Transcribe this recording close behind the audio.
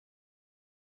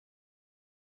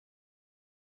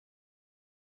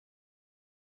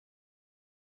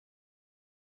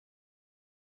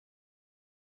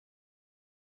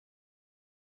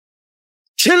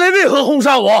天雷为何轰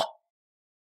杀我？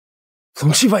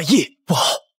风气外溢，不好，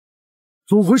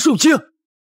宗魂受惊。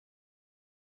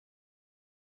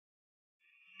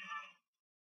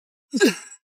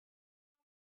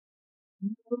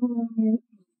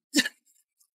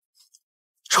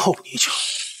臭泥鳅，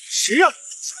谁让你？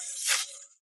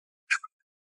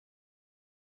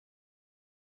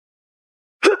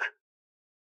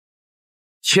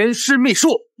天师秘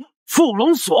术，缚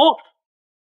龙锁，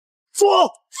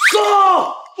锁！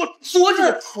我锁你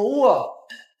的头啊！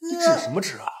你指什么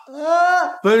指啊？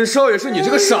本少爷是你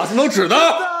这个傻子能指的？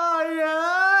大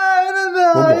人，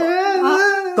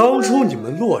当初你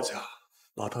们骆家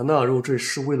把他纳入赘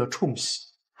是为了冲喜，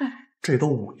这都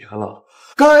5年了，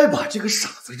该把这个傻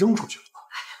子扔出去了。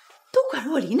都怪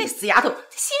若离那死丫头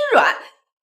心软。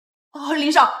哦，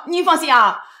林少，您放心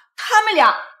啊，他们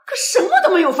俩可什么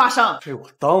都没有发生。这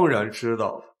我当然知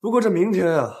道，不过这明天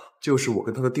啊，就是我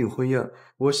跟他的订婚宴，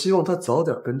我希望他早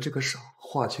点跟这个傻子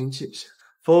划清界限，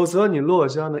否则你骆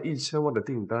家那1000万的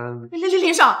订单……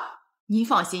林少，您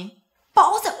放心，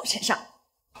包在我身上。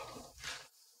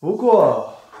不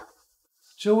过，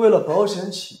就为了保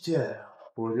险起见，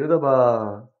我觉得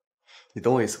吧，你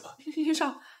懂我意思吧？林少，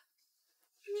您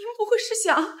不会是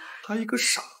想……他一个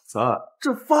傻子，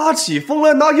这发起疯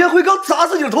来拿烟灰缸砸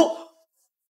自己的头，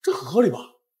这很合理吧？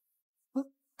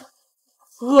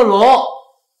恶龙，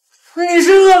你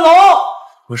是恶龙！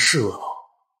我是恶龙。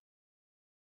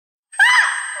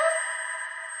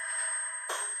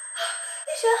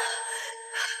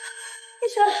医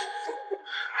生，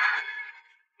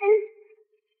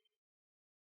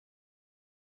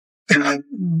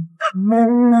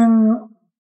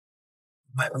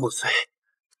百物罪，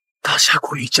大侠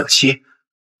过于将心，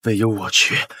唯有我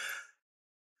去，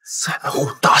才能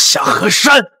护大侠河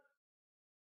山。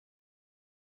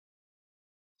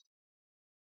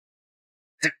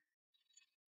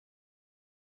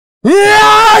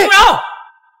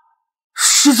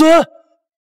师尊，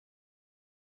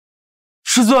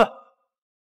师尊，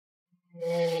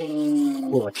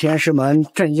我天师门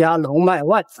镇压龙脉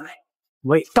万载，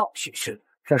为道续世，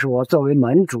这是我作为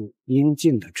门主应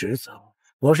尽的职责。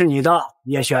我是你的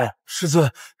叶璇，师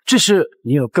尊，这是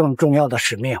你有更重要的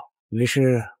使命，为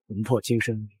师魂魄今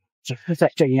生只是在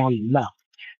镇压龙脉。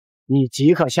你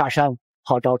即刻下山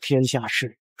号召天下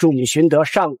士，助你寻得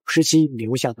上古时期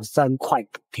留下的3块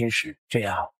补天石，这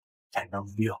样才能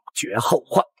永绝后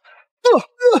患。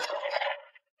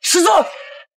师尊，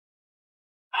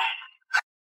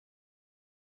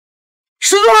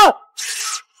师尊，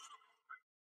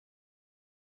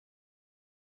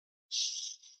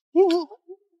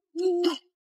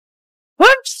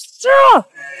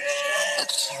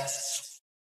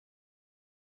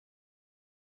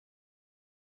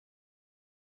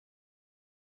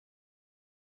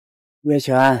岳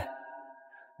泉，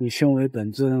你身为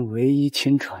本尊唯一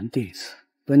亲传弟子，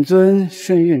本尊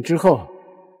身孕之后，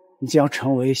你将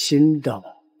成为新的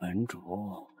门主，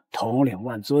统领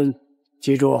万尊。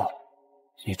记住，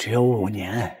你只有5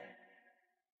年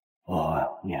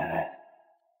，5年。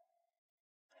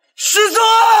师尊，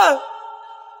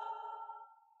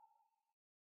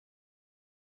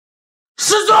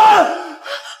师尊，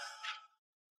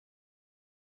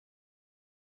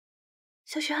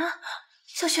小璇，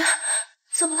小璇，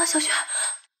怎么了？小璇，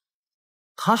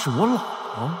他是我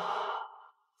老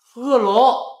公。恶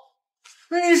龙，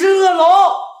你是恶龙！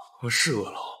我是恶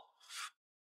龙。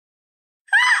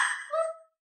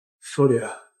少爷，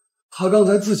他刚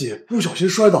才自己不小心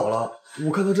摔倒了，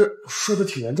我看他这摔得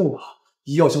挺严重的，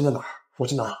医药箱在哪儿？我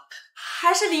去拿。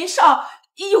还是林少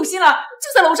有心了，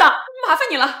就在楼上，麻烦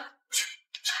你了。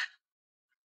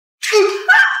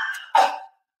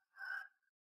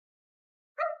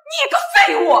你个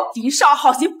废物！林少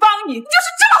好心帮你，你就是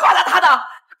这么夸大他的，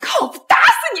靠不打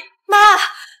死你！妈，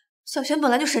小璇本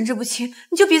来就神志不清，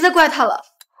你就别再怪他了。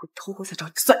回头我再找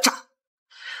你算账。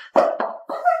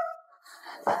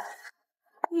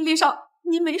林少，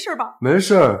您没事吧？没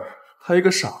事，他一个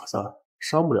傻子，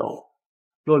伤不了我。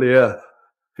洛离，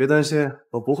别担心，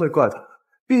我不会怪他的，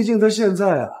毕竟他现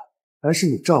在啊还是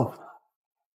你丈夫呢。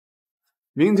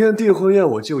明天订婚宴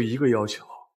我就一个要求，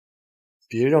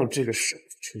别让这个傻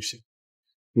子出现。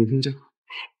你听见？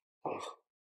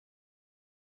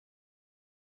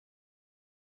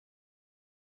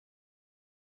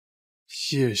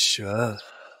叶璇，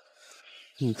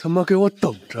你他妈给我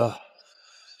等着！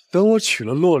等我娶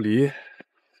了洛离，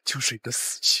就是你的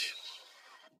死期。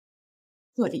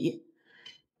洛离，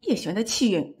叶璇的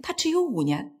气运他只有5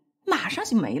年，马上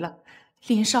就没了。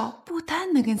林少不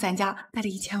但能跟咱家带了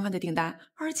1000万的订单，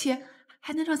而且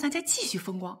还能让咱家继续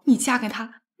风光。你嫁给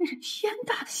他，那是天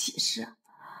大的喜事啊！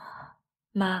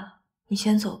妈，你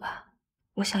先走吧，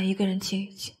我想一个人静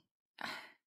一静。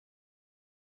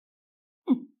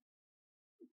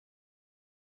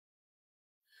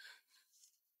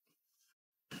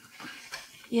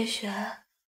叶璇，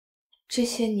这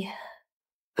些年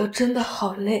我真的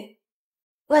好累，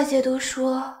外界都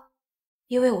说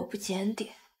因为我不检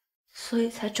点，所以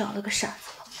才找了个傻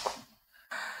子老公。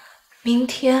明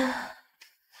天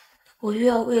我又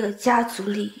要为了家族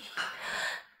利益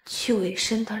去委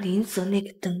身到林泽那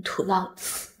个登徒浪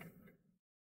子。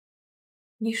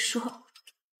你说，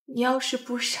你要是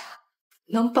不傻，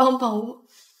能帮帮我，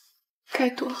该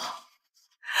多好！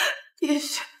叶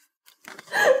璇，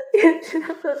叶璇，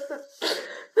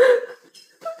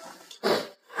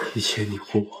以前你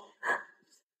护我，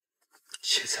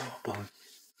现在我帮你。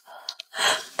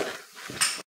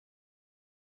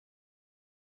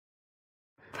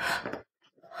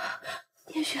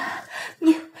叶璇，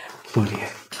你洛离，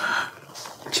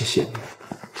这些年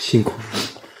辛苦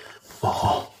你，往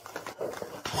后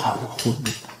换我护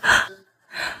你。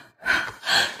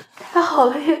太好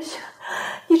了，叶璇，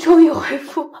你终于恢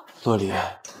复了。洛离，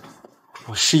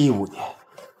我失忆5年，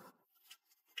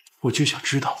我就想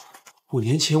知道5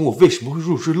年前我为什么会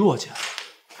入赘洛家。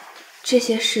这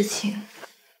些事情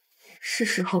是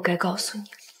时候该告诉你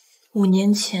了。5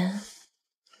年前，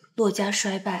洛家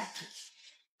衰败。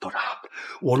道长，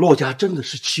我洛家真的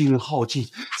是气运耗尽，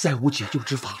再无解救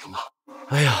之法了吗？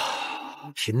哎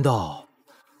呀，贫道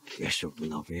也是无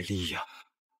能为力呀。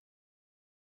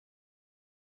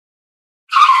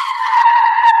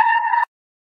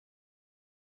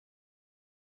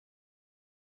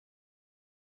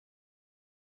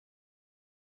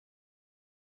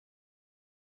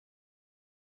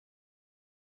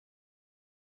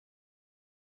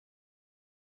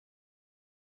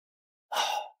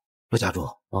洛家主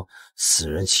啊，死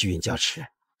人气运加持，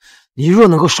你若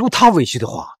能够收他为妻的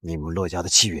话，你们洛家的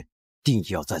气运定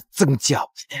要再增加5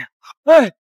年。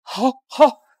哎，好，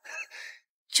好，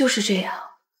就是这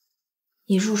样，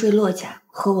你入赘洛家，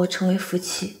和我成为夫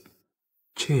妻。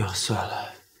这样算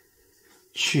来，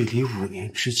距离5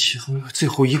年之期还有最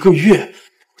后1个月，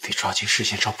我得抓紧时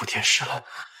间找补天石了。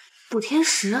补天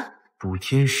石？补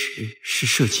天石是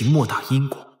涉及莫大因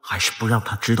果，还是不让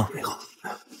他知道为好？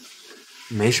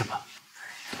没什么，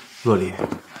洛离，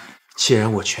既然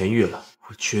我痊愈了，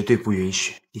我绝对不允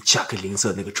许你嫁给林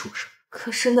泽那个畜生。可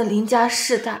是那林家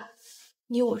势大，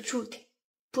你我注定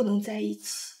不能在一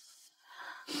起。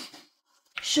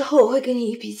事后我会给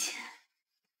你一笔钱，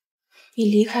你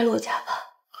离开洛家吧。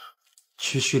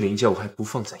区区林家我还不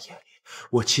放在眼里，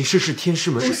我其实是天师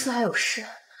门。公司还有事，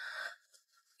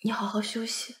你好好休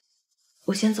息，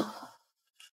我先走了。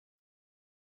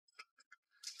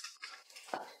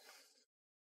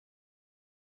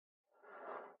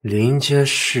林家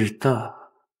势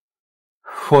大，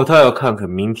我倒要看看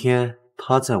明天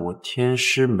他在我天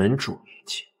师门主面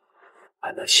前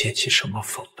还能掀起什么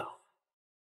风浪。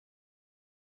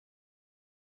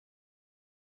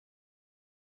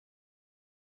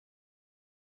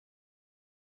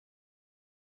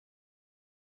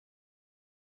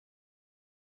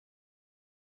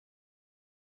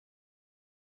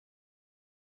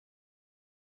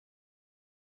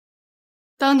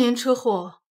当年车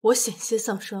祸，我险些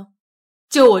丧生，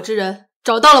救我之人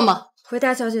找到了吗？回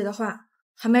大小姐的话，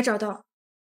还没找到。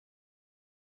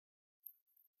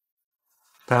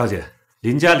大小姐，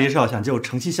林家林少想就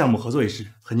城西项目合作一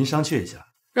事和您商榷一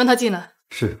下。让他进来。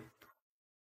是。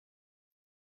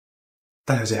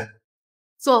大小姐，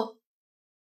坐。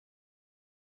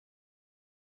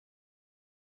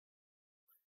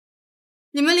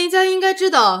你们林家应该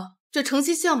知道这城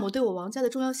西项目对我王家的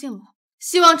重要性了。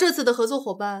希望这次的合作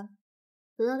伙伴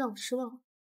不要让我失望。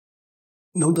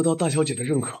能得到大小姐的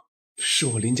认可，是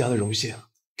我林家的荣幸。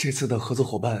这次的合作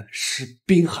伙伴是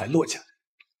滨海洛家。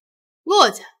洛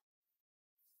家？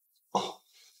哦，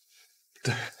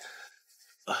对，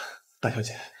大小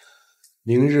姐，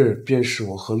明日便是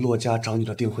我和洛家长女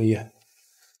的订婚宴，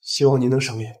希望您能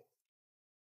赏脸。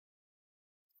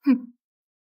哼，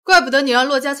怪不得你让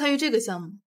洛家参与这个项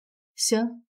目。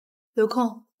行，有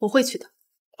空我会去的。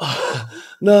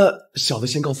那小的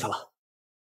先告辞了。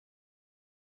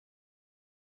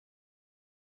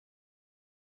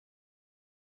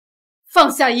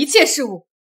放下一切事务，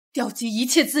调集一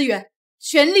切资源，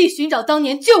全力寻找当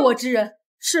年救我之人。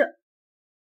是。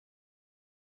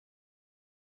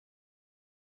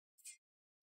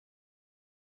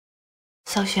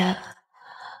小璇，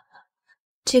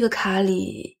这个卡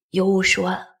里有50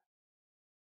万，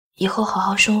以后好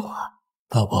好生活。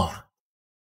老婆，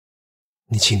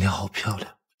你今天好漂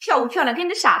亮。漂不漂亮跟你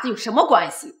这傻子有什么关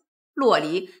系？洛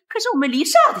离可是我们林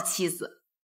少的妻子。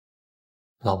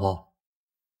老婆，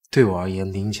对我而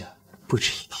言，林家不值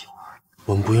一提，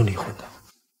我们不用离婚的。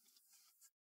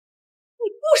你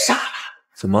不傻了？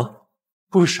怎么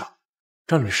不傻？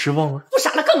让你失望了？不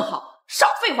傻了更好，少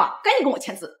废话，赶紧跟我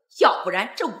签字，要不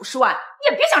然这50万你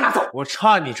也别想拿走。我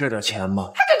差你这点钱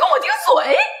吗？还敢跟我顶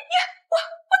嘴？我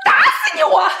打死你！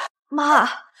我妈，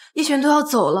叶璇都要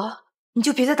走了，你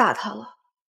就别再打他了，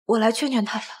我来劝劝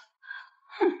他吧。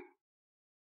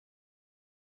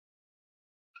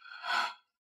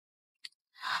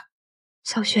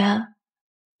小璇，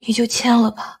你就签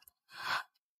了吧，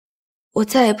我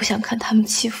再也不想看他们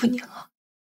欺负你了。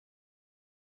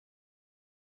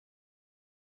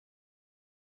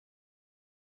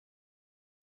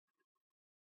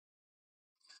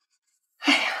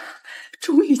哎呀，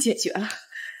终于解决了。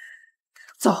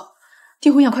走，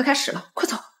订婚宴快开始了，快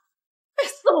走！哎，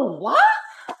走啊！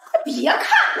别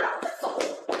看了，走！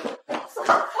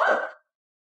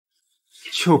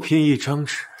就凭一张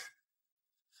纸，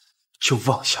就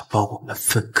妄想把我们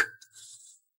分开。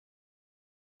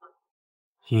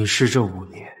隐世这5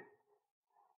年，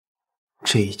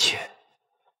这一切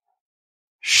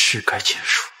是该结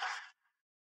束了。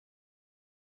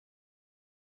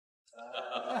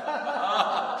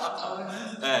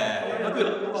对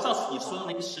了，上次你说的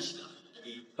那个事实，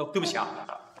对不起啊，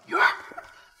鱼儿，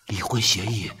离婚协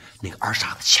议那个二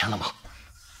傻子签了吗？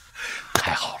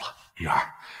太好了，鱼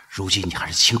儿，如今你还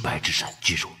是清白之身，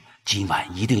记住，今晚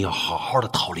一定要好好的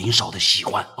讨林少的喜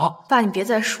欢啊！爸，你别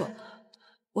再说了，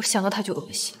我想到他就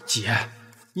恶心。姐，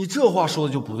你这话说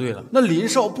的就不对了。那林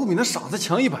少不比那傻子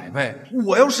强100倍。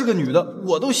我要是个女的，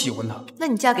我都喜欢他。那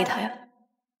你嫁给他呀？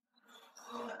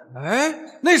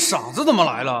哎，那傻子怎么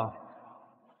来了？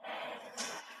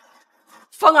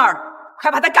风儿，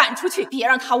快把他赶出去，别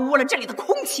让他污了这里的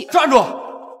空气！站住！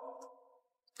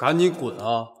赶紧滚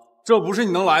啊！这不是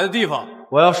你能来的地方。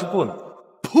我要是不能，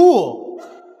不，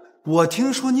我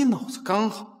听说你脑子刚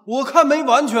好，我看没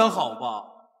完全好吧。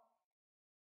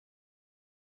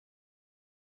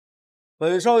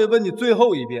本少爷问你最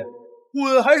后一遍，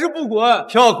滚还是不滚？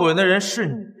要滚的人是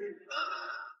你。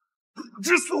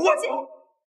至死我！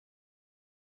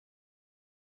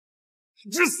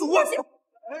至死我！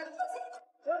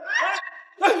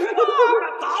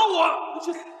打我！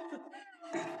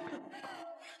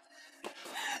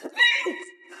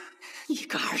你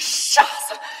个二傻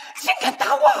子，竟敢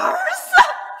打我儿子！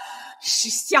识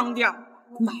相点，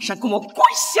马上跟我跪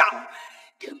下，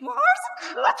跟我儿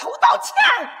子磕头道歉！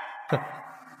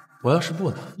我要是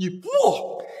不能，你不，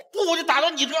我就打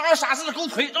断你这个二傻子的狗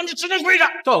腿，让你只能跪着。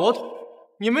断我腿！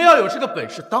你们要有这个本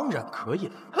事，当然可以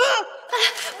了。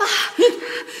爸，你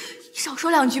少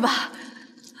说2句吧。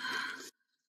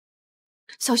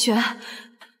小璇，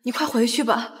你快回去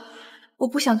吧，我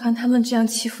不想看他们这样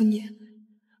欺负你。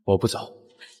我不走。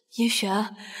叶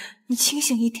璇，你清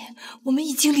醒一点，我们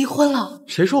已经离婚了。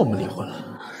谁说我们离婚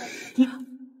了？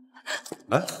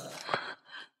哎，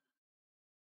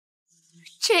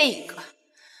这个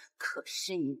可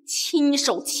是你亲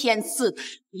手签字的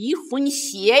离婚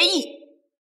协议。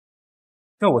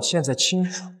让我现在亲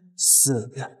手撕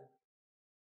了。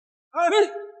哎，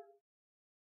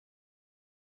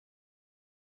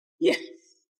你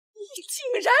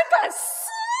竟然敢撕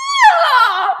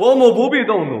了！伯母不必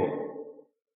动怒，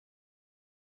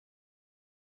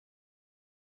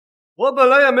我本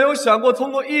来也没有想过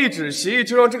通过一纸协议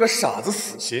就让这个傻子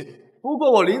死心。不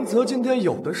过我林泽今天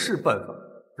有的是办法，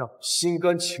让我心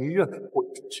甘情愿地滚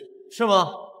出去。是吗？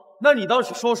那你倒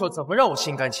是说说怎么让我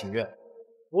心甘情愿？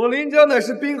我林家乃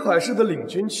是滨海市的领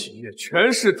军企业，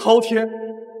权势滔天，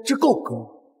这够格吗？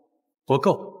不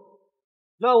够。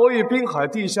那我与滨海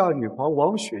地下女皇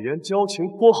王雪妍交情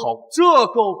颇好，这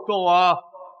够不够啊？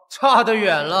差得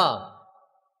远了。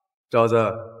小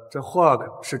子，这话可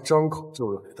不是张口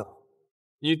就来的。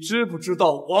你知不知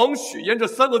道王雪妍这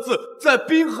3个字在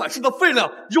滨海市的分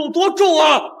量有多重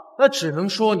啊？那只能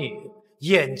说你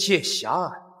眼界狭隘，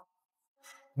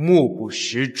目不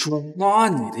识珠。那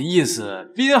你的意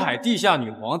思，滨海地下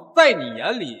女皇在你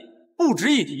眼里不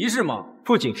值一提是吗？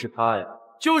不仅是她呀，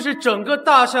就是整个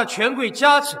大夏权贵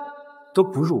加起来都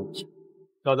不入5。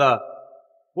小子，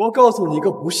我告诉你一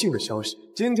个不幸的消息，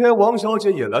今天王小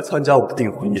姐也来参加我的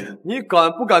订婚宴，你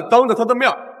敢不敢当着她的面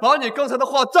把你刚才的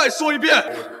话再说一遍？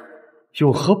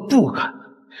有何不敢？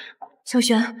小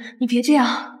璇，你别这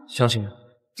样。相信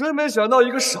真没想到一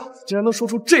个傻子竟然能说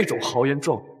出这种豪言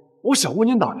壮语。我想问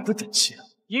你哪来的底气啊？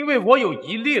因为我有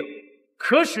一令，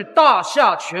可使大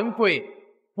夏权贵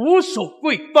俯首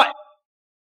跪拜。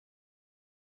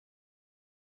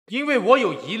因为我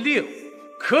有一令，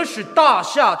可使大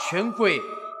夏权贵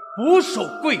俯首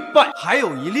跪拜。还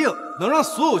有一令能让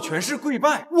所有权势跪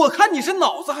拜。我看你是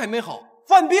脑子还没好，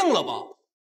犯病了吧？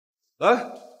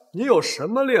来，你有什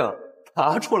么令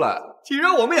拿出来，你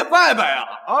让我们也拜拜啊！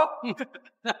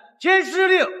天师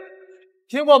令，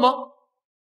听过吗？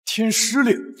天师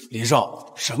令，林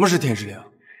少，什么是天师令？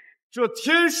这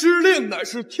天师令乃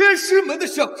是天师门的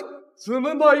象征。此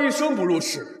门派一生不入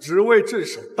世，只为镇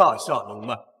守大夏龙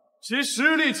脉，其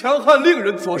实力强悍，令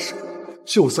人作首。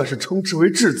就算是称之为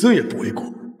至尊也不为过。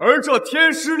而这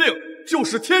天师令就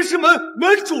是天师门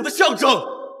门主的象征。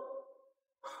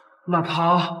那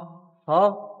他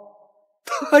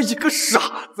一个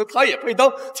傻子，他也配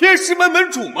当天师门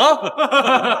门主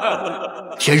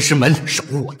吗？天师门守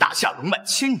护我大夏龙脉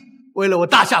千年，为了我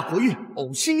大夏国运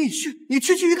呕心沥血，你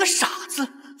区区一个傻子，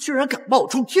居然敢冒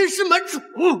充天师门主！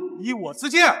依我之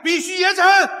见，必须严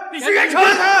惩！必须严惩！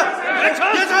严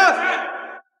惩！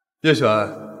叶璇，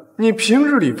你平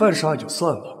日里犯傻也就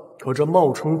算了，可这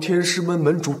冒充天师门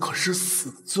门主可是死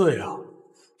罪啊！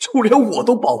就连我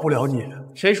都保不了你。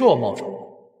谁说我冒充？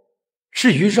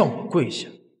至于让我跪下，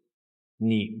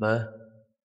你们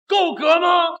够格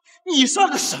吗？你算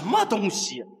个什么东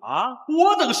西啊！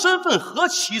我等身份何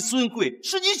其尊贵，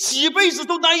是你几辈子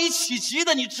都难以企及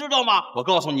的，你知道吗？我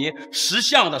告诉你，识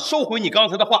相的收回你刚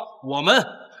才的话，我们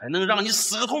还能让你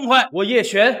死个痛快。我叶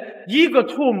璇一个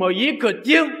唾沫一个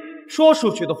钉，说出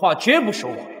去的话绝不手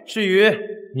软。至于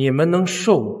你们能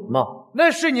受我吗？那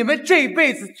是你们这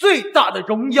辈子最大的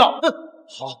荣耀。好，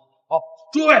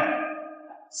诸位，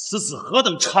此子何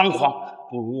等猖狂！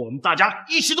不如我们大家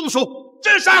一起动手，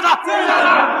镇杀他！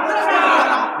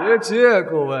别急，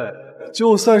各位，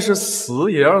就算是死，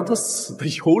也让他死的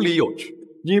有理有据。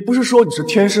你不是说你是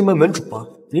天师门门主吗？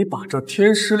你把这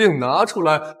天师令拿出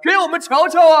来给我们瞧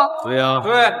瞧啊！对呀，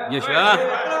对，叶璇，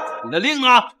你的令呢？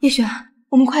叶璇，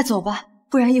我们快走吧，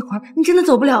不然一会儿你真的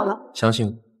走不了了。相信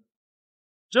我，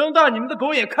睁大你们的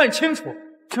狗眼看清楚，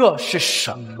这是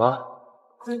什么？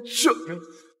天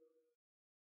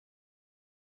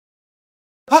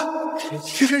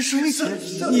师令，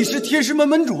你是天师门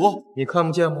门主，你看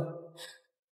不见吗？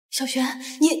小璇，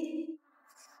你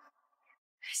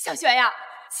小璇呀，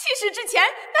其实之前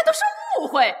那都是误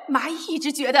会。妈一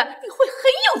直觉得你会很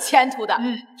有前途的，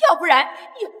要不然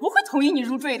也不会同意你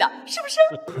入赘的，是不是？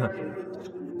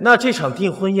那这场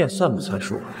订婚宴算不算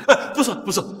数？不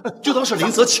算，就当是林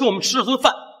泽请我们吃了顿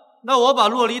饭。那我把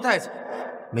洛离带走，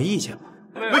没意见吧？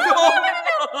没有，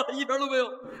一点都没有。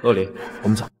洛离，我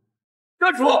们走。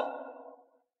站住！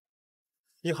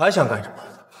你还想干什么？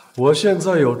我现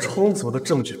在有充足的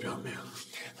证据表明，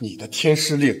你的天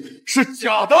师令是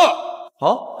假的。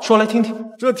好，说来听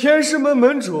听。这天师门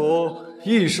门主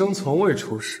一生从未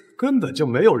出世，根本就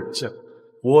没有人见过。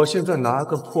我现在拿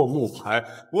个破木牌，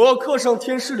我刻上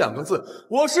天师2个字，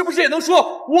我是不是也能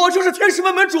说我就是天师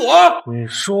门门主啊？你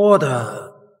说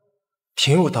的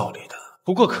挺有道理的，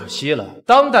不过可惜了，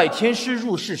当代天师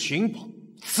入世寻宝，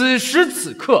此时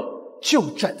此刻就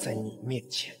站在你面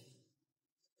前。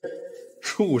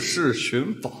入世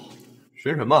寻宝，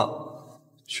寻什么？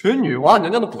寻女娲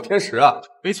娘娘的补天石啊！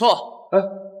没错。哎，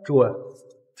诸位，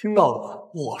听到了吧？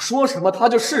我说什么他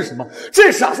就是什么，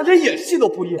这傻子连演戏都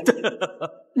不演。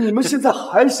你们现在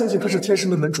还相信他是天师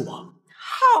门门主啊？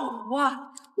好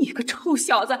啊，你个臭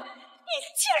小子，你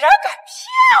竟然敢骗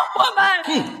我们！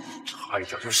差一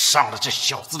点就上了这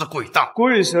小子的鬼当。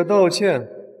跪下道歉，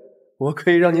我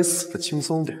可以让你死得轻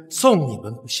松点。送你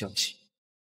们不相信，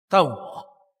但我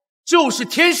就是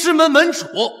天师门门主，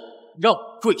让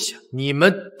我跪下，你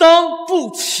们当不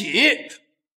起，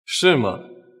是吗？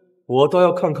我倒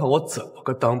要看看我怎么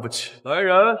个当不起。来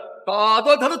人，打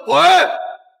断他的腿！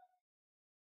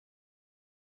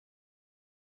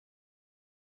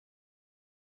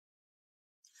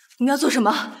你们要做什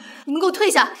么？你们给我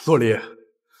退下！洛离，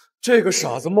这个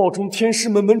傻子冒充天师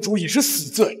门门主已是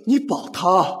死罪，你保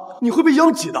他，你会被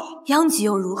殃及的。殃及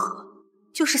又如何？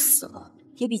就是死了，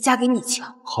也比嫁给你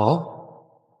强。好，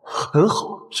很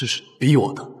好，这是逼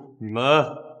我的。你们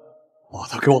把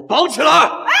他给我绑起来！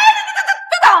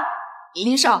等，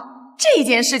林少，这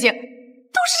件事情都是这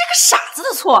个傻子的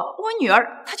错，我女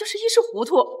儿她就是一时糊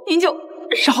涂，您就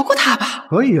饶过她吧。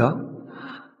可以啊，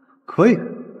可以。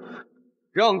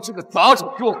让这个杂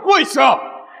种给我跪下！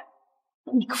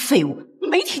你个废物，你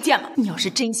没听见吗？你要是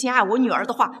真心爱我女儿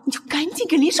的话，你就赶紧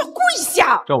给林少跪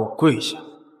下。让我跪下，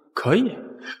可以，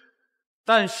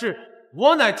但是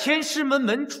我乃天师门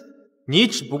门主，你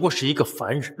只不过是一个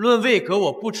凡人，论位格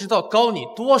我不知道高你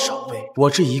多少位，我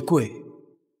这一跪，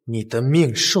你的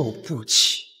命受不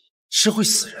起，是会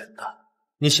死人的，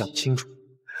你想清楚。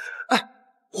哎，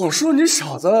我说你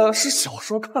小子是小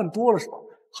说看多了是吧？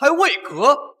还位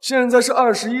格？现在是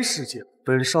21世纪，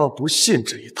本少不信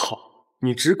这一套。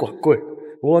你只管跪，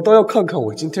我倒要看看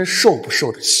我今天受不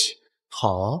受得起。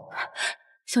好，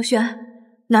小璇，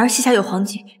哪儿膝下有黄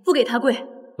金，不给他跪。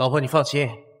老婆，你放心，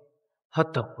他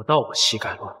等不到我膝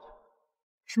盖乱。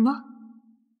什么？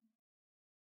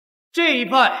这一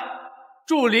拜，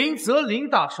祝林泽林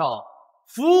大少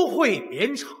福慧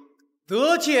绵长，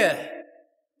得见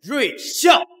瑞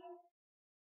相。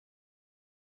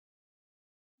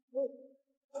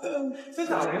在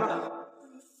打雷呢？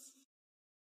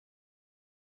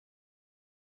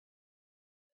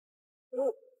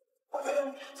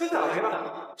在打雷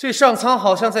呢？这上苍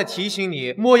好像在提醒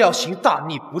你，莫要行大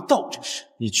逆不道之事。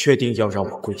你确定要让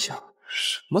我跪下？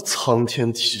什么苍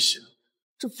天提醒？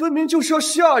这分明就是要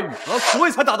下雨了，所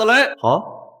以才打的雷。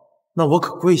好，那我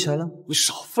可跪下了。你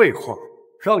少废话，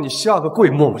让你下个跪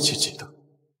磨磨唧唧的。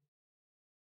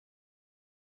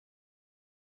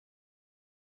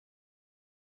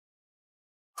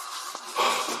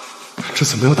这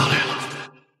怎么又打雷了？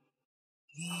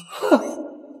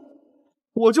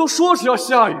我就说是要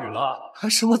下雨了，还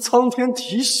什么苍天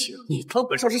提醒？你当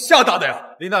本少是瞎打的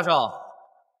呀？林大少，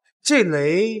这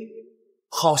雷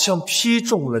好像劈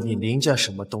中了你林家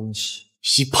什么东西。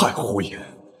一派胡言！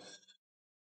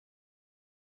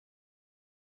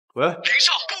喂，林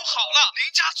少，不好了，林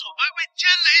家左门被天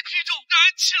雷劈中，燃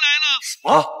起来了。什么？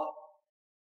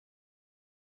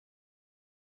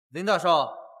林大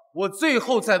少，我最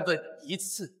后再问一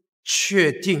次，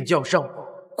确定要让我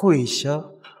跪下？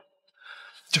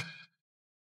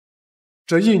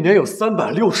这一年有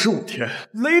365天，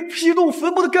雷劈动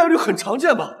坟墓的概率很常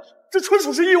见吧？这纯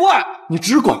属是意外。你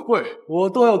只管跪，我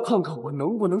倒要看看我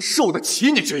能不能受得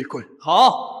起你这一跪。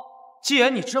好，既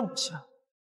然你这么想，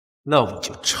那我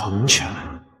就成全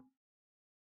了。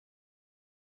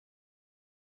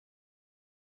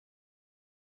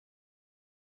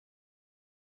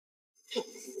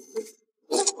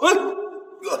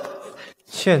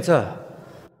现在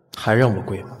还让我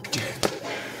跪吗？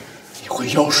你会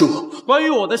妖术？关于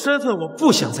我的身份，我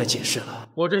不想再解释了。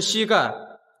我这膝盖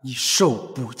你受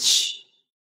不起。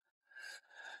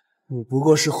你不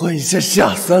过是换一些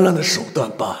下三滥的手段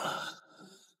罢了。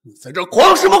你在这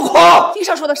狂什么狂？林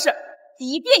少说的是，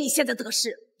即便你现在得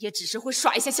势，也只是会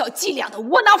耍一些小伎俩的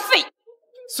窝囊废。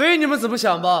随你们怎么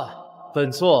想吧，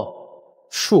本座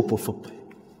恕不奉陪。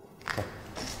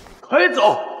快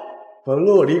走！把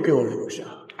洛离给我留下。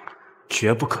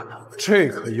绝不可能，这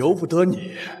可由不得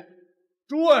你。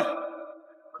诸位，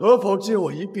可否借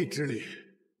我一臂之力，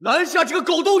拦下这个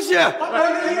狗东西？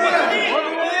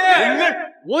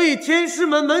我以天师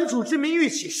门门主之名誉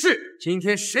起誓，今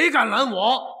天谁敢拦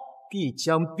我，必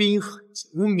将滨海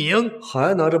无名。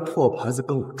还拿着破牌子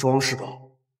跟我装是吧？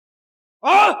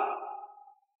啊！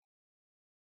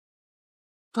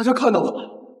大家看到了吗？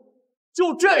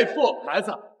就这破牌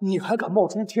子，你还敢冒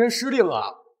充天师令啊？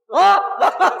啊！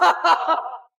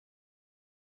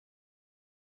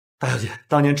大小姐，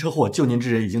当年车祸救您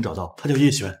之人已经找到，他叫叶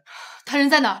璇。他人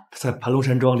在哪儿？在盘龙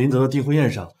山庄林泽的订婚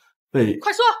宴上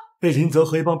快说！被林泽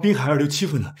和一帮滨海二流欺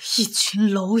负呢。一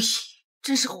群蝼蚁，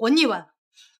真是活腻歪！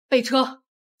备车，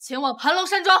前往盘龙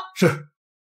山庄。是。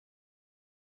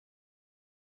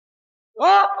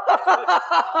啊！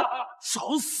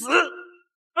找死！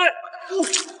哎，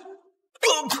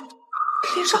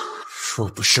林少，若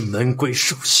不是门规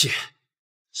受限，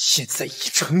现在已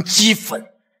成齑粉。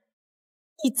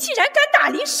你既然敢打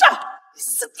林少，你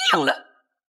死定了！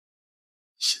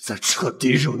现在彻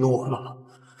底惹怒我了，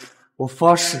我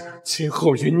发誓，今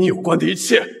后与你有关的一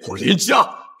切，我林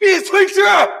家必摧之。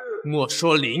莫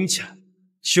说林家，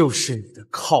就是你的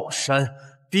靠山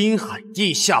滨海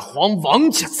地下皇王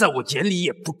家，在我眼里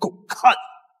也不够看。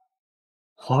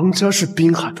皇家是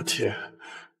滨海的天，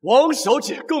王小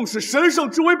姐更是神圣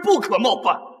之位，不可冒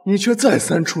犯。你却再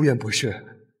三出言不逊，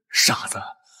傻子，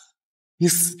你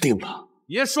死定了！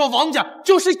别说王家，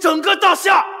就是整个大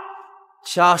夏，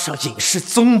加上尹氏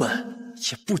宗门，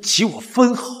也不及我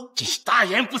分毫。这是大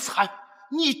言不惭！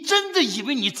你真的以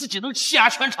为你自己能欺压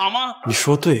全场吗？你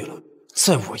说对了，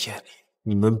在我眼里，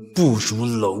你们不如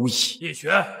蝼蚁。叶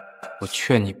璇，我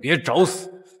劝你别找死，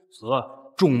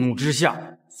则众怒之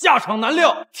下，下场难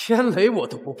料。天雷我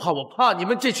都不怕，我怕你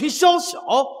们这群宵小。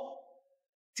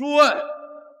诸位，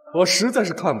我实在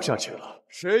是看不下去了，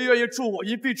谁愿意助我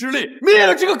一臂之力，灭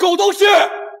了这个狗东西？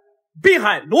滨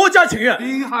海罗家请愿，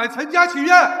滨海陈家请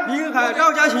愿，滨海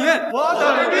赵家请愿，我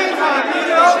等滨海弥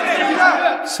留请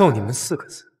愿。送你们4个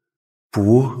字：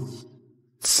不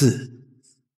自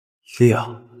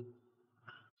量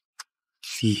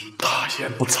力。大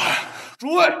言不惭！诸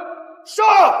位，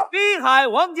上！滨海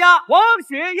王家王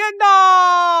雪烟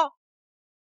到。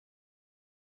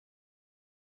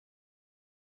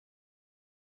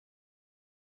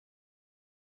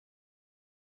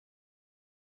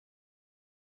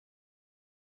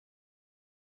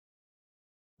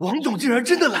王总竟然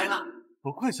真的来了！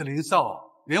不愧是林少，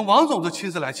连王总都亲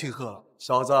自来庆贺了。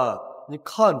小子，你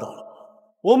看到了吗？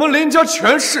我们林家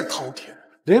权势滔天，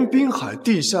连滨海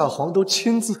地下皇都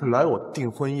亲自来我的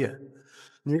订婚宴。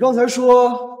你刚才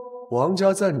说王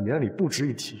家在你眼里不值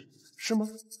一提，是吗？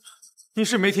你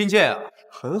是没听见啊？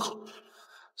很好，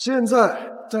现在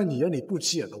在你眼里不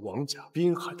起眼的王家，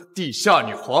滨海的地下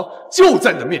女皇就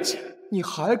在你的面前，你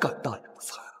还敢大言不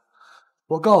惭啊？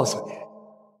我告诉你，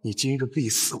你今日必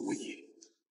死无疑。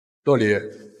洛离，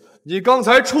你刚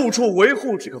才处处维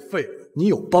护这个废物，你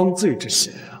有帮罪之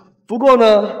嫌啊。不过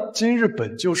呢，今日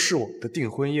本就是我们的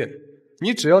订婚宴，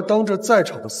你只要当着在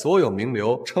场的所有名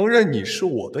流承认你是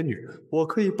我的女人，我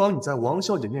可以帮你在王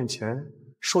小姐面前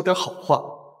说点好话，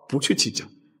不去计较。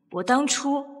我当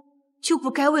初就不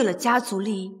该为了家族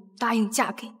利益答应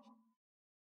嫁给你。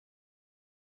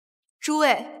诸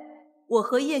位，我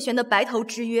和叶璇的白头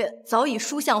之约早已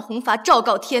书向红筏，昭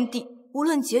告天地，无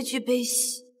论结局悲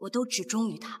喜，我都只忠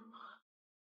于他。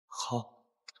好，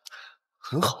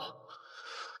很好。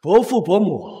伯父伯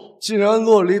母，既然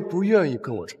洛离不愿意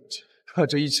跟我成亲，那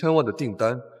这1000万的订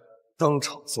单当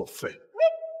场作废。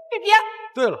别！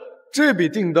对了，这笔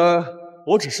订单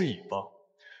我只是乙方，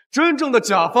真正的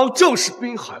甲方正是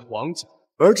滨海王家，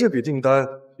而这笔订单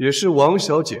也是王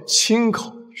小姐亲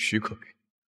口许可给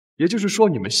你。也就是说，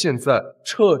你们现在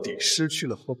彻底失去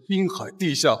了和滨海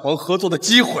地下皇合作的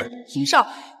机会。林少，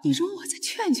你容我再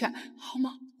劝劝好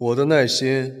吗？我的耐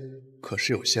心可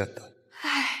是有限的。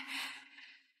哎，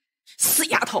死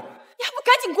丫头，你还不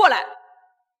赶紧过来！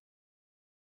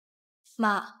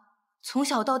妈，从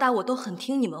小到大我都很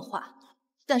听你们话，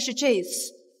但是这一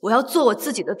次我要做我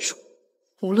自己的主，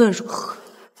无论如何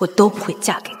我都不会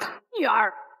嫁给他。女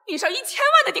儿，林少1000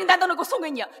万的订单都能够送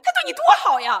给你，他对你多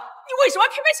好呀！你为什么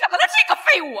偏偏选择了这个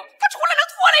废物？他除了能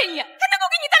拖累你，还能够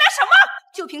给你带来什么？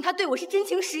就凭他对我是真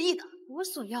情实意的，我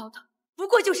所要的不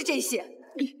过就是这些。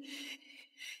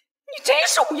你真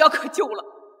是无药可救了！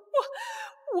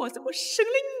我怎么生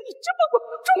了你这么不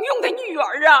中用的女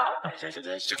儿啊？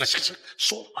行，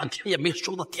说了半天也没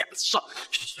说到点子上。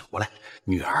我来，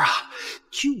女儿啊，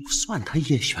就算他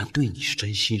叶璇对你是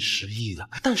真心实意的，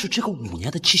但是这个5年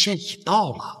的期限已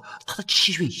到了，他的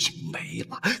气运已经没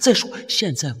了。再说，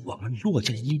现在我们骆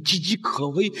家因岌岌可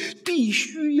危，必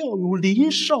须要有林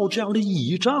少这样的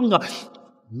倚仗啊。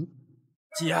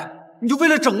姐，你就为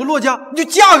了整个骆家，你就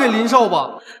嫁给林少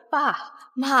吧。爸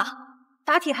妈，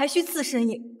打铁还需自身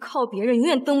硬，靠别人永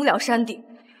远登不了山顶。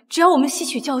只要我们吸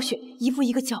取教训，一步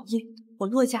一个脚印，我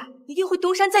骆家一定会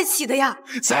东山再起的呀！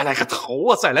再来个头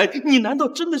啊！再来！你难道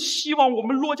真的希望我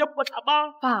们骆家破产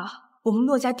吗？爸，我们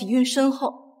骆家底蕴深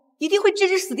厚，一定会置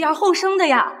之死地而后生的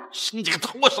呀！你这个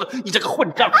头啊！你这个混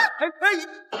账！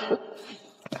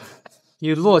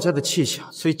你骆家的气象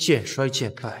虽渐衰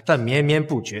渐败，但绵绵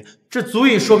不绝，这足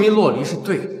以说明洛离是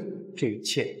对的。这一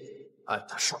切按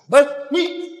他说。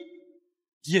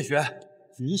叶璇，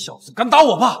你小子敢打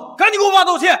我爸，赶紧给我爸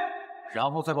道歉，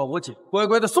然后再把我姐乖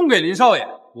乖的送给林少爷。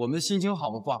我们心情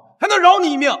好的话，还能饶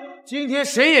你一命。今天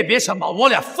谁也别想把我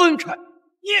俩分开。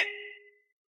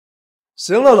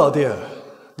行了，老弟，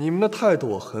你们的态度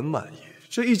我很满意，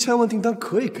这1000万订单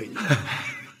可以给你。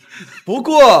不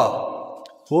过，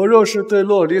我若是对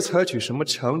洛离采取什么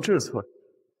强制措施，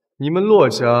你们骆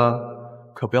家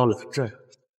可不要拦着呀。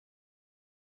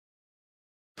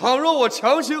倘若我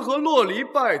强行和洛离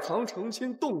拜堂成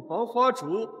亲，洞房花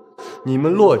烛，你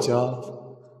们骆家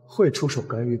会出手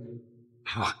干预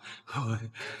吗？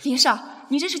林少，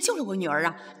你这是救了我女儿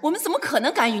啊！我们怎么可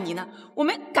能干预你呢？我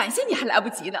们感谢你还来不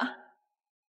及呢。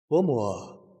伯母，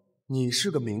你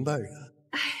是个明白人。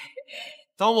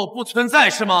当我不存在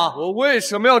是吗？我为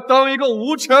什么要当一个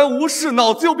无权无势、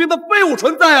脑子有病的废物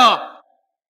存在啊？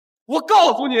我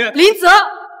告诉你，林泽，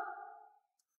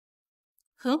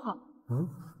很好。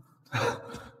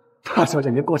大小姐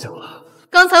您过奖了。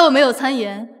刚才我没有参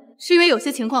言，是因为有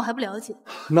些情况还不了解。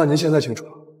那您现在清楚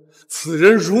了，此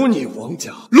人辱你王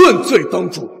家，论罪当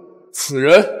诛，此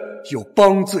人有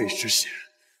帮罪之嫌，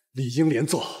理应连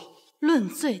坐。论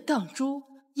罪当诛，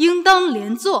应当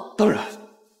连坐。当然，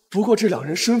不过这2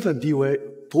人身份低微，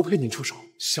不配您出手，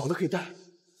小的可以带，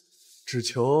只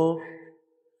求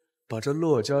把这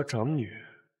骆家长女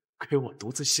给我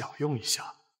独自享用一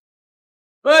下。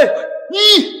你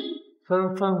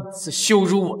3番5次羞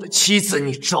辱我的妻子，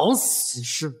你找死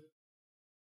是吗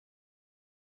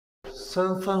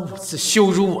？3番5次羞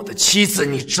辱我的妻子，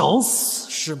你找死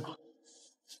是吗？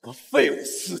这个废物，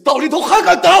死到临头还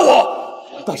敢打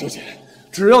我！大小姐，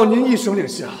只要您一声令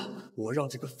下，我让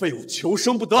这个废物求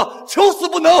生不得，求死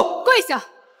不能！跪下！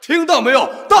听到没有？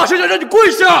大小姐让你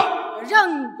跪下！我让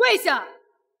你跪下！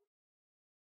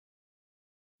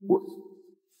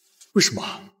为什么？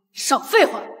少废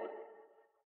话！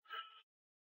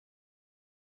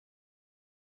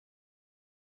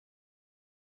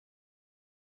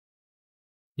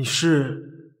你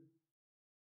是？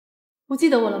不记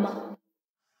得我了吗？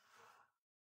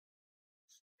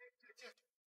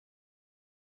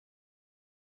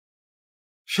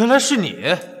原来是你，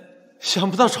想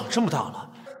不到长这么大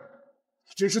了。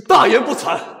真是大言不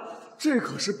惭！这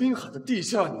可是滨海的地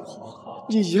下女皇，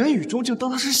你言语中竟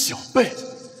当她是小辈。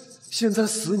现在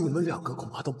死你们2个恐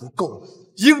怕都不够，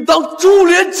应当株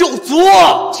连九族！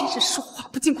真是说话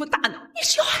不经过大脑，你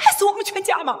是要害死我们全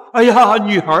家吗？哎呀，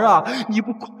女儿啊，你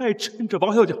不快趁着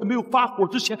王小姐还没有发火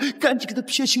之前，赶紧给她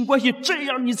撇清关系，这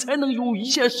样你才能有一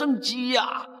线生机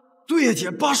呀！对呀，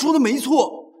姐，爸说的没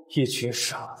错。一群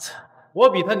傻子，我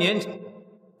比他年长，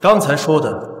刚才说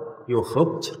的有何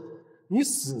不讲？你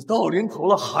死到临头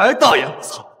了还大言不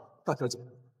惭！大小姐，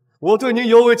我对您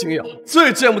尤为敬仰，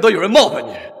最见不得有人冒犯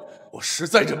你，我实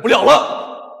在忍不了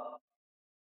了。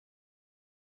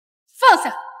放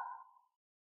下！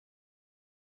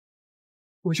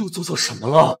我又做错什么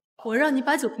了？我让你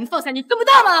把酒瓶放下，你这么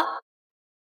大吗？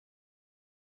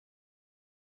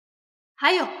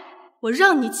还有，我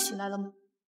让你起来了吗？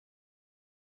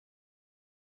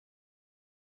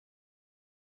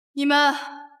你们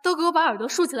都给我把耳朵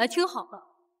竖起来听好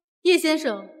了，叶先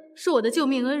生是我的救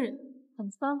命恩人，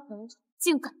很翻红，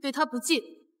竟敢对他不敬，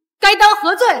该当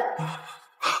何罪？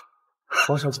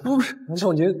王小姐，难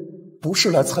道您不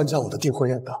是来参加我的订婚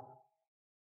宴的？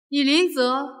你林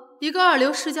泽，一个二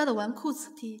流世家的纨绔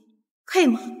子弟，配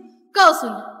吗？告诉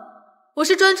你，我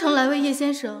是专程来为叶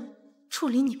先生处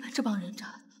理你们这帮人渣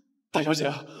的。大小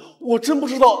姐，我真不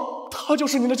知道他就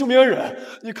是您的救命恩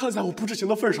人。你看在我不知情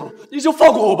的份上，你就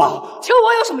放过我吧。求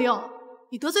我有什么用？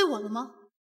你得罪我了吗？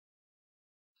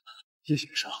叶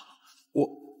先生，我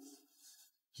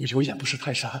有眼不识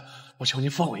泰山，我求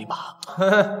您放我一马。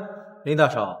林大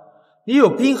少，你有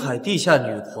滨海地下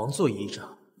女皇做仪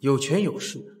仗，有权有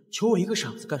势，求我一个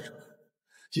傻子干什么？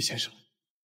叶先生，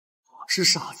我是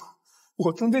傻子，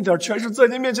我的那点权势在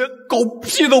您面前狗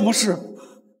屁都不是，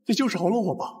你就饶了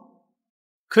我吧。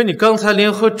可你刚才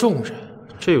联合众人，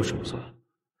这有什么算？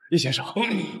叶先生，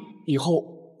以后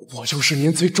我就是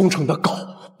您最忠诚的狗，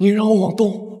您让我往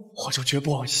东，我就绝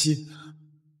不往西，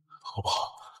好不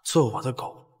好？做我的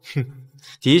狗，哼，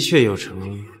的确有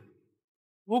诚意。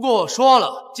不过我说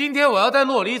了，今天我要带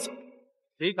洛离走，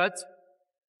谁敢走，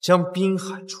将滨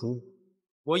海除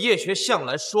我。我叶学向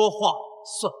来说话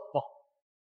算话。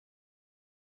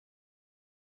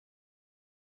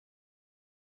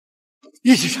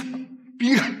叶先生，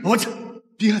滨海罗家，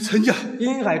滨海陈家，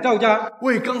滨海赵家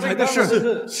为刚才的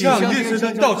事向叶先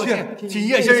生道歉，请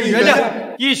叶先生原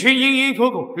谅。一群蝇营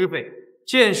狗苟之辈，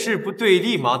见势不对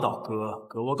立马倒戈。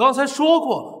哥，我刚才说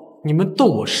过了，你们动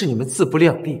我是你们自不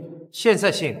量力。现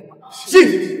在信了吗？信。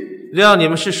谅你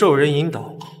们是受人引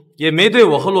导，也没对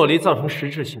我和洛离造成实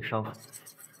质性伤害。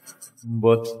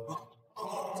我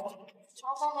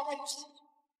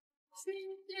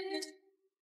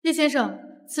叶先生，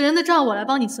此人的账我来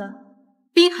帮你算。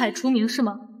滨海除名是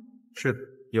吗？是的，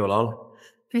有劳了。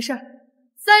没事儿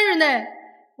，3日内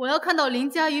我要看到林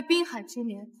家于滨海之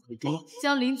年，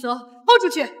将林泽抛出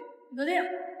去。得令。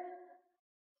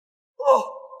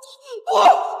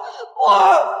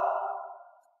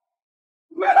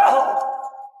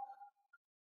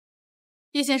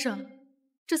叶先生，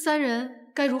这3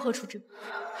人该如何处置？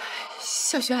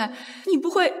小轩，你不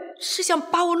会是想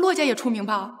把我骆家也除名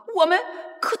吧？我们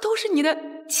可都是你的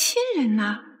亲人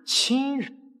呐！亲人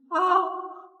啊！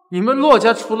你们骆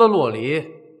家除了洛离，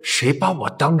谁把我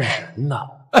当人呢？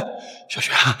哎，小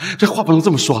轩，这话不能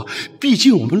这么说，毕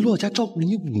竟我们骆家照顾了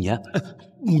你5年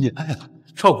，5年呀，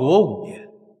照顾我5年，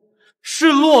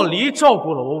是洛离照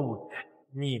顾了我5年，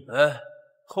你们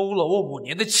偷了我5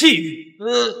年的气运。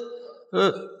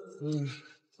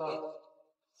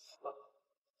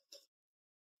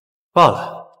罢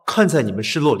了，看在你们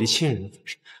是洛离亲人的份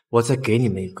上，我再给你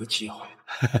们一个机会。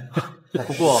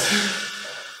不过，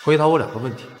回答我2个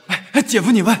问题。姐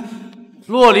夫，你问，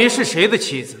洛离是谁的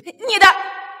妻子？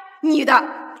你的。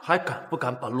还敢不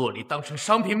敢把洛离当成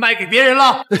商品卖给别人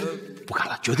了？不敢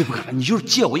了，绝对不敢了！你就是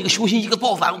借我一个凶心，一个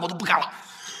抱反，我都不敢了。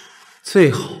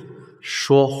最好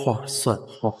说话算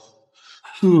话。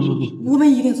我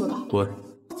们一定做到。滚！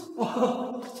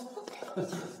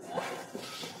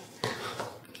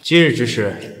今日之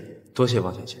事，多谢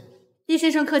王小姐。叶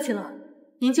先生客气了，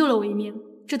您救了我一命，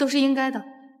这都是应该的。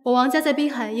我王家在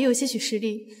滨海也有些许实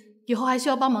力，以后还需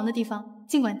要帮忙的地方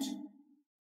尽管提。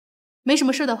没什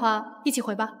么事的话，一起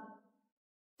回吧。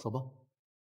走吧。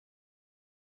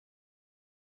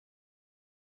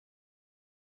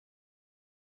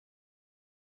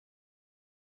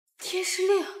天师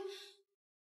令，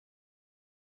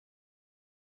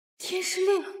天师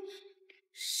令，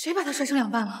谁把他摔成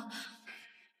2半了？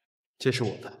这是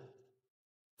我的，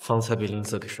方才被林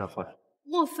泽给摔坏了。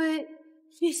莫非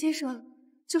叶先生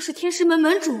就是天师门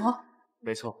门主？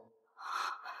没错。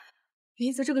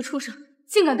林泽这个畜生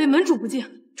竟敢对门主不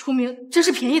敬，出名真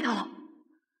是便宜他了。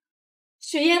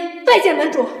雪烟拜见门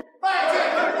主。拜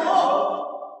见门主。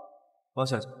王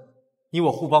小姐，你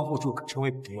我互帮互助，可成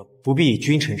为朋友，不必以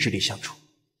君臣之礼相处，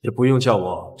也不用叫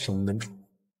我什么门主。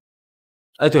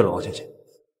哎，对了，王小姐，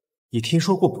你听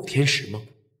说过补天石吗？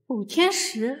补天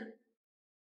石？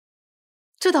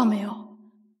这倒没有。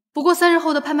不过3日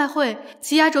后的拍卖会，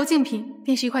其压轴竞品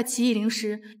便是一块奇异灵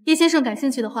石。叶先生感兴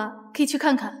趣的话，可以去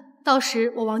看看。到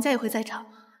时我王家也会在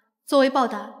场。作为报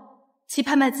答，其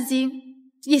拍卖资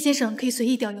金，叶先生可以随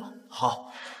意调用。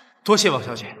好，多谢王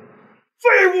小姐。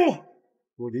废物！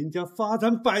我林家发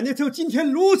展100年才有今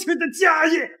天如此的家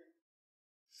业，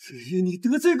只因你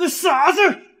得罪个傻子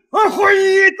而毁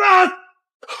一旦。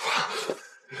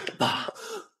爸，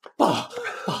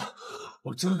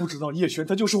我真不知道叶璇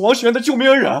他就是王璇的救命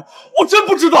恩人，我真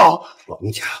不知道。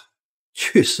王家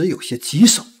确实有些棘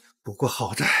手，不过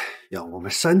好在让我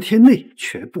们3天内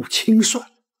全部清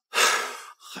算，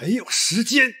还有时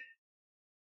间。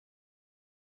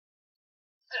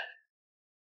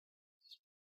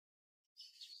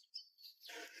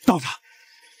道长，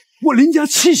我林家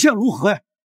气象如何呀？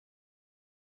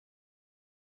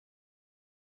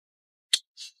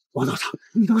王道长，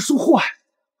你能说话呀？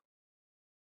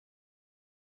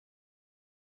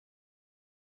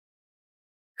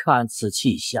看此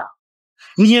气象，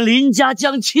你林家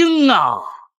将倾啊！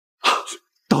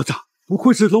道长，不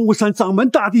愧是龙虎山掌门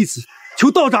大弟子，求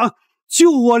道长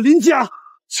救我林家！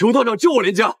求道长救我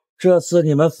林家！这次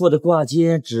你们付的挂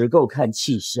金只够看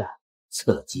气象，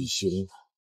测吉凶了。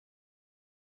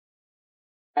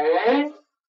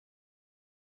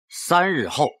3日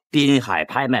后，滨海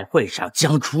拍卖会上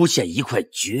将出现一块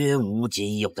绝无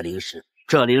仅有的灵石，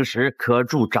这灵石可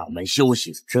助掌门修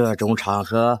行，这种场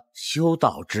合修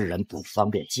道之人不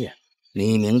方便见。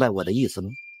你明白我的意思吗？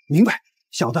明白，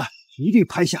小的一定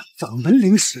拍下掌门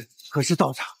灵石。可是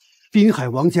道长，滨海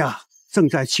王家正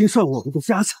在清算我们的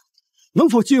家产，能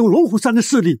否借用龙虎山的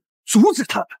势力阻止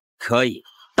他们？可以，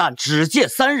但只借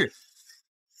3日。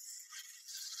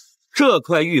这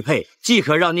块玉佩既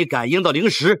可让你感应到灵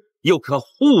石，又可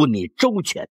护你周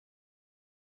全。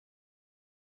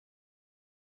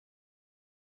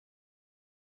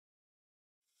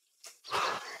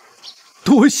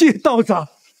多谢道长，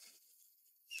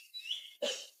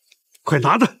快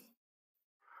拿着！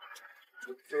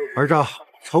儿子，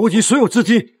筹集所有资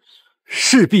金，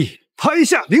势必拍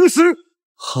下灵石。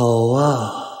好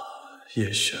啊，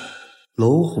叶璇，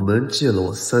龙虎门借了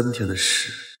我3天的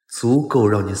时，足够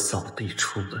让你扫地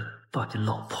出门，把你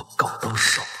老婆搞到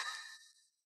手。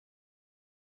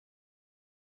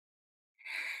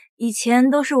以前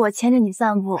都是我牵着你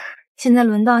散步，现在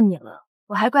轮到你了，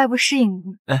我还怪不适应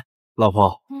你。哎，老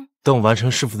婆，等我完成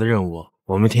师傅的任务，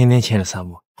我们天天牵着散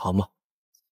步，好吗？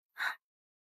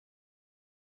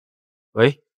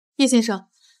喂，叶先生，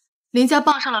林家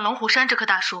傍上了龙虎山这棵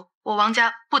大树，我王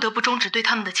家不得不终止对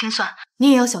他们的清算，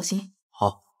你也要小心。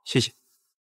好，谢谢。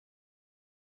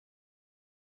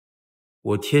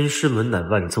我天师门乃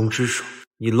万宗之首，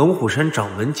你龙虎山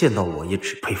掌门见到我也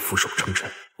只配俯首称臣，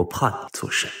我怕你做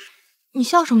甚？你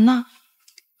笑什么呢？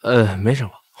没什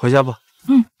么，回家吧。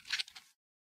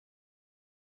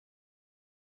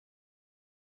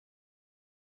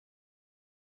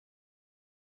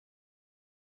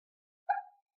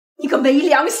你个没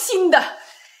良心的，你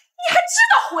还知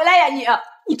道回来呀你？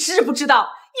你知不知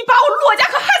道你把我骆家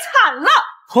可害惨了？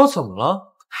我怎么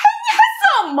了？你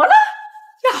还怎么了？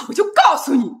那我就告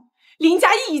诉你，林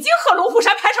家已经和龙虎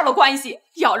山拍上了关系，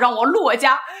要让我骆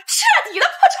家彻底的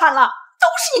破产了，都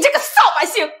是你这个扫把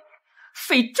星，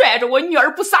非拽着我女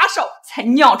儿不撒手，才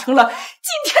酿成了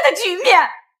今天的局面。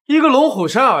一个龙虎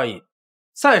山而已。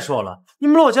再说了，你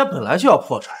们骆家本来就要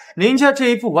破产，林家这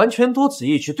一步完全多此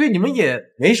一举，对你们也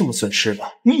没什么损失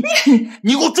吧？你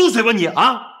给我住嘴吧你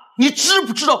啊！你知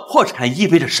不知道破产意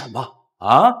味着什么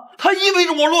啊？它意味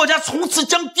着我骆家从此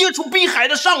将跌出滨海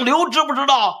的上流，知不知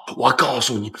道？我告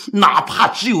诉你，哪怕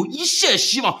只有一线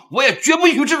希望，我也绝不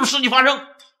允许这种事情发生。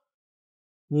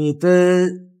你的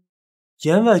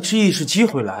言外之意是机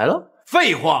会来了？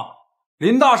废话，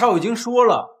林大少已经说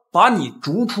了，把你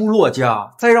逐出骆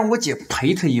家，再让我姐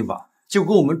陪他一把，就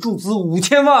给我们注资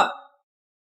5000万。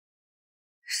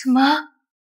什么？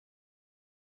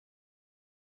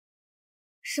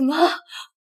什么？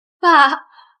爸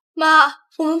妈，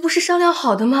我们不是商量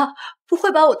好的吗？不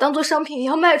会把我当做商品也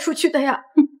要卖出去的呀。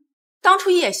当初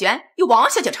叶璇与王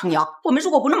小姐撑腰，我们如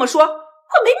果不那么说，会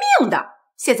没命的。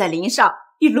现在林少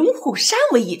以龙虎山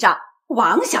为倚仗，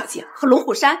王小姐和龙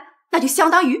虎山那就相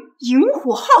当于萤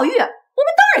火皓月，我们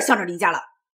当然向着林家了。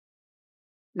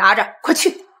拿着，快去！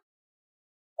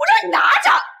我让你拿着！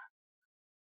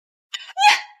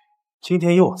今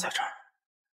天有我在这儿，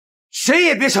谁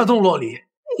也别想动洛离。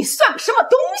你算个什么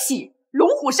东西？龙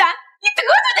虎山，你得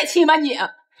罪得起吗你？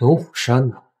龙虎山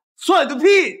呢？算个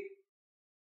屁！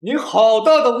你好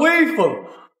大的威风！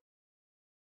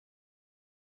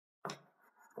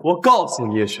我告诉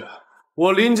你叶璇，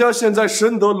我林家现在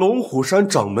深得龙虎山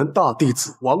掌门大弟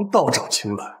子王道长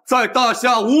青睐，在大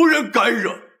夏无人敢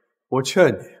惹。我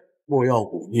劝你莫要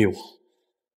忤逆我。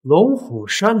龙虎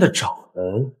山的掌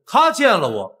门，他见了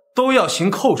我都要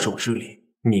行叩首之礼。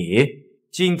你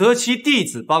仅得其弟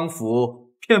子帮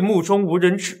扶，便目中无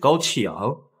人，趾高气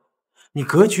昂，你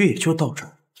格局也就到这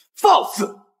儿。放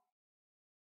肆！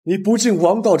你不敬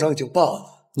王道长也就罢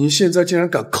了，你现在竟然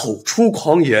敢口出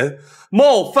狂言，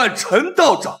冒犯陈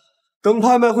道长！等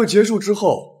拍卖会结束之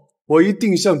后，我一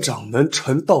定向掌门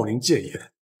陈道陵谏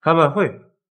言。拍卖会，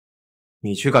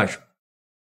你去干什么？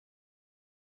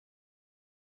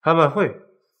拍卖会，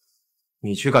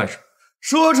你去干什么？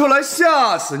说出来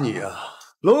吓死你啊！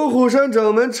龙虎山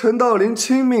掌门陈道陵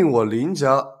亲命我林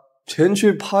家前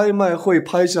去拍卖会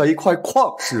拍下一块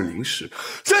旷世灵石，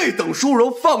这等殊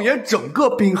荣放眼整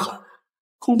个滨海，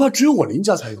恐怕只有我林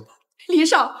家才有吧。林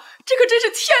少，这可真是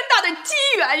天大的机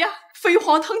缘呀！飞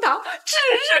黄腾达，指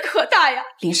日可待呀！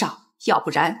林少，要不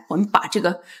然我们把这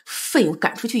个废物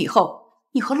赶出去以后，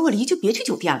你和洛离就别去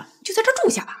酒店了，就在这住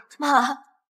下吧。妈，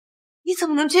你怎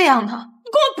么能这样呢？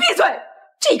你给我闭嘴！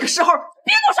这个时候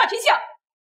别给我耍脾气！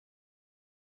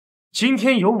今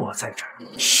天有我在这儿，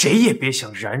谁也别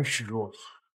想染指洛离。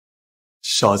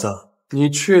小子，你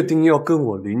确定要跟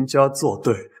我林家作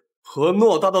对，和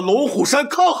偌大的龙虎山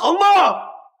抗衡吗？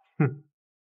哼，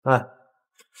哎，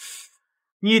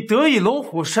你得以龙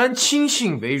虎山亲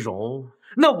信为荣，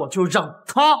那我就让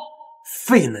他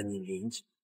废了你林家。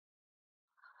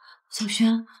小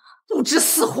轩，不知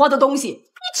死活的东西，你知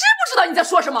不知道你在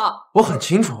说什么？我很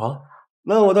清楚啊。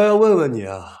那我倒要问问你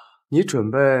啊，你准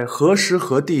备何时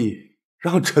何地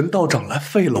让陈道长来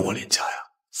废了我林家呀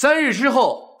？3日之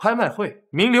后拍卖会，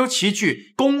名流齐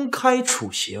聚，公开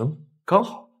处刑，刚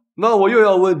好。那我又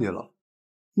要问你了，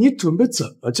你准备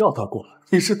怎么叫他过来？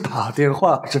你是打电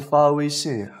话还是发微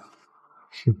信呀？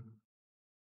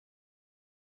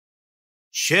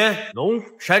宣龙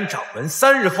虎山掌门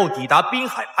3日后抵达滨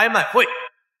海拍卖会，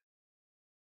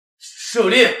设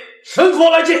列神佛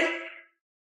来见。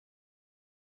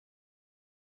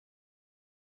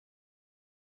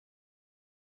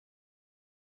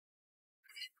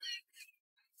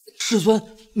师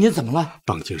尊，您怎么了？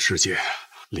当今世界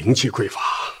灵气匮乏，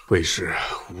为师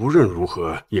无论如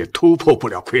何也突破不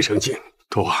了亏生境。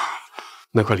徒儿，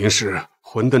那块灵石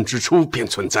混沌之初便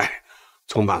存在，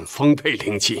充满丰沛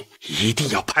灵气，一定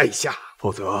要拍下，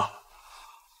否则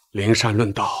灵山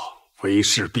论道，为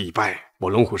师必败，我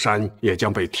龙虎山也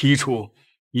将被踢出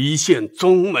一线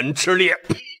宗门之列。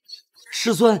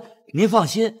师尊，您放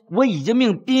心，我已经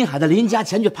命滨海的林家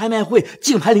前去拍卖会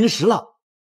竞拍灵石了。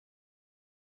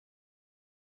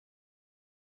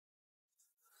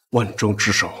万中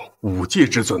之首，5界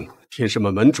之尊，天师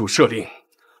门门主设令，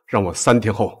让我3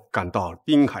天后赶到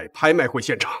滨海拍卖会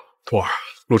现场。徒儿，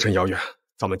路程遥远，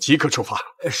咱们即刻出发。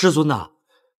师尊呐，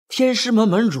天师门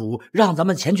门主让咱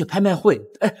们前去拍卖会，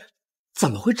怎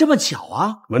么会这么巧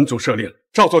啊？门主设令，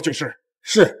照做就是。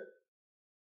是。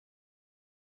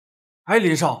哎，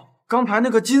林少，刚才那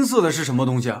个金色的是什么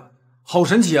东西啊？好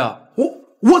神奇啊！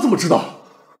我怎么知道？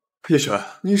叶璇，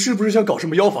你是不是想搞什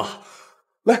么妖法？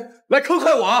来坑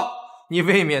害我啊！你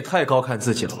未免太高看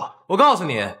自己了吧？我告诉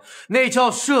你，那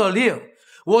叫设令，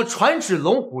我传旨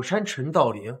龙虎山陈道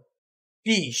陵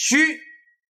必须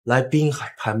来滨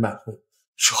海拍卖会。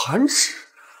传旨？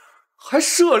还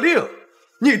设令？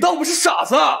你当我是傻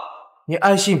子啊？你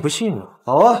爱信不信啊？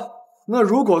好啊，那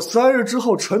如果3日之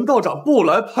后陈道长不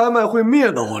来拍卖会灭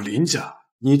了我林家，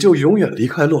你就永远离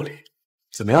开洛里，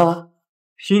怎么样啊？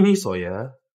依你所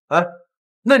言。哎，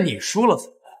那你输了怎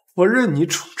么办？我任你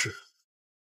处置。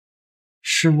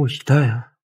拭目以待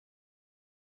啊！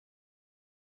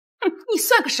哼，你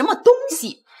算个什么东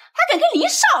西，还敢跟林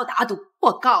少打赌？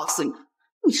我告诉你，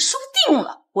你输定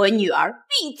了！我女儿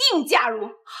必定嫁入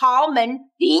豪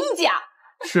门林家。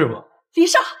是吗？林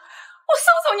少，我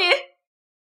送你。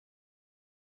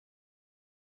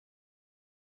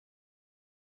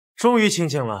终于清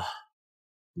醒了，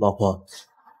老婆，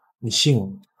你信我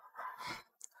吗？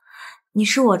你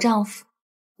是我丈夫，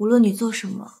无论你做什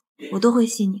么，我都会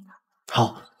信你的。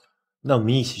好，那我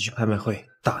们一起去拍卖会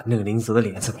打那个林泽的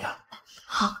脸，怎么样？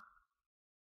好。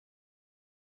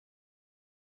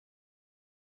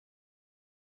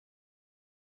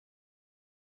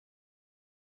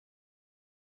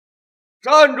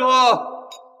站住！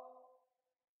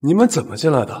你们怎么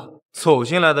进来的？走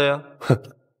进来的呀。哼，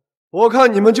我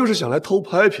看你们就是想来偷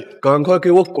拍品，赶快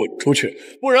给我滚出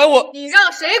去，不然我……你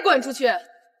让谁滚出去？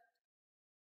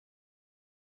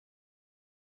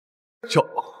哟，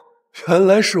原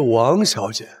来是王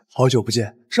小姐，好久不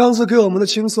见。上次给我们的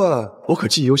清算，我可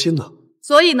记忆犹新呢。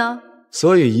所以呢？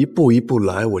所以一步一步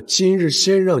来，我今日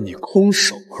先让你空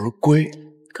手而归。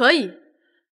可以，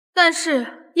但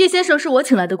是叶先生是我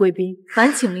请来的贵宾，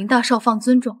烦请林大少放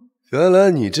尊重。原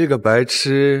来你这个白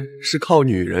痴是靠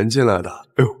女人进来的。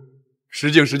哎呦，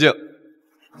失敬失敬，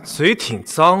嘴挺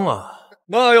脏啊。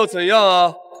那又怎样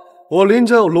啊？我林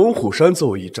家有龙虎山作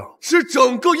为依仗，是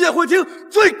整个宴会厅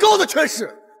最高的权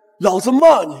势。老子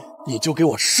骂你，你就给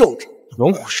我受着。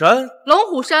龙虎山，龙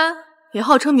虎山也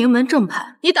号称名门正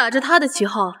派，你打着他的旗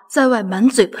号在外满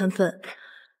嘴喷粪，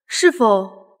是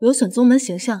否有损宗门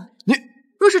形象？你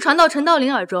若是传到陈道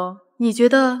林耳中，你觉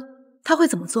得他会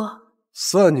怎么做？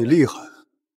算你厉害，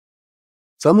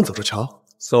咱们走着瞧。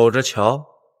走着瞧。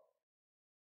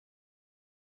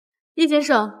叶先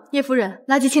生、叶夫人，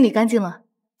垃圾清理干净了，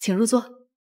请入座。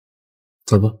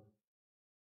走吧。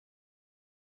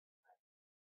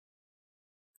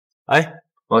哎，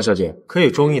王小姐，可有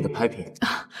中意的拍品？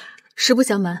实不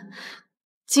相瞒，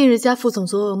近日家父总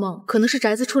做噩梦，可能是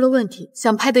宅子出了问题，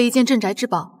想拍得一件镇宅之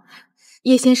宝。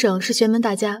叶先生是玄门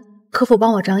大家，可否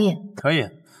帮我长眼？可以，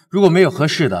如果没有合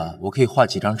适的，我可以画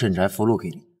几张镇宅符箓给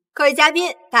你。各位嘉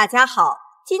宾，大家好！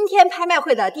今天拍卖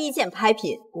会的第一件拍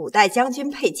品——古代将军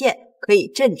佩剑，可以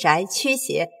镇宅驱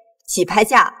邪，起拍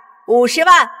价50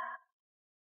万。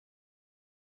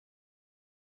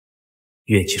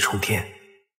怨气冲天。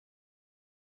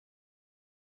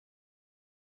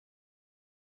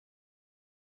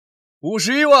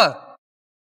51万。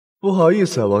不好意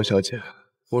思啊，王小姐，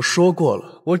我说过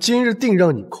了，我今日定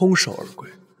让你空手而归。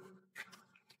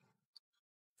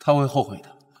他会后悔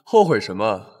的。后悔什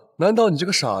么？难道你这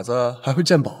个傻子还会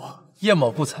鉴宝啊？验宝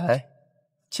不才，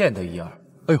见得一二。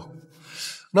哎呦，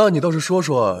那你倒是说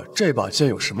说这把剑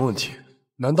有什么问题？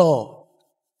难道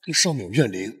这上面有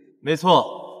怨灵？没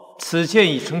错，此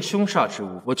剑已成凶煞之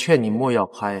物，我劝你莫要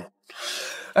拍。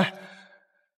哎，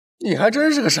你还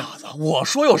真是个傻子！我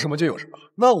说有什么就有什么。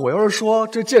那我要是说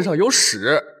这剑上有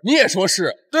屎，你也说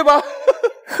是，对吧？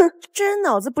哼，这人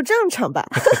脑子不正常吧？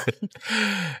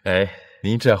哎，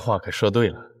您这话可说对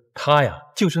了。他呀，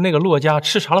就是那个骆家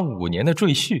吃茶了5年的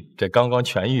赘婿，这刚刚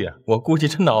痊愈啊，我估计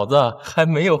这脑子还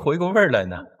没有回过味儿来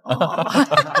呢。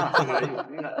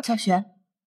小璇，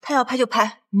他要拍就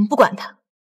拍，我们不管他。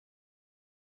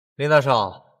林大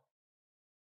少，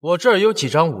我这儿有几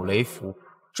张五雷符，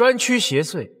专驱邪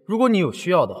祟，如果你有需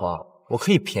要的话，我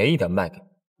可以便宜点卖给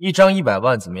你，1张100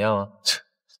万，怎么样啊？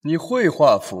你会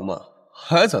画符吗？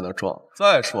还在那装？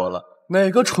再说了，哪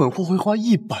个蠢货会花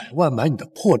100万买你的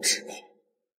破纸啊？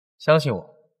相信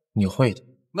我，你会的。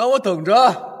那我等着。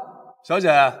小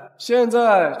姐，现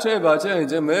在这把剑已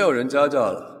经没有人加价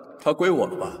了，它归我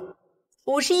了吧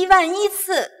？51万1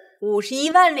次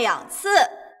，51万2次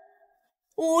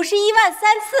，51万3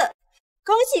次。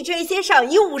恭喜这位先生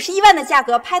以51万的价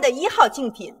格拍的1号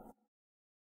竞品。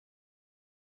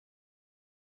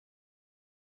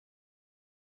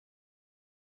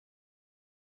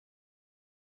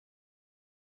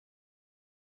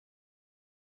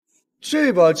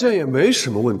这把剑也没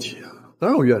什么问题啊，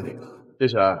哪有怨灵啊？叶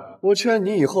璇，我劝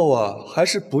你以后啊，还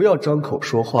是不要张口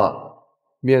说话，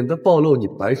免得暴露你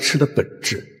白痴的本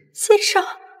质。先生，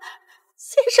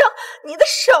先生，你的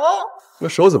手……我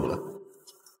手怎么了？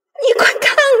你快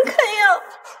看看呀！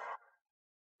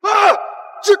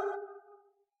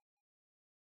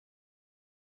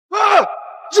啊，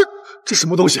这什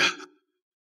么东西？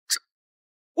这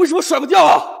为什么甩不掉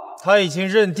啊？他已经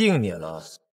认定你了。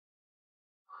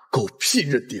狗屁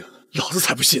认定，老子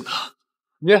才不信呢！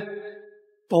你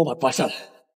帮我把它拔下来。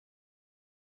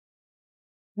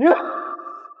你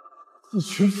一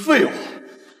群废物，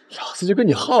老子就跟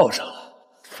你耗上了，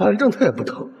反正他也不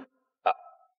疼。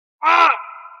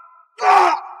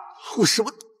为什么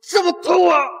这么痛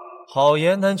啊？好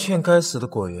言难劝该死的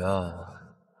鬼啊！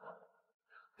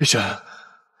叶璇，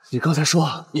你刚才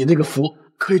说你那个符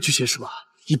可以驱邪是吧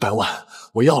？100万，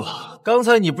我要了。刚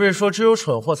才你不是说只有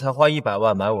蠢货才花100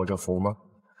万买我这符吗？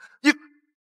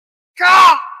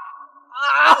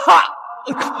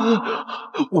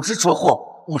我是蠢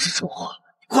货，我是蠢货，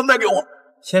你快卖给我！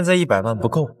现在100万不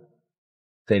够，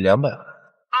得200万。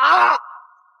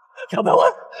 200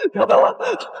万，200万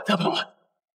，200万！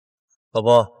老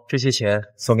婆，这些钱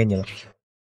送给你了。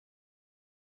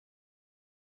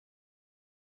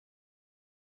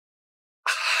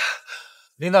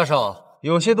林大少，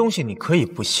有些东西你可以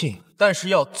不信，但是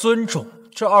要尊重。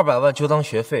这200万就当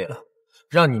学费了，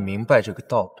让你明白这个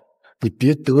道理。你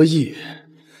别得意，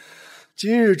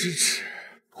今日之耻，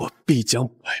我必将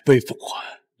100倍奉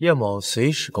还。叶某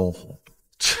随时恭候。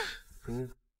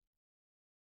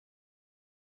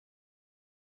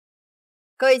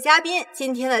各位嘉宾，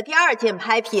今天的第2件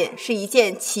拍品是一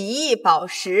件奇异宝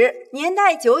石，年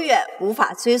代久远，无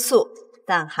法追溯，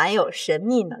但含有神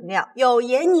秘能量，有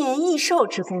延年益寿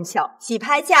之功效，起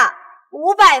拍价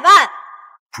500万。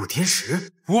补天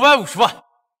石550万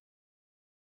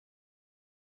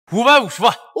，550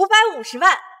万，550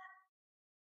万。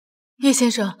叶先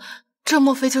生，这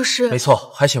莫非就是？没错，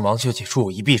还请王小姐助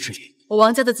我一臂之力。我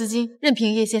王家的资金任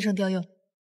凭叶先生调用。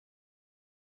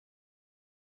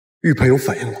玉佩有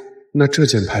反应了，那这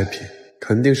件拍品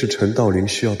肯定是陈道陵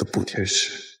需要的补天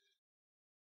石。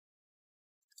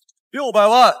600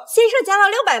万，先生加到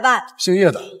600万。姓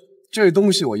叶的，这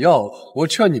东西我要了，我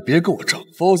劝你别跟我争，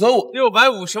否则我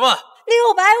650万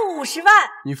，650万。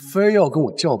你非要跟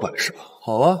我叫板是吧？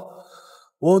好啊，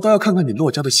我倒要看看你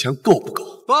骆家的钱够不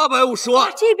够。850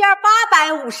万，这边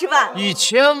850万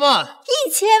，1000万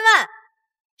，1000万，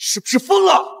是不是疯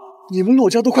了？你们骆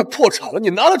家都快破产了，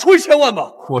你拿得出1000万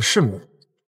吗？我是没，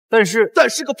但是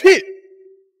个屁！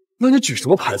那你举什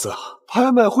么牌子啊？拍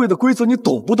卖会的规则你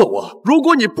懂不懂啊？如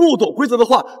果你不懂规则的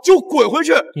话，就滚回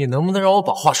去！你能不能让我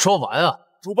把话说完啊？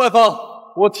主办方，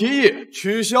我提议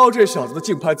取消这小子的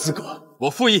竞拍资格。我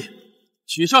复议，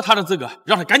取消他的资格，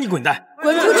让他赶紧滚蛋！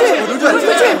滚出去！滚出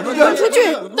去！滚出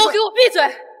去！都给我闭嘴！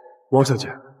王小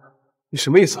姐，你什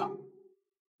么意思啊？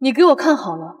你给我看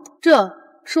好了，这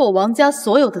是我王家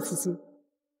所有的资金，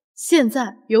现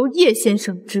在由叶先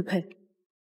生支配。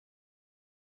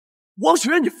王雪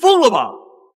媛，你疯了吧？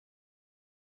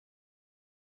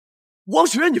王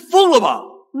雪媛，你疯了吧？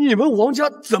你们王家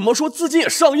怎么说资金也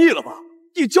上亿了吧？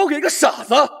你交给一个傻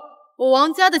子？我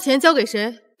王家的钱交给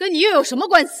谁，跟你又有什么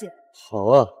关系？好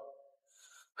啊，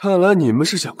看来你们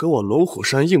是想跟我龙虎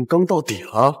山硬刚到底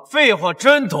了。废话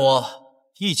真多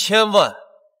，1000万，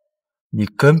你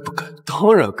跟不跟？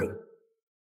当然跟。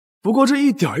不过这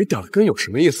一点一点的跟有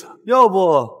什么意思？要不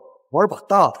玩把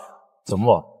大的？怎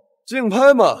么玩？竞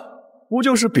拍嘛，不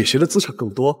就是比谁的资产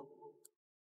更多？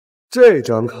这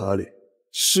张卡里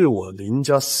是我林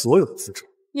家所有的资产。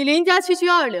你林家区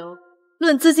2流，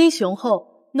论资金雄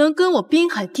厚，能跟我滨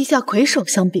海地下魁首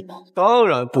相比吗？当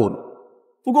然不能。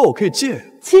不过我可以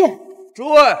借。借？诸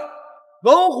位，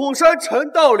龙虎山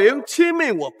陈道陵亲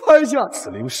命我拍下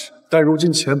此灵石，但如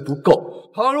今钱不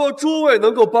够，倘若诸位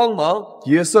能够帮忙，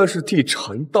也算是替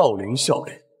陈道陵效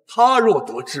力。他若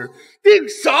得知，定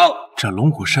赏。这龙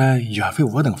虎山远非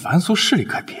我等凡俗势力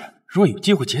可比，若有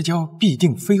机会结交，必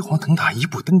定飞黄腾达，一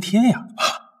步登天呀！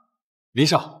林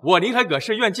少，我林海葛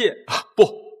氏愿借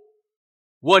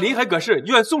我林海葛氏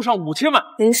愿送上5000万。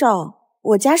林少，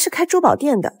我家是开珠宝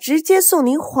店的，直接送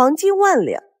您黄金10000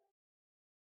两。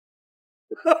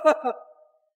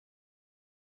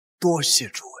多谢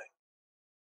诸位。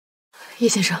叶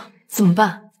先生，怎么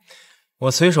办？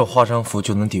我随手画张符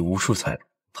就能抵无数财路，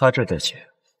他这点钱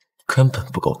根本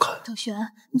不够看。小璇，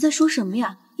你在说什么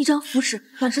呀？一张符纸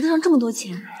哪值得上这么多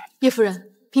钱？叶夫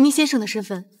人，凭您先生的身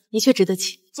份，的确值得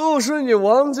起。就是你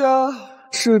王家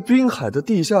是滨海的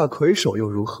地下魁首又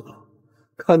如何？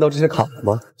看到这些卡了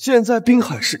吗？现在滨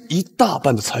海市一大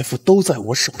半的财富都在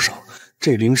我手上，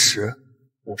这灵石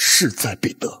我势在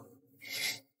必得。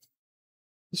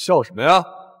笑什么呀？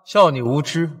笑你无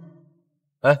知。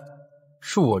哎，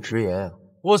恕我直言啊，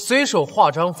我随手画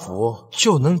张符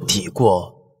就能抵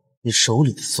过你手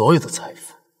里的所有的财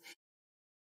富。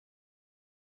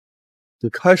你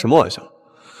开什么玩笑？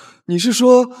你是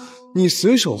说你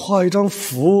随手画一张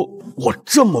符，我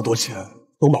这么多钱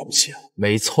都买不起？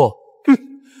没错。哼，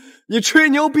你吹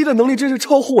牛逼的能力真是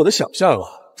超乎我的想象啊！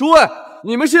诸位，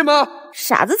你们信吗？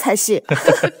傻子才信。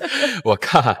我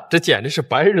看这简直是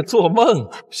白日做梦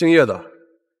啊！姓叶的，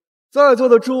在座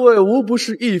的诸位无不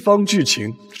是一方巨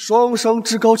情，双商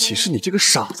之高岂是你这个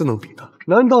傻子能比的？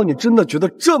难道你真的觉得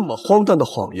这么荒诞的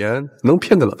谎言能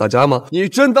骗得了大家吗？你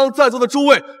真当在座的诸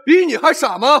位比你还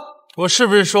傻吗？我是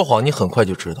不是说谎，你很快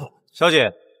就知道了。小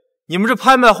姐，你们这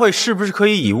拍卖会是不是可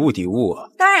以以物抵物啊？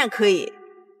当然可以，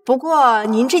不过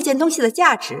您这件东西的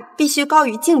价值必须高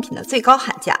于竞品的最高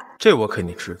喊价。这我肯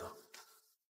定知道。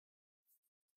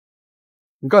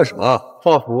你干什么？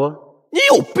画符啊？你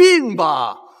有病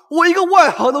吧？我一个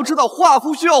外行都知道画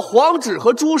符需要黄纸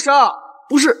和朱砂。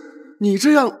不是，你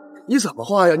这样你怎么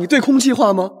画呀？你对空气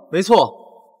画吗？没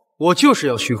错，我就是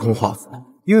要虚空画符。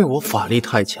因为我法力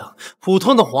太强，普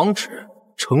通的黄纸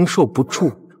承受不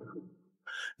住。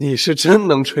你是真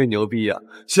能吹牛逼呀！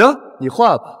行，你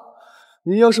画吧。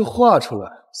你要是画出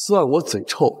来，算我嘴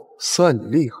臭，算你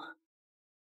厉害。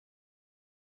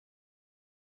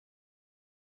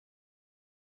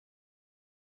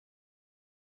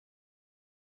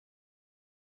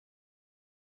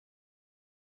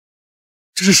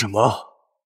这是什么？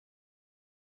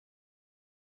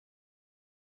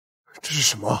这是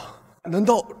什么？难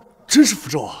道真是符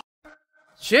咒啊？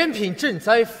全品镇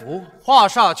灾符，化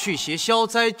煞去邪，消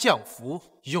灾降福，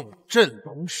永镇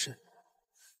龙神。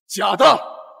假的，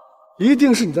一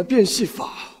定是你在变戏法。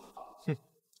哼，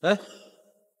哎，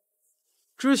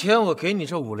之前我给你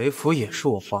这五雷符也是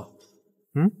我画的，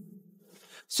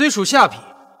虽属下品，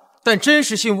但真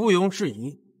实性毋庸置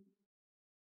疑。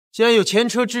既然有前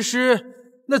车之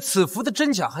师，那此符的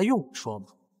真假还用我说吗？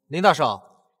林大少，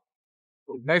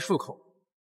你该漱口。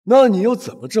那你又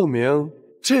怎么证明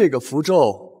这个符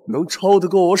咒能超得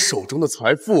过我手中的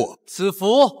财富？此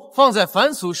符放在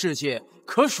凡俗世界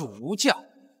可属无价，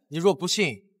你若不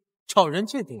信，找人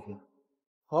鉴定定。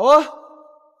好啊，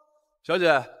小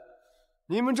姐，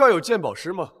你们这儿有鉴宝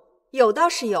师吗？有倒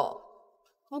是有，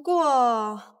不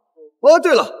过……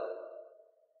对了，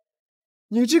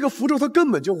你这个符咒它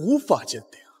根本就无法鉴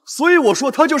定，所以我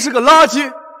说它就是个垃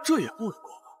圾，这也不为过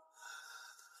吧？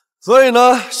所以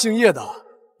呢，姓叶的，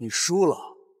你输了，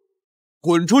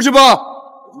滚出去吧！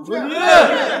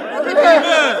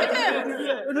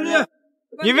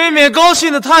你未免高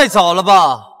兴的太早了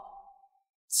吧？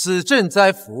此镇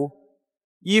灾符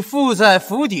已附在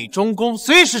府邸中宫，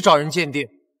随时找人鉴定。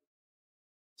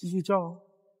继续叫，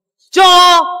叫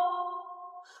啊！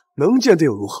能鉴定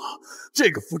又如何？这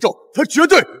个符咒它绝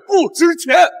对不值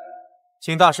钱。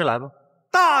请大师来吧。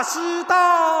大师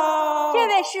到！这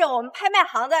位是我们拍卖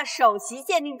行的首席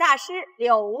鉴定大师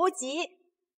柳无极。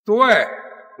对，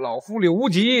老夫柳无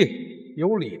极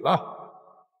有礼了。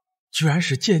居然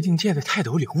是鉴定界的泰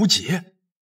斗柳无极，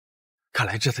看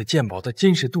来这次鉴宝的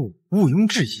真实度毋庸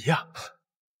置疑啊！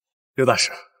刘大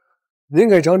师，您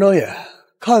给长长眼，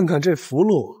看看这符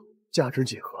箓价值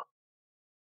几何？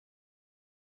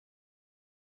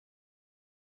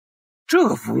这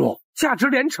个符箓价值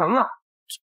连城啊！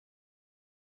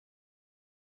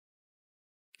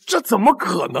这怎么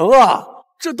可能啊？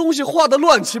这东西画的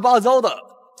乱七八糟的，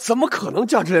怎么可能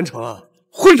价值连城啊？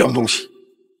混账东西！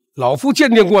老夫鉴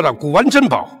定过的古玩珍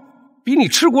宝，比你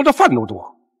吃过的饭都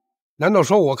多。难道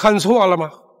说我看错了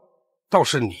吗？倒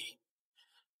是你，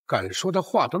敢说他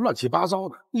画的乱七八糟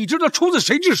的，你知道出自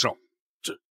谁之手？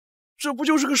这不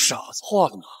就是个傻子画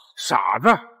的吗？傻子，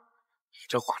你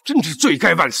这话真是罪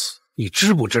该万死！你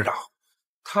知不知道，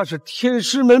他是天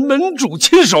师门门主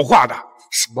亲手画的？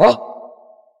什么？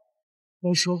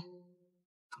难说，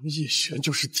唐叶璇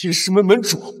就是天师门门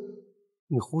主？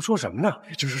你胡说什么呢？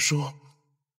也就是说，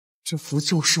这符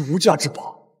咒是无价之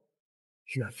宝，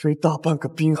远非大半个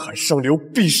滨海上流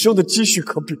毕生的积蓄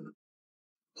可比。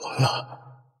完了，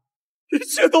一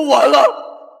切都完了！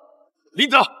林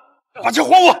子，把钱还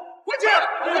我！还钱！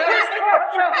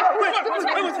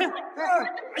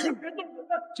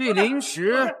这灵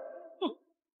石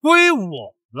归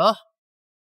我了。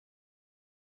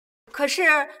可是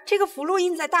这个符箓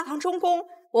印在大唐中宫，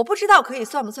我不知道可以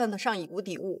算不算得上以物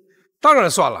抵物。当然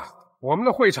算了，我们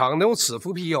的会场能有此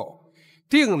符庇佑，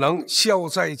定能消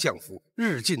灾降福，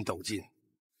日进斗金。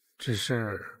只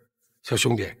是，小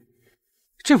兄弟，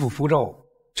这幅符咒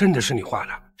真的是你画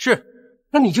的？是，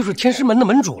那你就是天师门的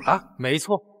门主了。没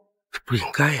错，不应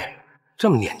该呀，这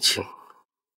么年轻，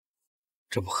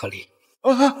这不合理。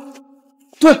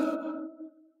对，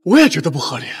我也觉得不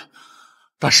合理。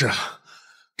大师，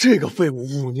这个废物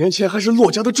5年前还是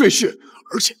骆家的赘婿，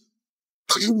而且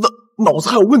他是脑子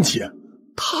还有问题，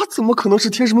他怎么可能是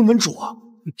天师门门主啊？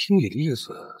听你的意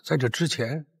思，在这之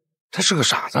前他是个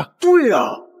傻子。对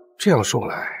呀，这样说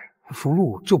来，符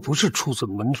箓就不是出自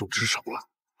门主之手了，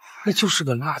那就是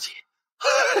个垃圾。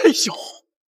哎呦，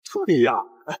对呀，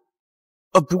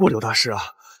不过刘大师啊，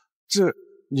这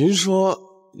您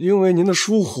说，因为您的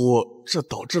疏忽，这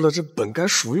导致了这本该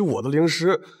属于我的灵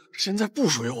石，现在不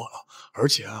属于我了，而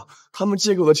且啊，他们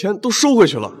借给我的钱都收回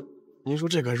去了。您说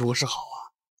这该如何是好啊？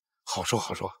好说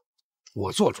好说，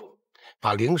我做主，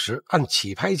把灵石按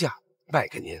起拍价卖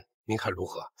给您，您看如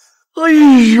何？哎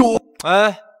呦，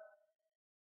哎，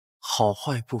好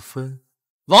坏不分，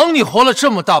枉你活了这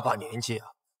么大把年纪啊！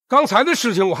刚才的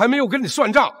事情我还没有跟你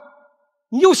算账，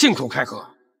你又信口开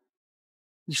河，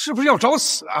你是不是要找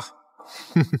死啊？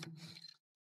哼哼，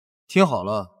听好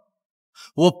了，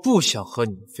我不想和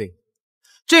你们废。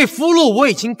这符箓我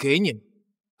已经给你们，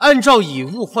按照以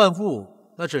物换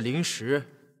物，那这灵石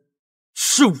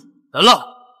是我的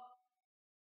了。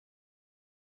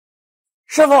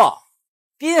师傅，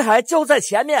滨海就在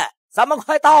前面，咱们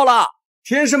快到了。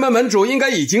天师门门主应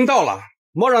该已经到了，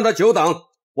莫让他久等，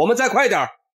我们再快点。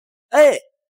哎，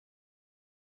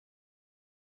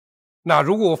那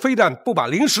如果我非但不把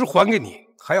灵石还给你，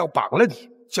还要绑了你，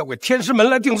交给天师门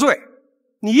来定罪，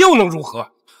你又能如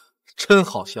何？真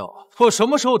好笑啊！我什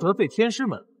么时候得罪天师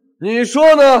门？你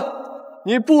说呢？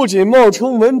你不仅冒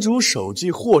充门主手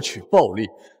机获取暴利，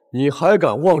你还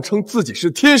敢妄称自己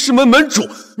是天师门门主，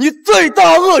你罪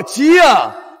大恶极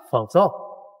啊！仿造、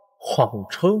谎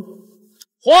称，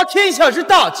华天下之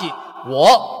大忌，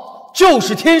我就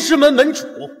是天师门门主。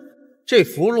这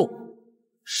符箓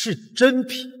是真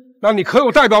品，那你可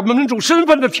有代表门主身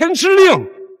份的天师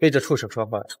令？被这畜生说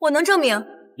坏了。我能证明。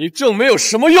你证明有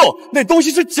什么用？那东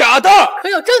西是假的。可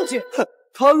有证据？哼，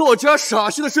他洛家傻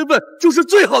西的身份就是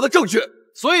最好的证据。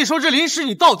所以说这灵石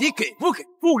你到底给不给？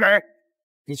不给。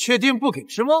你确定不给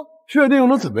是吗？确定又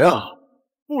能怎么样？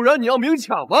不然你要明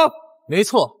抢吗？没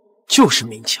错，就是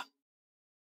明抢。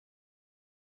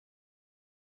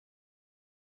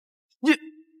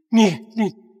你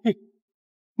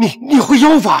会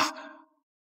妖法？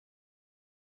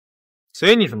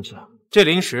随你怎么想。这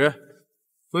灵石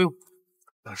归我。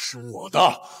那是我的，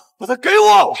把它给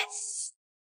我！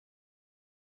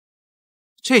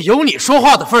这有你说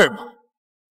话的份儿吗？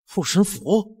护身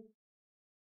符？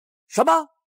什么？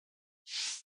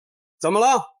怎么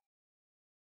了？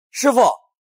师傅，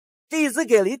弟子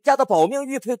给林家的保命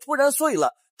玉佩突然碎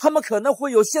了，他们可能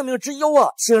会有性命之忧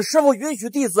啊！请师傅允许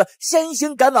弟子先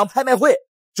行赶往拍卖会。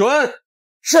准。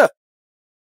是。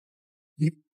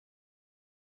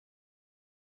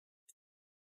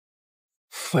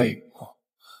废物！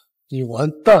你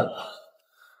完蛋了！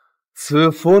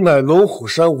此符乃龙虎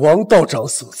山王道长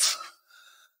所赐，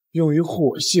用于护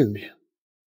我性命，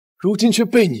如今却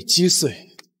被你击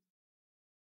碎。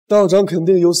道长肯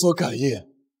定有所感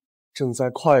应，正在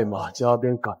快马加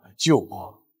鞭赶来救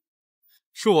我。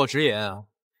恕我直言啊，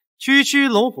区区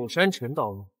龙虎山陈道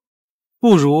路，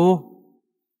不如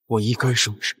我一根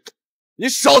生石。你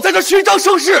少在这虚张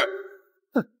声势！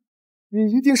哼，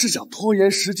你一定是想拖延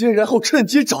时间，然后趁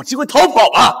机找机会逃跑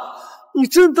啊！你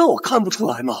真当我看不出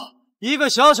来吗？一个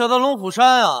小小的龙虎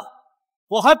山啊，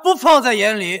我还不放在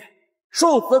眼里。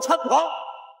受此猖狂！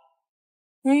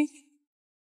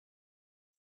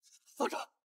道长，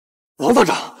王道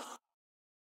长，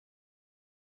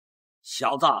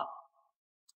小子，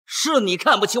是你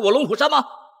看不起我龙虎山吗？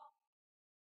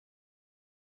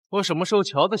我什么时候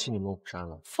瞧得起你龙虎山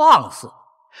了？放肆！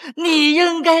你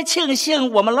应该庆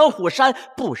幸我们龙虎山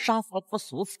不杀凡夫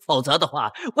俗子，否则的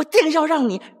话，我定要让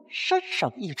你身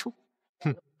首异处。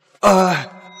哼！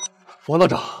哎，王道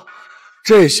长，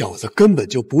这小子根本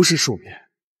就不是庶民。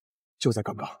就在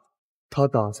刚刚，他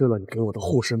打碎了你给我的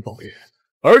护身宝玉，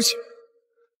而且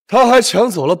他还抢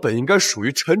走了本应该属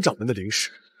于陈掌门的灵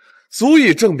石，足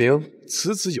以证明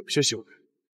此子有些修为。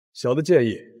小的建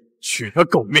议取他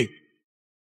狗命。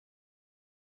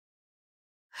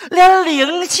连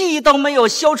灵气都没有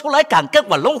修出来，敢跟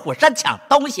我龙虎山抢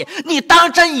东西，你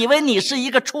当真以为你是一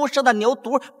个出生的牛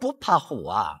犊不怕虎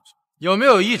啊？有没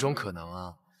有一种可能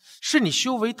啊，是你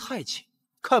修为太浅，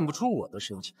看不出我的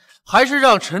深浅，还是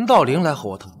让陈道灵来和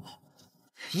我谈判？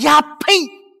呀呸！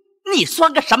你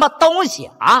算个什么东西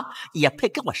啊？也配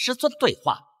跟我师尊对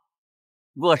话？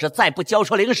若是再不交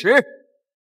出灵石，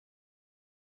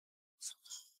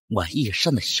我一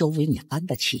身的修为你担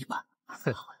得起吗？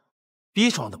逼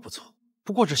装的不错，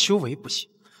不过这修为不行，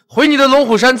回你的龙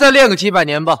虎山再练个几百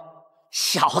年吧。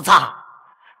小子，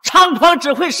猖狂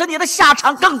只会使你的下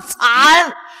场更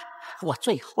惨。我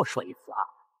最后说一次啊，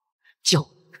交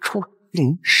出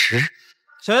灵石。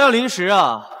想要灵石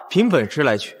啊，凭本事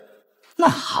来取。那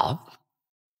好，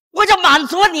我就满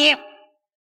足你。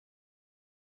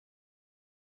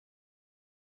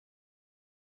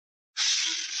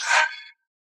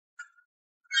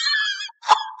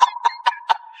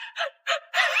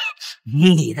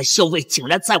你的修为竟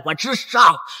然在我之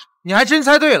上，你还真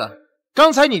猜对了。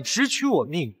刚才你直取我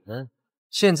命门，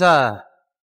现在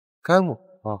该我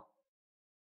啊。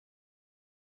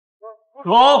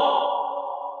走。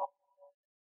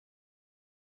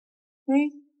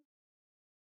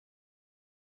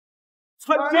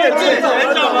见前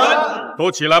掌门，都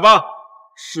起来吧。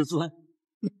师尊，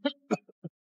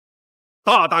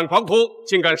大胆狂徒，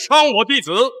竟敢伤我弟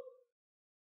子！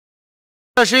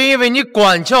那是因为你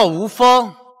管教无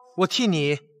方，我替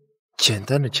你简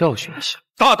单的教训一下。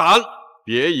大胆！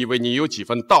别以为你有几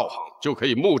分道行就可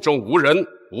以目中无人、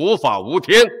无法无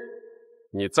天。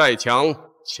你再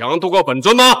强，强得过本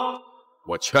尊吗？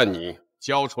我劝你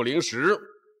交出灵石，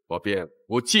我便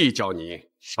不计较你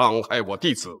伤害我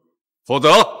弟子，否则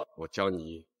我将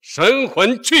你神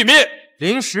魂俱灭。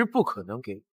灵石不可能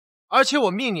给你，而且我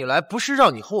命你来不是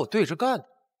让你和我对着干的。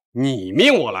你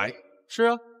命我来？是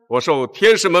啊，我受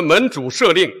天师门门主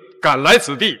赦令，赶来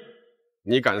此地。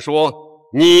你敢说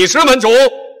你是门主？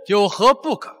有何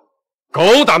不敢？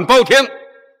狗胆包天！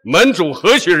门主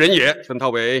何许人也？称他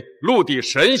为陆地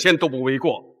神仙都不为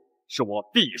过，是我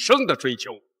毕生的追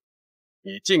求。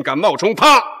你竟敢冒充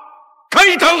他，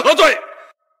开堂何罪？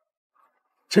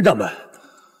陈掌门，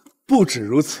不止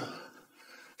如此，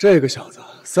这个小子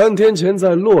3天前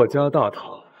在骆家大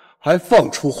堂还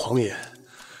放出谎言，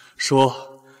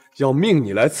说要命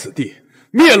你来此地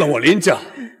灭了我林家。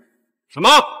什么？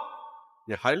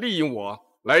你还利用我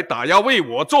来打压为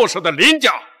我做事的林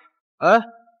家？哎，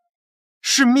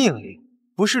是命令，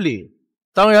不是利用。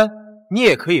当然，你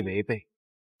也可以违背，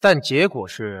但结果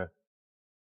是，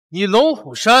你龙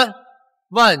虎山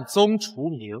万宗除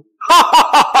名。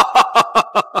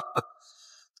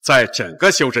在整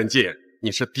个修真界，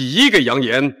你是第一个扬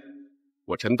言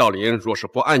我陈道林若是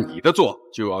不按你的做，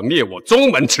就要灭我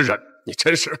宗门之人。你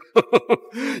真是，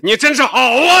你真是好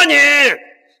啊你！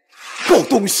狗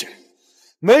东西，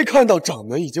没看到掌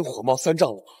门已经火冒三丈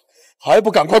了吗？还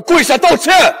不赶快跪下道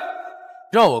歉！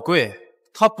让我跪，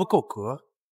他不够格。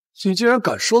你竟然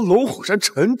敢说龙虎山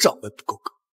陈掌门不够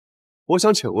格？我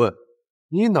想请问，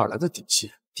你哪来的底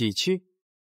气？底气？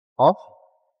好，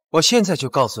我现在就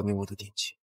告诉你我的底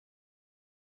气。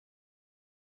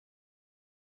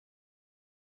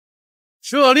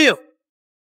赦令，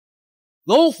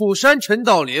龙虎山陈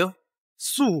道陵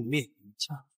速灭林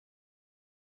家。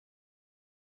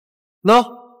那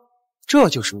这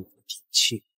就是我的底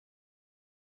气。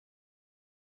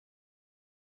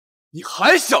你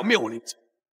还想灭我林家？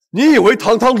你以为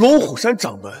堂堂龙虎山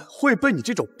掌门会被你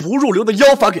这种不入流的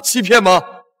妖法给欺骗吗？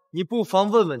你不妨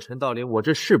问问陈道陵，我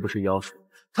这是不是妖术？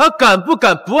他敢不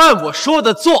敢不按我说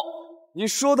的做？你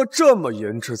说的这么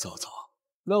言之凿凿，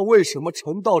那为什么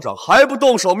陈道长还不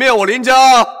动手灭我林家？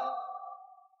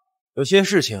有些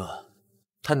事情啊，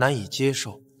他难以接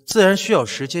受，自然需要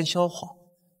时间消化。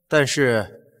但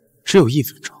是只有1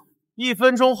分钟，1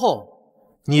分钟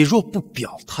后，你若不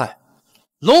表态，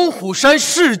龙虎山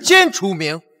世间除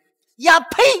名。呀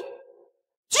呸！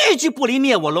句句不离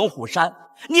灭我龙虎山，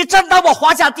你真当我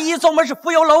华夏第一宗门是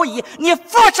浮游蝼蚁，你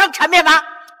俯身砍灭吗？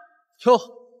哟，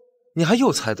你还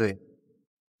又猜对了。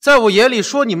在我眼里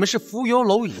说你们是浮游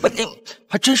蝼蚁，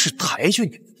还真是抬举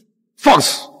你们。放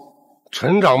肆！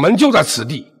陈掌门就在此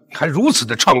地，你还如此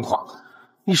的猖狂，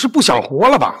你是不想活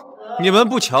了吧？你们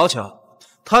不瞧瞧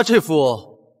他这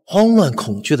副慌乱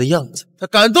恐惧的样子，他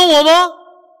敢动我吗？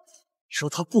你说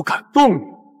他不敢动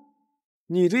你？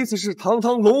你的意思是堂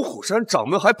堂龙虎山掌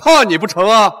门还怕你不成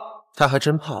啊？他还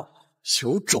真怕。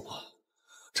有种啊！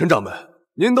陈掌门，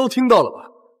您都听到了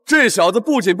吧？这小子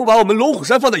不仅不把我们龙虎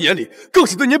山放在眼里，更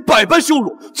是对您百般羞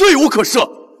辱，罪无可赦。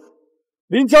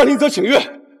林家林则请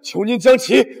愿，求您将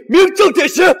其明正典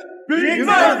刑。明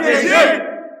正典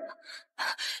刑。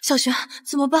小璇，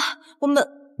怎么办？我们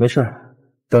没事，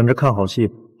等着看好戏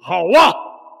吧。好啊，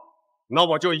那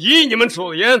我就依你们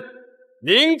所言，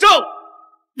明正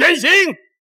典刑。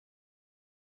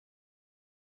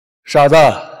傻子，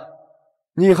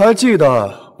你还记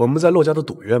得我们在骆家的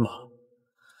赌约吗？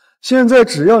现在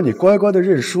只要你乖乖的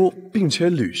认输，并且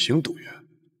履行赌约，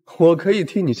我可以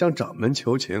替你向掌门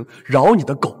求情，饶你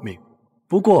的狗命。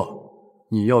不过，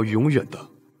你要永远的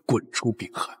滚出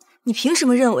滨海。你凭什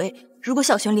么认为，如果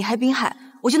小璇离开滨海，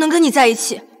我就能跟你在一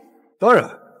起？当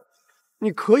然，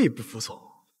你可以不服从，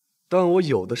但我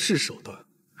有的是手段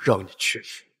让你确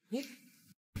信。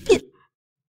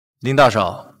林大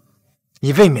少，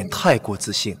你未免太过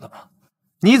自信了吧？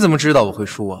你怎么知道我会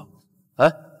输啊？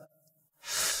哎，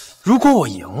如果我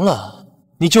赢了，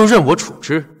你就任我处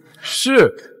置。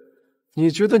是，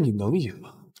你觉得你能赢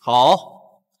吗？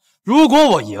好，如果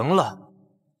我赢了，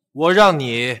我让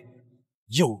你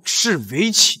有事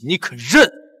为起，你可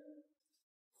认？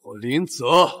我林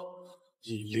泽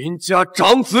以林家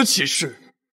长子起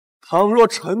誓，倘若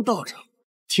陈道长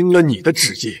听了你的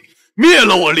旨意，灭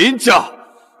了我林家，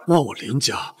那我林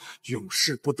家永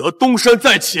世不得东山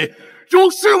再起，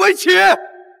永世为起。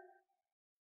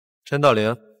陈道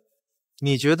陵，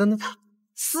你觉得呢？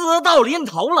死到临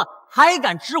头了，还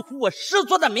敢直呼我师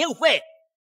尊的名讳？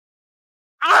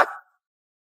啊！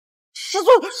师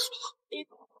尊！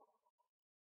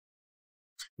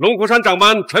龙虎山掌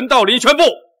门陈道林宣布，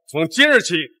从今日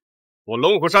起，我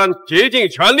龙虎山竭尽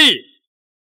全力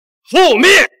覆灭。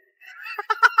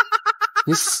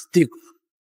你死定了，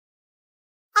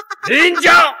林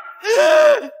家！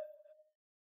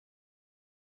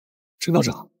陈道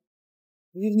长，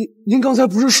您刚才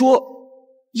不是说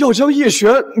要将叶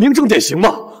璇明正典刑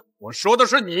吗？我说的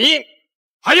是你，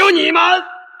还有你们。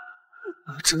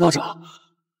陈道长，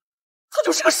他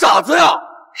就是个傻子呀！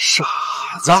傻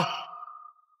子！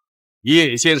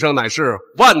叶先生乃是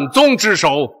万宗之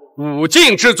首，武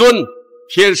境之尊，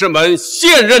天师门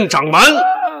现任掌门。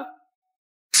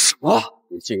什么？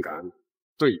你竟敢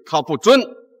对他不尊，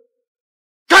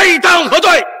该当何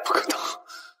罪？不可能！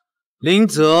林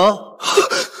泽，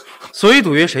所以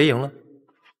赌约谁赢了？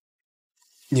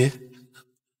您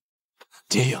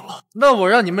赢了。那我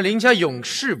让你们林家永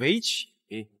世为棋，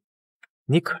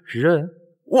你可认？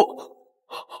我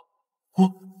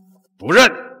不认，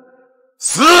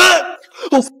死！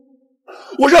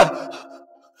我认。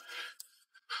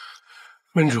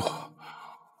门主，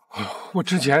我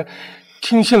之前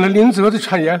听信了林泽的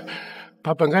谗言，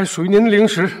把本该属于您的灵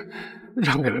石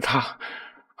让给了他，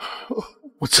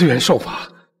我自愿受罚。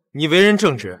你为人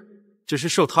正直，只是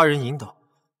受他人引导，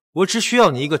我只需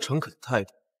要你一个诚恳的态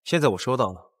度。现在我收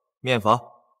到了，免罚，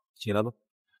起来吧。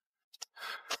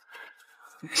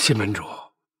谢门主。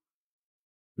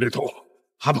吕通，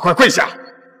还不快跪下！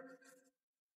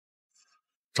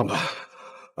掌门，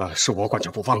是我管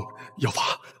教不方，要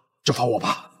罚就罚我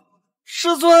吧。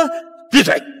师尊，闭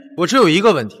嘴！我只有一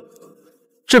个问题，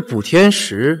这补天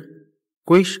石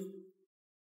归谁？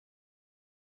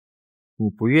你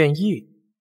不愿意？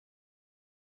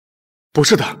不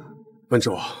是的，门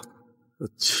主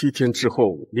，7天之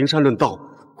后灵山论道，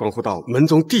关乎到门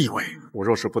宗地位，我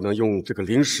若是不能用这个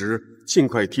灵石尽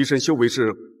快提升修为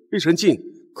至飞神境，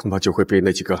恐怕就会被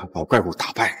那几个老怪物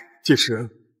打败，届时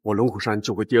我龙虎山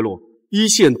就会跌落一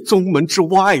线宗门之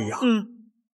外呀。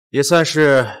也算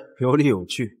是有理有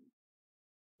据。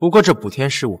不过这补天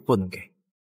石我不能给，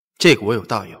这个我有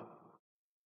大有。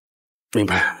明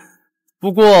白。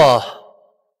不过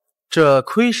这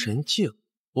亏神镜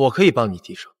我可以帮你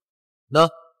提升。那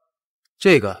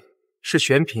这个是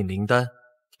选品灵丹，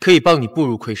可以帮你步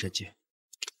入亏神界。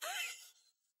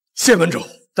谢门主。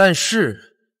但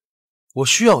是我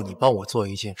需要你帮我做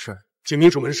一件事，请明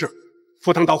主门市，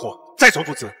赴汤蹈火，在所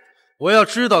不辞。我要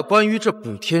知道关于这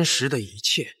补天石的一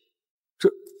切。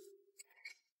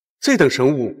这等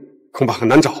神物恐怕很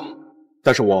难找，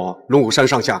但是我龙虎山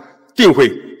上下定会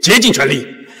竭尽全力。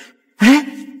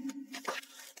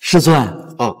师尊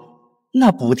啊，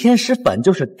那补天石本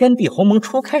就是天地鸿蒙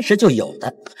初开时就有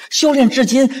的，修炼至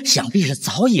今，想必是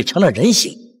早已成了人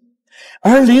形。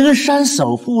而灵山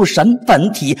守护神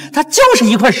本体，它就是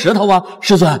一块石头啊！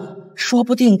师尊，说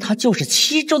不定它就是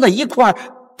其中的一块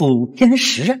补天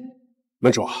石。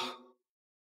门主啊，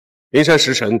灵山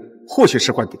石神或许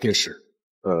是块补天石，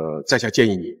在下建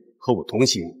议你和我同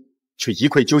行，去一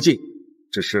窥究竟。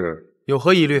只是有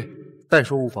何疑虑，但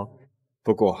说无妨。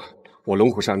不过我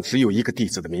龙虎山只有一个弟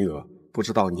子的名额，不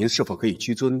知道您是否可以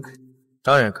屈尊？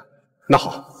当然可。那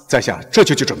好，在下这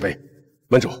就去准备。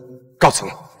门主，告辞。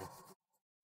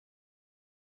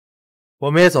我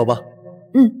们也走吧。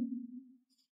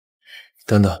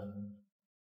等等，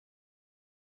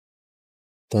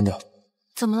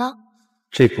怎么了？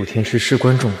这补天石事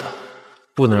关重大，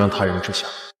不能让他人知晓，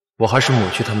我还是抹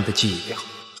去他们的记忆也好。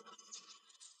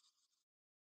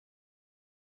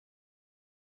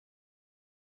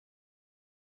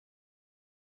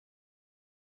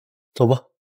走吧。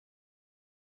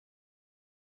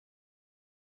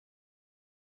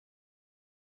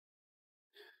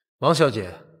王小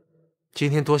姐，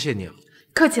今天多谢你了。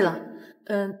客气了。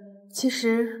其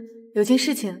实有件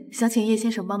事情想请叶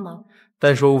先生帮忙。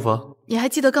但说无妨。你还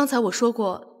记得刚才我说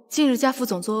过，近日家父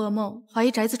总做噩梦，怀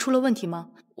疑宅子出了问题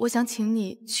吗？我想请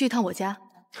你去一趟我家。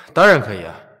当然可以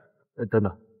啊。等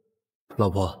等，老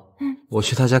婆，我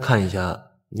去他家看一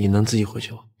下，你能自己回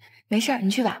去吗？没事，你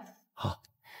去吧。好，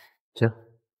行。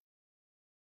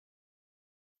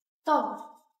到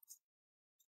了。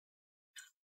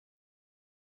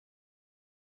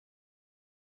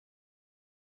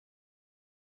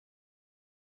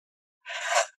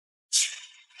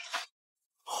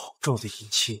好重的阴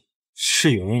气，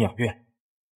是有人养院。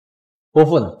伯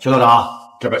父呢？邱道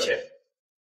长，这边请。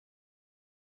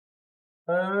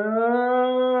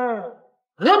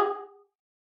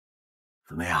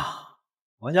怎么样，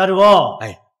王家主？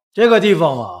这个地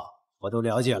方啊，我都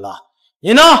了解了。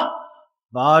你呢，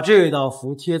把这道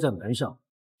符贴在门上，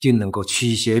定能够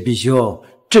驱邪避凶，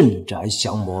镇宅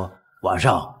降魔，晚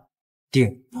上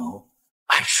定能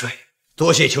安睡。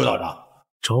多谢邱道长。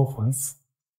招魂符，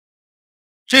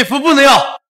这符不能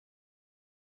要。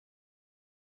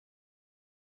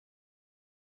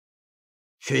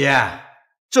雪雁，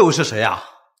这位是谁啊？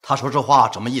他说这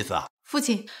话什么意思啊？父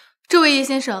亲，这位叶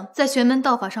先生在玄门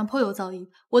道法上颇有造诣，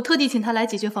我特地请他来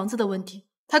解决房子的问题。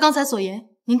他刚才所言，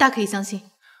您大可以相信。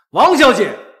王小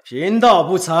姐，贫道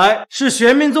不才，是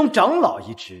玄冥宗长老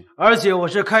一职，而且我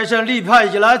是开山立派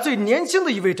以来最年轻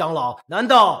的一位长老，难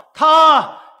道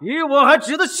他比我还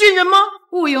值得信任吗？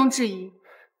毋庸置疑。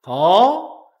哦，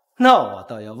那我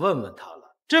倒要问问他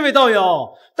了。这位道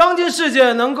友，当今世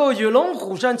界能够与龙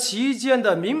虎山齐肩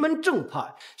的名门正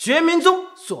派玄冥宗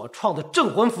所创的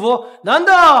镇魂符，难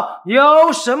道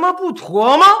有什么不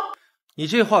妥吗？你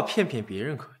这话骗别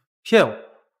人可以，骗我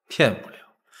骗不了。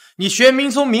你玄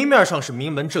冥宗明面上是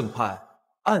名门正派，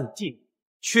暗地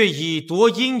却以夺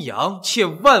阴阳、窃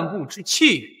万物之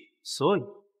气，所以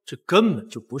这根本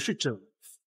就不是镇魂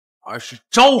符，而是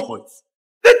招魂符。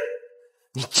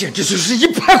你简直就是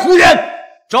一派胡言！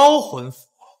招魂符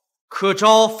可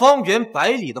招方圆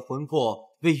100里的魂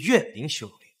魄为怨灵修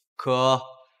炼，可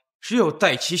只有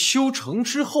待其修成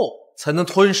之后，才能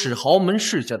吞噬豪门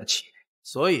世家的气运。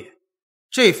所以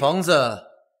这房子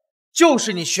就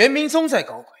是你玄冥宗在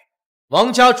搞鬼。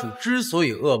王家主之所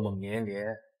以噩梦连连，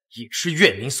也是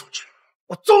怨灵所致。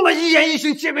我纵了一言一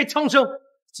行皆为长生，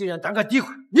竟然胆敢诋毁，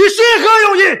你是何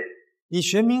有意？你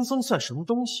玄冥宗算什么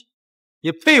东西？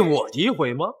也配我诋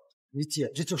毁吗？你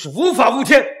简直就是无法无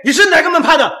天！你是哪个门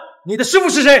派的？你的师父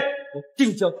是谁？我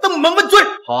定将登门问罪！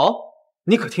好，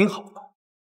你可听好了，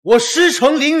我师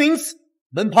承凌云子，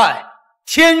门派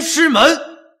天师门。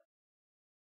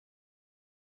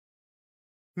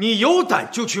你有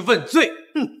胆就去问罪！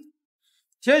哼！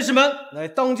天师门乃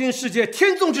当今世界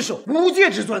天宗之首，无界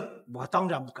之尊，我当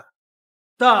然不敢。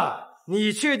但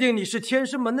你确定你是天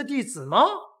师门的弟子吗？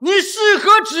你是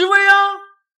何职位啊？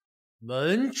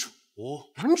门主。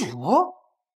门主？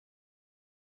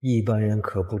一般人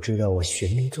可不知道我玄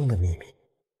冥宗的秘密，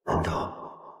难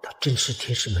道他真是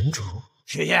天师门主？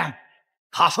雪燕，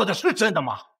他说的是真的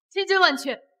吗？千真万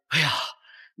确。哎呀，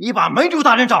你把门主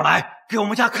大人找来给我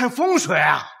们家看风水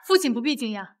啊！父亲不必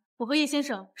惊讶，我和叶先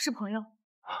生是朋友。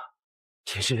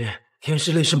天师令，天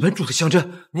师令是门主的象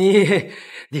征，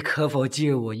你可否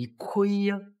借我一窥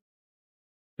呀？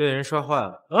被人摔坏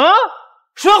了啊！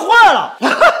摔坏了！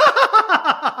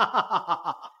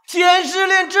天师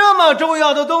令这么重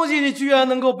要的东西，你居然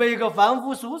能够被一个凡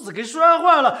夫俗子给摔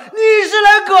坏了，你是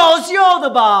来搞笑的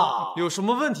吧？有什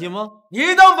么问题吗？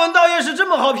你当本道爷是这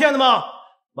么好骗的吗？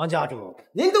王家主，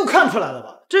您都看出来了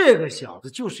吧？这个小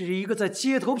子就是一个在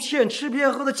街头骗吃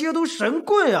骗喝的街头神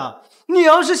棍啊！你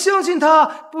要是相信他，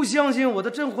不相信我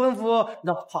的镇魂符，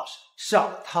那怕是上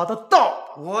了他的当。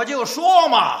我就说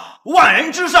嘛，万人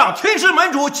之上，天师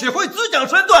门主岂会自降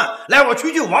身段来我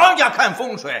区区王家看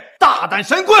风水？大胆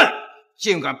神棍，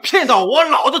竟敢骗到我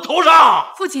老子头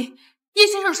上！父亲，叶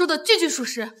先生说的句句属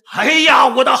实。哎呀，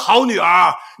我的好女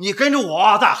儿，你跟着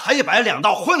我在黑白两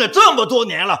道混了这么多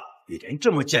年了，你连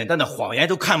这么简单的谎言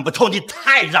都看不透，你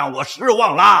太让我失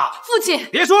望了。父亲，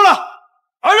别说了，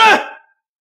二人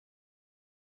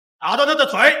打断他的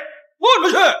嘴，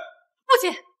滚出去！父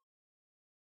亲，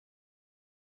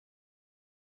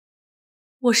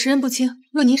我识人不清，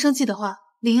若您生气的话，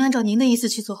理应按照您的意思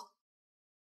去做。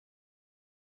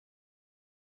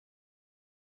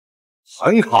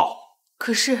很好。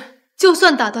可是，就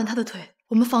算打断他的腿，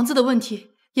我们房子的问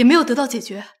题也没有得到解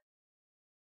决。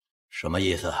什么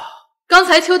意思啊？刚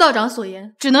才邱道长所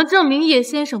言，只能证明叶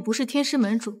先生不是天师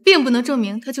门主，并不能证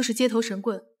明他就是街头神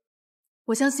棍。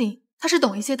我相信他是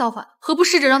懂一些道法，何不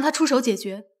试着让他出手解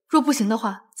决？若不行的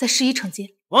话，再施以惩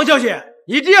戒。王小姐，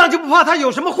你这样就不怕他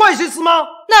有什么坏心思吗？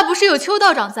那不是有邱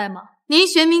道长在吗？您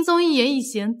玄冥宗一言一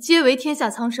行皆为天下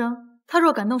苍生，他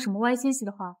若敢动什么歪心思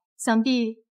的话，想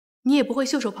必你也不会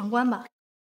袖手旁观吧？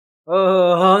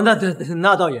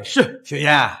那倒也是。雪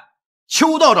燕，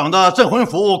邱道长的镇魂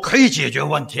符可以解决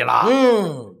问题了。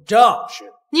正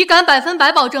是。你敢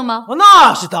100%保证吗？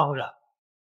那是当然。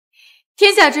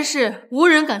天下之事，无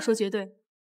人敢说绝对。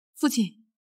父亲，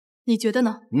你觉得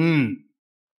呢？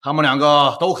他们两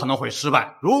个都可能会失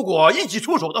败，如果一起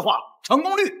出手的话，成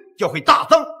功率就会大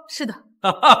增。是的。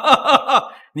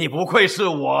你不愧是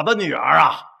我的女儿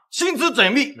啊，心思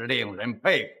缜密，令人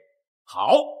佩服。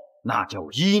好，那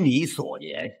就依你所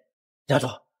言。家主，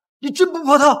你真不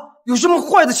怕他有什么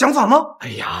坏的想法吗？哎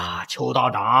呀，邱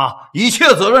道长，一切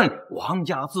责任王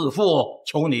家自负，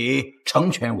求你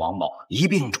成全王某，一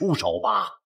并出手吧。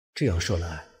这样说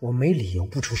来，我没理由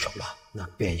不出手了，那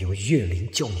便由岳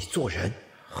灵教你做人。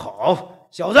好，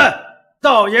小子，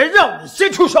道爷让你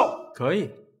先出手。可以。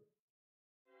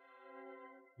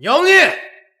妖孽，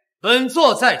本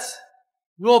座在此，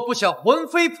若不想魂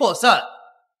飞魄散，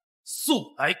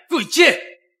速来对剑。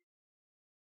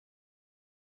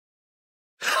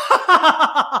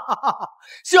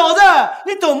小子，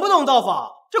你懂不懂道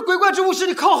法？这鬼怪之物是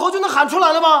你靠吼就能喊出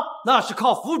来的吗？那是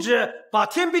靠符纸把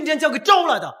天兵天将给招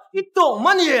来的，你懂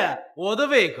吗你？我的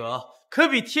位格可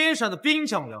比天上的兵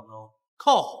将要高，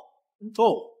靠吼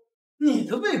哦，你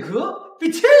的位格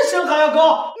比天神还要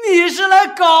高，你是来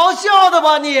搞笑的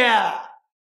吧你？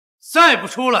再不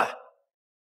出来，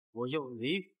我用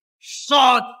雷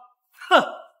杀你！哼，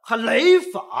还雷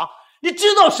法？你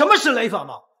知道什么是雷法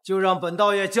吗？就让本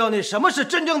道爷教你什么是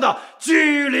真正的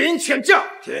巨灵拳架，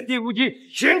天地无极，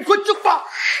乾坤之法。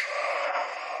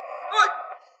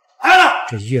来了！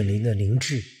这怨灵的灵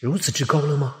智如此之高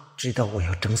了吗？知道我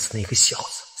要整死那个小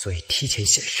子，所以提前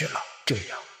显示了，这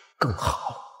样更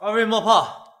好。二位莫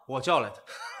怕，我叫来的。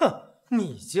哼，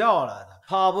你叫来的，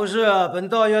怕不是本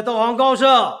道爷道行高深，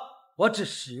我只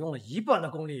使用了一半的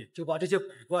功力，就把这些鬼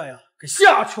怪给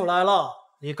吓出来了。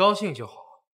你高兴就好。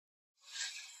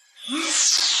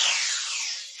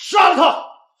杀了他！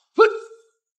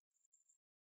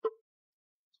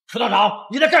楚道长，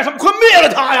你在干什么？快灭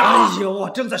了他呀！哎呦，我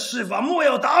正在施法，莫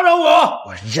要打扰我！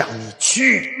我让你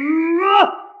去！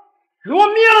给我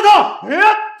灭了他！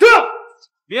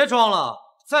别装了，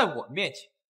在我面前，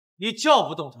你叫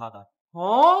不动他的。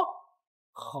哦，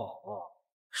好啊，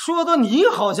说的你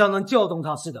好像能叫动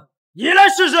他似的。你来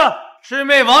试试！魑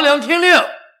魅魍魉听令，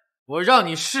我让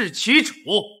你弑其主，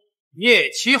灭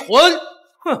其魂。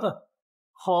呵呵，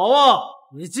好啊！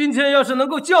你今天要是能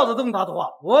够叫得动他的话，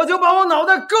我就把我脑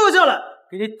袋割下来，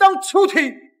给你当球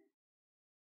踢。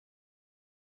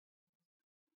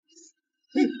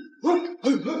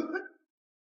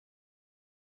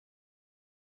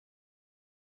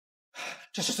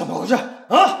这是怎么回事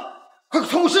啊？快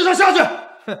从我身上下去！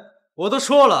哼，我都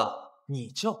说了，你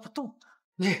叫不动他。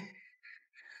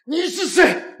你是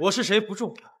谁？我是谁不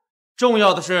重要，重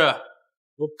要的是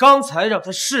我刚才让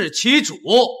他弑其主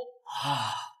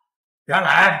啊！原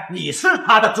来你是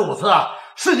他的主子，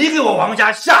是你给我王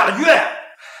家下了怨。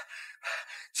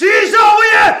七少无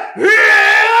言！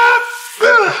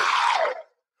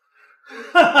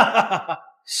哈哈哈哈哈！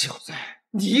小子，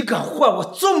你敢坏我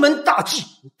宗门大计，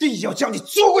我定要将你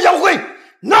捉过妖会，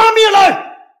拿命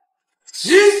来！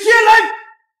今天来！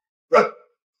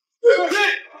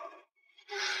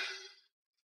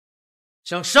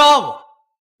想杀我，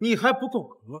你还不够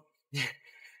格！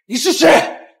你是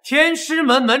谁？天师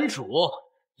门门主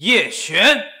叶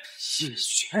璇。叶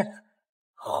璇，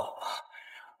好吧，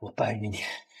我拜于你，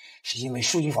是因为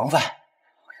疏于防范。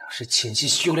我要是潜心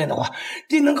修炼的话，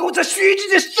定能够在须臾之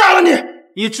间杀了你。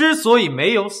你之所以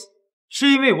没有死，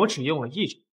是因为我只用了一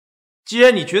掌。既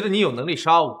然你觉得你有能力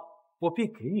杀我，我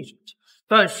便给你这掌。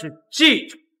但是记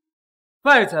住，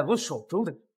败在我手中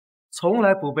的人，从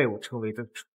来不被我称为对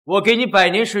手。我给你100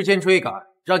年时间追赶，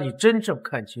让你真正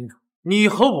看清楚你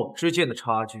和我之间的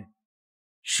差距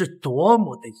是多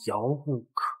么的遥不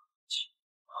可及。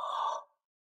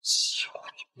希望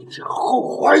你不要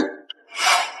后悔。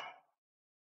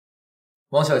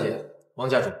王小姐，王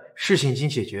家主，事情已经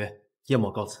解决，叶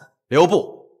某告辞。留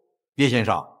步，叶先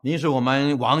生，您是我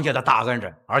们王家的大恩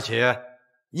人，而且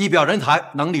仪表人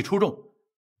才，能力出众，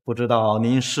不知道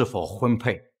您是否婚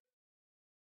配？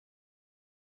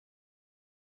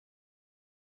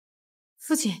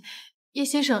父亲，叶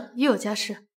先生也有家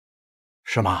室。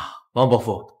是吗？王伯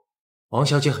父，王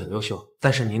小姐很优秀，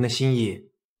但是您的心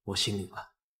意我心领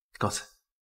了，告辞。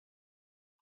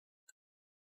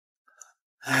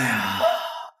哎呀，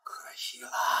可惜了，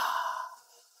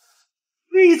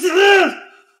逆子！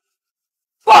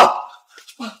爸，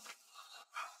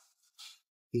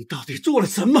你到底做了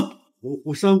什么？五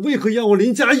虎山为何要我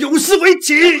林家永世为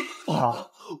妻？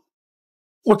爸，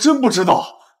我真不知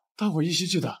道，但我依稀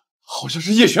记得好像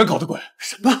是叶璇搞的鬼。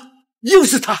什么？又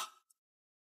是他？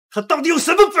他到底有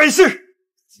什么本事？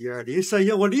接二连三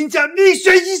要我林家命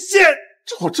悬一线，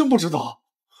这我真不知道。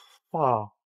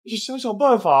爸，你想想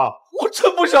办法，我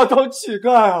真不想当乞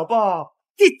丐啊！爸，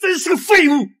你真是个废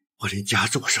物！我林家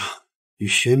祖上与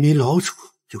玄冥老祖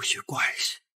有些关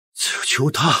系，只有求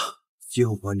他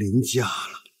救我林家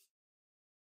了。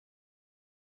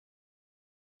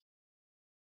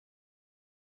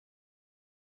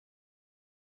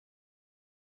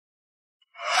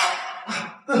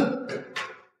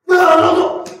老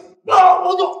祖，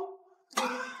老祖！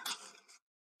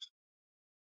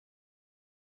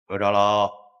何长老，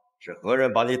是何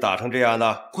人把你打成这样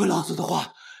的？回老祖的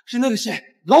话，是那个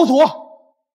谁？老祖，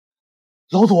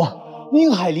老祖，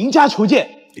宁海林家求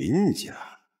见。林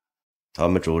家，他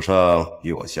们主上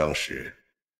与我相识，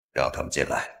让他们进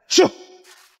来。是。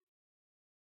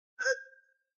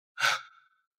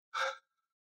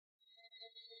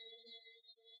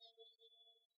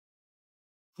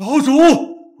老祖，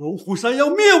龙虎山要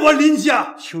灭我林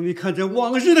家，求你看在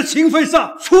往日的情分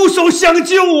上出手相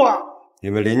救啊！你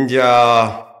们林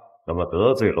家怎么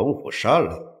得罪龙虎山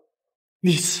了？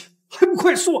逆子，还不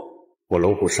快说！我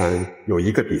龙虎山有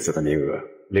1个弟子的名额，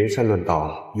灵山论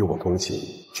道与我同行，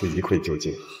却一溃究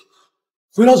竟。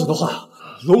回老祖的话，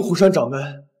龙虎山掌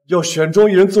门要选中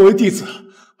1人作为弟子，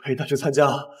陪他去参加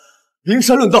灵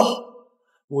山论道。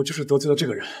我就是得罪了这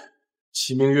个人，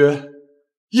其名曰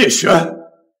叶璇。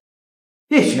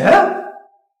叶璇，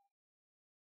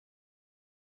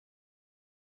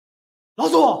老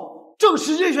祖，正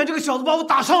是叶璇这个小子把我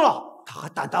打伤了，他还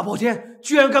胆大包天，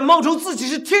居然敢冒充自己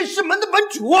是天师门的门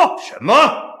主！什么？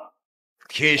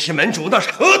天师门主那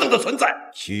是何等的存在？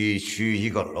区一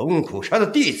个龙虎山的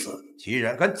弟子，居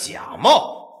然敢假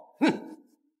冒！哼！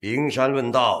灵山论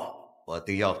道，我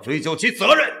定要追究其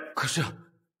责任。可是，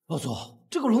老祖，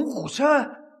这个龙虎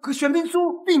山和玄冥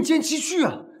宗并肩齐驱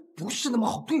啊，不是那么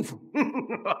好对付。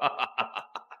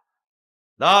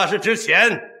那是之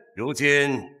前，如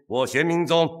今我玄冥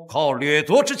宗靠掠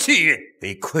夺之气运，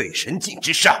为溃神境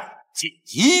之上，仅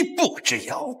1步之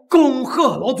遥。恭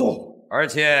贺老祖！而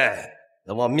且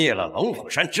等我灭了龙虎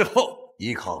山之后，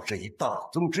依靠这一大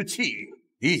宗之气运，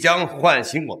必将唤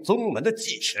醒我宗门的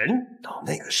祭神。到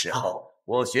那个时候，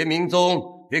我玄冥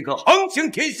宗便可横行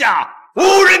天下，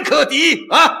无人可敌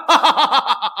啊！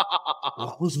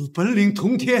老祖本领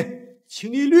通天，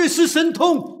请你略施神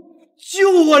通，救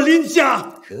我林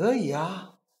家。可以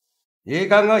啊，你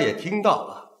刚刚也听到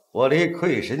了，我离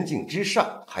溃神境之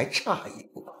上还差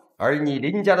1步，而你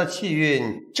林家的气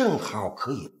运正好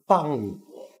可以帮我。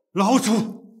老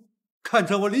祖，看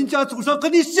在我林家祖上和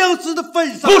你相似的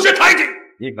份上，不识抬举！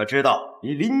你可知道，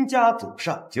你林家祖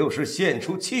上就是献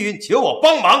出气运求我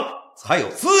帮忙，才有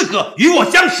资格与我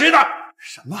相识的。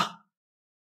什么？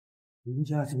林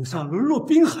家祖上沦落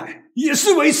滨海，也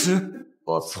是为此？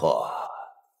不错，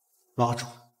老祖，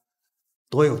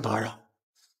多有打扰，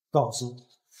告辞。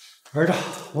儿子，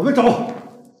我们走。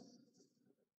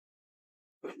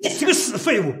你这个死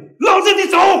废物，老子你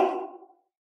走！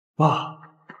爸，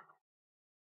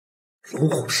龙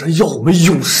虎山要我们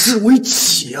永世为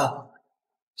契啊！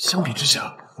相比之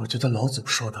下，我觉得老祖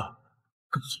说的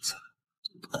更实在。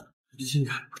你竟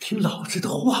然不听老子的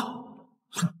话，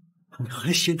你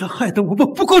还嫌他害得我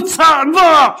们不够惨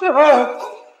吗？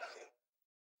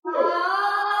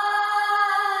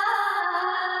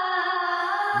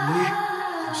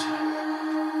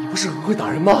你不是很会打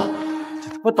人吗？这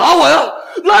他妈打我呀！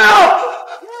来啊！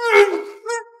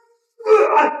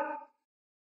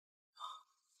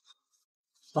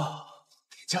爸，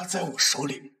林家在我手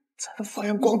里才能发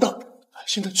扬光大。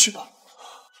现在去吧，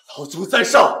老祖在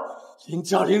上，林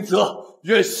家林泽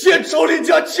愿献酬林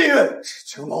家气运，只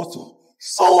求老祖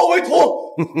收我为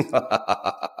徒。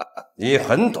你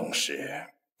很懂事，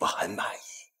我很满意。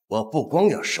我不光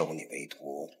要收你为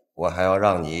徒，我还要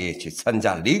让你去参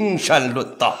加灵山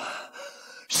论道。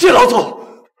谢老祖。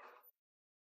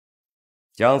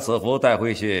将此符带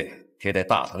回去，贴在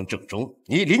大堂正中，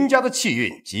你林家的气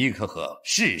运即可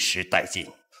世时殆尽。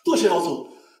多谢老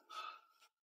祖。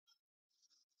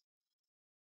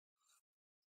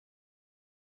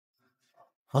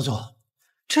老祖，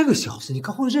这个小子你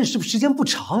刚会认识时间不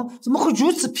长，怎么会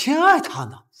如此偏爱他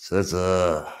呢？此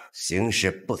子行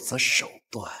事不择手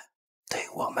段，对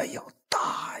我们有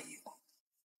大用。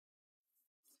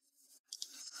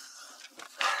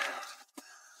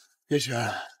叶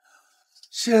璇，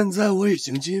现在我已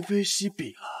经今非昔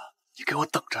比了，你给我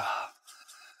等着。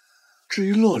至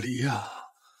于洛离啊，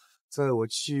在我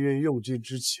气运用尽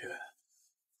之前，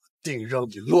定让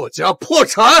你洛家破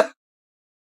产。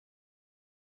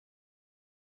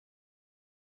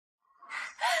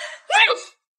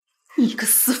你个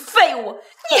死废物，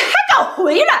你还敢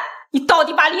回来？你到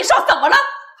底把林少怎么了？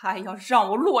还要让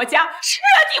我洛家彻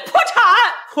底破产？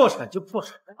破产就破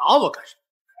产，打我干什么？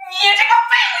你这个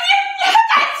废物，你还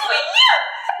敢嘴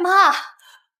硬！妈，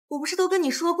我不是都跟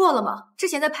你说过了吗？之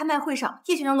前在拍卖会上，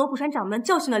叶璇让龙虎山掌门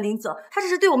教训了林泽，他这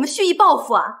是对我们蓄意报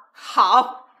复啊！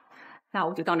好，那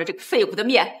我就当着这个废物的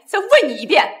面再问你一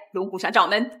遍，龙虎山掌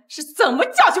门是怎么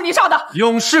教训林少的？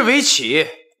永世为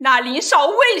起。那林少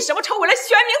为什么成为了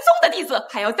玄冥宗的弟子，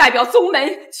还要代表宗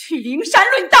门去灵山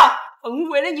论道，成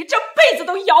为了你这辈子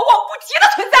都遥望不及的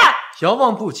存在？遥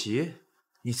望不及？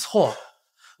你错了。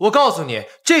我告诉你，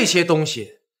这些东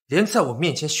西连在我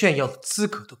面前炫耀的资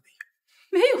格都没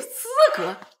有。没有资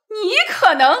格？你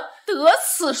可能得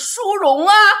此殊荣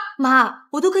啊！妈，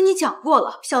我都跟你讲过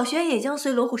了，小璇也将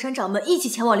随龙虎山掌门一起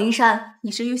前往灵山。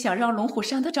你是又想让龙虎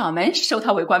山的掌门收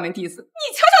他为关门弟子？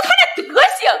你瞧瞧他这德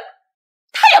行，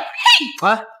他也配！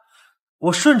哎，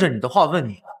我顺着你的话问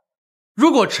你了，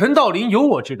如果陈道林有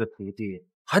我这个徒弟，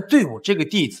还对我这个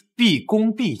弟子毕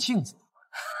恭毕敬怎么办？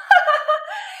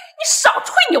你少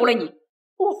吹牛了你！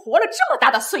我活了这么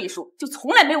大的岁数，就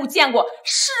从来没有见过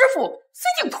师傅尊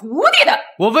敬徒弟的。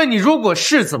我问你，如果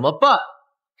是怎么办？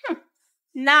哼，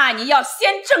那你要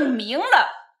先证明了，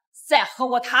再和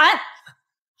我谈。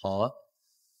好啊。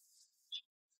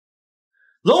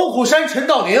龙虎山陈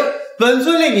道陵，本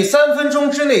尊令你3分钟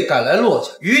之内赶来洛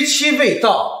家，逾期未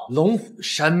到，龙虎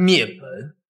山灭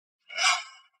门。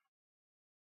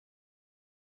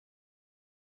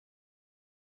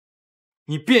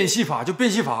你变戏法就变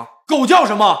戏法，狗叫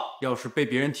什么？要是被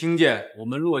别人听见我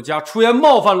们洛家出言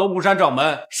冒犯龙虎山掌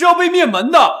门，是要被灭门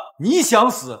的。你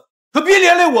想死，可别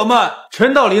连累我们。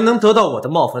陈道陵能得到我的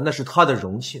冒犯，那是他的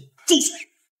荣幸。住嘴！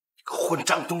你个混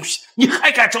账东西，你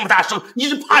还敢这么大声？你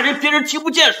是怕别人听不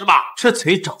见是吧？这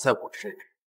嘴长在我这里，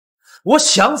我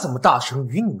想怎么大声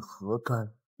与你何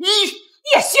干？叶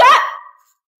璇，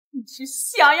你是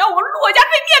想要我洛家被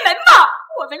灭门吗？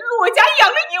我们洛家养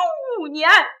了你5年，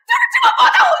就是这么报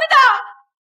答我们的。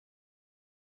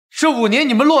这5年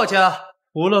你们洛家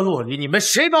除了洛离，你们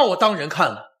谁把我当人看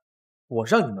了？我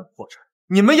让你们破产，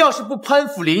你们要是不攀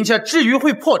附林家，至于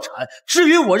会破产，至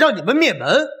于我让你们灭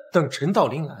门，等陈道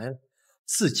陵来了，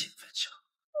自己分享。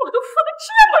我都说的这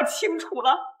么清楚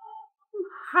了，你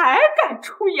还敢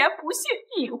出言不逊，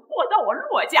引祸到我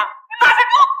洛家？你马上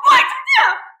给我滚出去！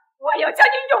我要叫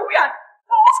你永远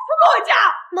不出洛家！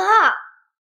妈，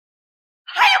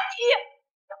还有你，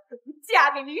要是不嫁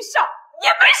给林少，也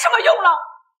没什么用了。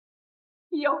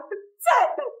要是再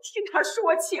能听他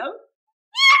说情，你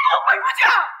也给我滚出去！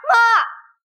妈，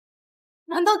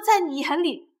难道在你眼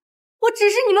里，我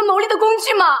只是你们谋利的工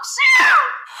具吗？是啊。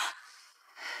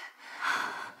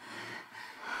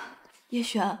叶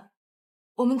璇，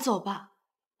我们走吧，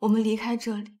我们离开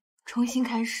这里，重新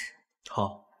开始。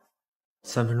好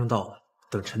，3分钟到了，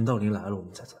等陈道陵来了，我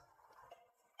们再走。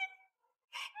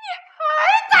你还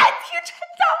敢听陈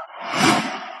道？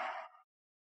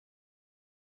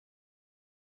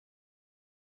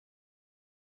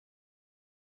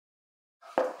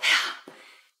哎呀，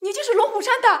你就是龙虎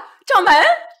山的掌门？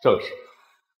正是，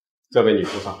这位女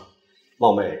菩萨，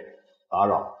冒昧打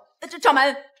扰。这掌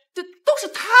门，这都是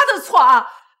他的错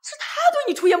啊！是他对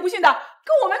你出言不逊的，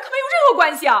跟我们可没有任何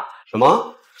关系啊！什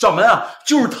么？掌门啊，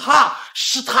就是他，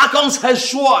是他刚才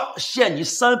说限你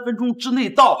3分钟之内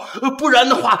到，不然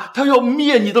的话他要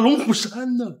灭你的龙虎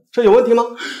山呢。这有问题吗？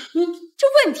这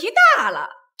问题大了。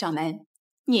掌门，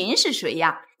您是谁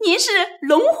呀？您是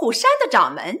龙虎山的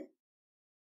掌门。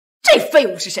这废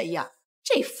物是谁呀？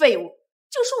这废物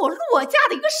就是我洛家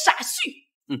的一个傻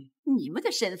婿。你们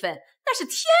的身份那是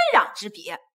天壤之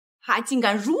别，他竟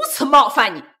敢如此冒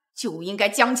犯你，就应该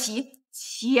将其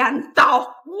千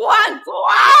刀万剐！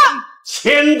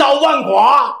千刀万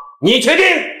剐，你确定？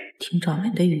听掌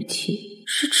门的语气，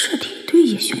是彻底对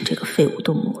叶璇这个废物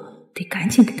动怒了，得赶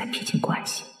紧跟他撇清关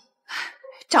系。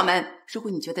掌门，如果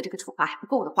你觉得这个处罚还不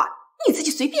够的话，你自己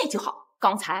随便就好。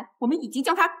刚才我们已经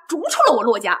将他逐出了我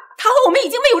洛家，他和我们已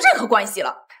经没有任何关系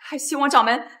了。还希望掌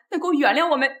门能够原谅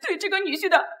我们对这个女婿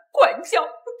的管教不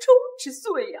周之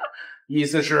罪呀！意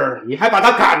思是你还把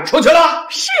他赶出去了？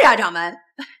是啊，掌门。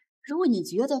如果你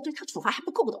觉得对他处罚还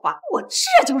不够的话，我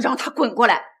这就让他滚过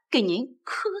来，给您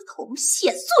磕头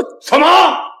谢罪。什么？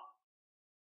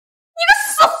你个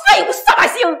死废物扫把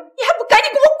星，你还不赶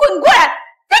紧给我滚过来，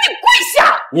赶紧跪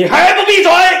下！你还不闭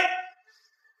嘴？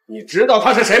你知道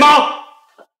他是谁吗？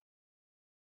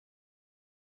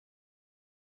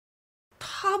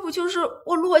他不就是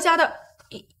我洛家的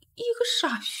一个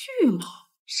傻婿吗？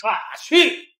傻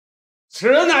婿，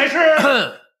此乃是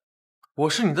我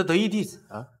是你的得意弟子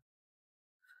啊！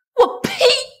我呸！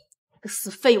个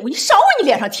死废物，你少往你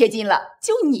脸上贴金了！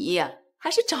就你还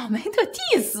是掌门的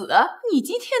弟子，你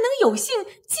今天能有幸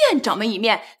见掌门一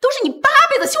面，都是你8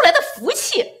辈子修来的福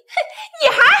气。哼，你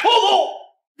还……不，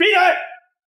闭嘴！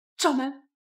掌门，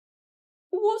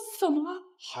我怎么了？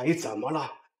还怎么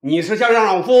了？你是想让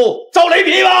老夫遭雷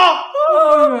劈吗？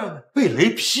被雷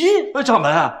劈？掌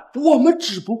门，我们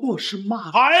只不过是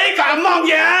骂。还敢妄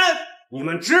言！你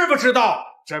们知不知道，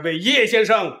这位叶先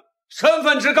生身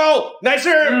份之高，乃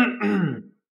是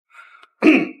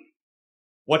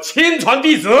我亲传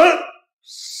弟子。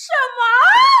什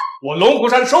么？我龙虎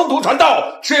山收徒传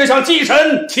道是要向祭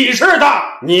神起誓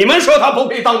的。你们说他不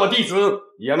配当我弟子，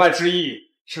言外之意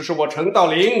是说我陈道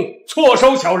陵错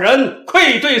收小人，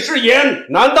愧对誓言，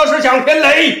难道是想天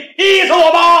雷意死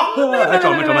我吗？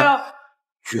掌门，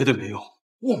绝对没有，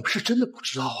我们是真的不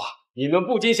知道啊！你们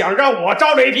不仅想让我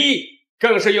招雷劈，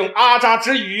更是用阿扎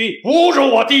之语侮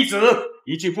辱我弟子，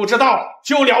一句不知道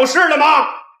就了事了吗？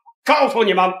告诉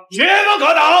你们，绝不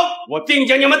可能！我定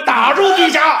将你们打入地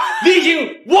下，历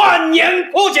经万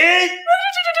年不竭。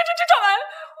掌门，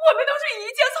我们都是一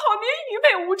介草民，愚昧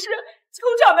无知，求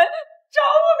掌门饶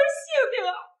我们性命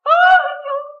啊！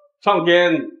上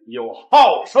天有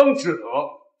好生之德，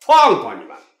放过你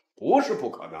们不是不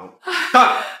可能，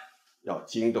但要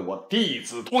经得我弟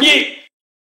子同意。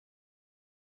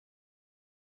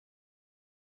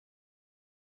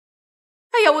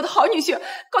哎呀，我的好女婿，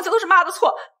刚才都是妈的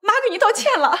错，妈给你道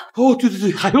歉了。哦，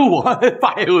对，还有我，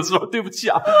爸也有错，对不起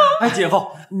啊。哎，姐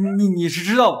夫，你是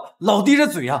知道的，老弟这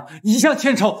嘴啊，一向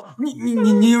欠抽，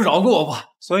你就饶过我吧。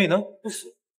所以呢，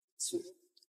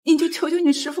你就求求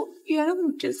你师父原谅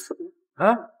我这次。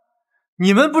啊，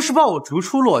你们不是把我逐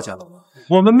出骆家了吗？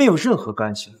我们没有任何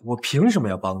干系，我凭什么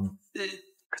要帮你？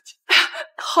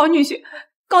好女婿，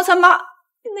刚才妈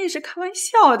那是开玩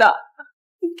笑的，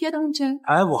你别当真。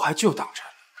哎，我还就当真。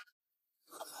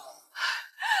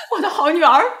我的好女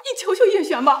儿，你求求叶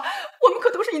璇吧，我们可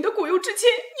都是你的骨肉至亲，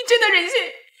你真的忍心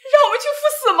让我们去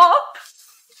赴死吗？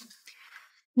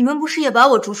你们不是也把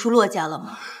我逐出骆家了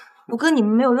吗？我跟你们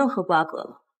没有任何瓜葛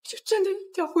了，就真的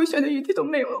一点回旋的余地都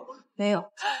没有了。没有。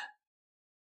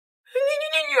你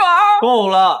女儿够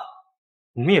了，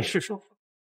你们也是说。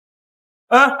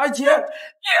哎，姐，女儿，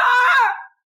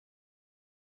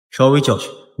稍微教训，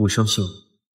勿伤性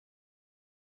命。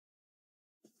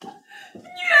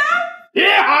别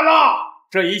喊了！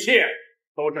这一切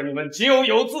都是你们咎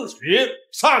由自取，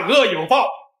善恶有报。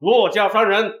骆家3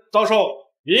人遭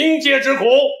受冥界之苦，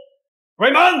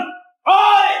鬼门开！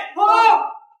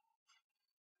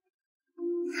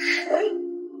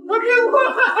我别哭！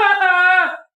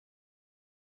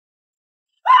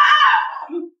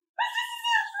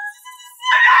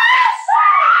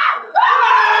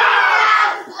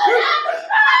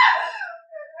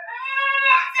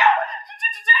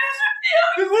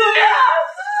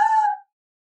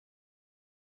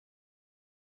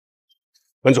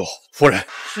门主夫人，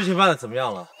事情办得怎么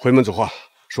样了？回门主话，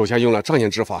属下用了障眼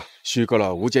之法，虚构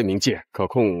了无间冥界，可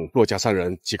控骆家3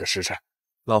人几个时辰。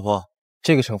老婆，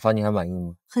这个惩罚你还满意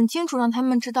吗？很清楚让他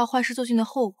们知道坏事做尽的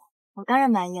后果，我当然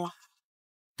满意了。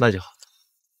那就好。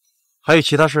还有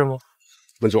其他事吗？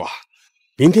门主啊，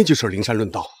明天就是灵山论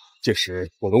道，届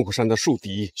时我龙虎山的树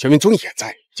敌玄冥宗也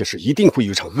在，届时一定会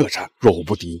有一场恶战，若无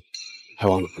不敌，还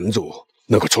望门主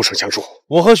能够出手相助。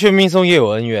我和玄冥宗也有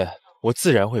恩怨，我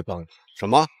自然会帮你。什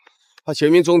么？他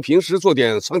玄冥宗平时做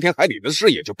点伤天害理的事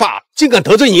也就罢了，竟敢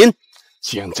得罪您，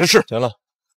简直是……行了。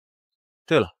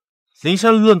对了，灵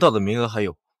山论道的名额还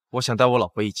有，我想带我老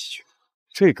婆一起去。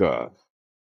这个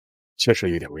确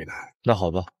实有点为难。那好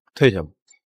吧，退下吧。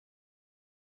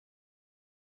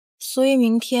所以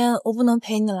明天我不能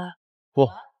陪你了。不，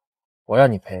我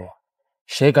让你陪，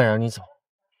谁敢让你走，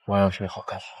我让谁好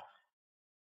看。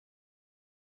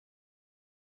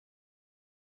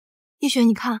叶璇，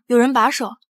你看，有人把守，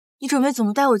你准备怎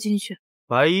么带我进去？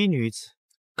白衣女子，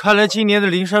看来今年的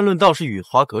灵山论道是雨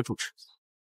花阁主持。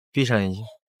闭上眼睛。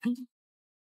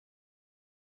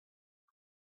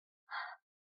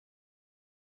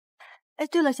哎，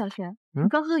对了，小璇，你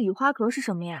刚说的雨花阁是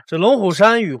什么呀？这龙虎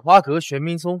山、雨花阁、玄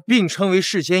冥宗并称为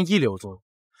世间一流宗，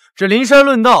这灵山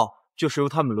论道就是由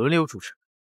他们轮流主持。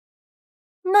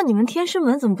那你们天师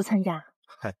门怎么不参加？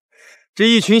嗨，这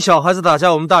一群小孩子打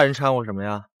架，我们大人掺和什么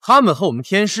呀？他们和我们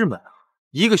天师门，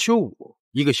一个修武，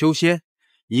一个修仙，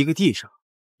一个地上，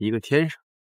一个天上。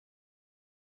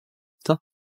走，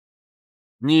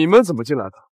你们怎么进来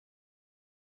的？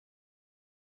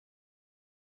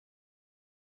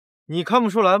你看不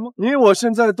出来吗？你我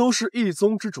现在都是一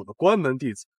宗之主的关门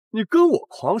弟子，你跟我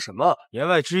狂什么？言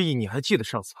外之意，你还记得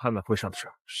上次拍卖会上的事？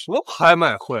什么拍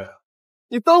卖会啊？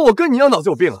你当我跟你一样脑子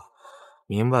有病啊？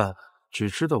明白了，只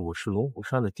知道我是龙虎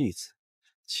山的弟子，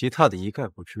其他的一概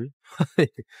不知。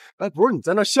哎，不是你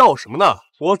在那笑什么呢？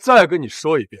我再跟你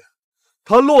说一遍，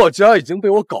他骆家已经被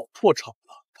我搞破产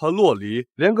了，他骆离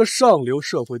连个上流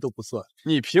社会都不算，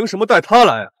你凭什么带他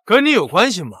来啊？跟你有关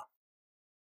系吗？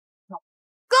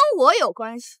跟我有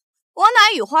关系，我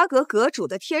乃雨花阁阁主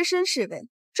的贴身侍卫，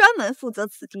专门负责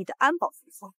此地的安保服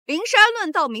从。灵山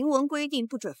论道明文规定，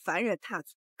不准凡人踏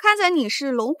足。看在你是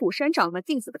龙虎山掌门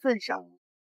弟子的份上，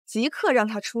即刻让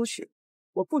他出去，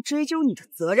我不追究你的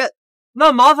责任。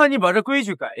那麻烦你把这规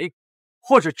矩改一改，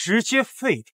或者直接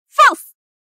废掉。放肆！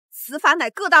此法乃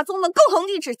各大宗门共同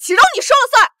意志，岂容你说了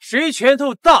算？谁拳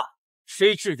头大，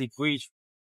谁制定规矩。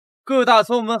各大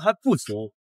宗门还不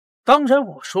足，当然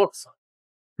我说了算。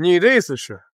你的意思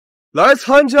是，来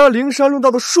参加灵山论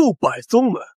道的数百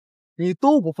宗门，你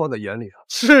都不放在眼里啊？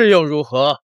是又如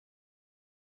何？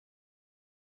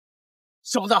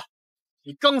小子，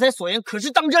你刚才所言可是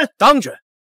当真？当真。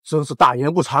真是大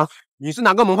言不惭！你是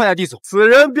哪个门派的弟子？此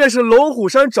人便是龙虎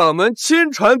山掌门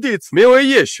亲传弟子，名为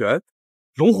叶璇。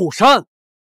龙虎山，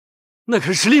那可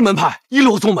是实力门派，一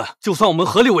流宗门，就算我们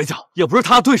合力围剿，也不是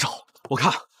他的对手。我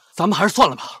看咱们还是算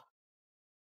了吧。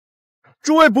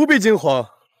诸位不必惊慌，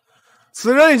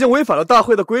此人已经违反了大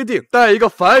会的规定，带一个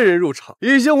凡人入场，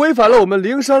已经违反了我们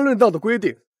灵山论道的规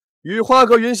定，雨花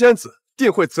阁云仙子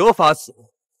定会责罚此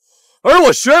物。而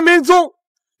我玄冥宗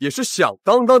也是响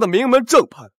当当的名门正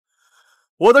派，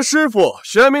我的师傅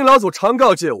玄冥老祖常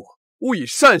告诫我，勿以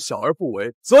善小而不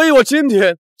为，所以我今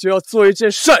天就要做一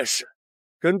件善事，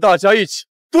跟大家一起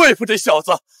对付这小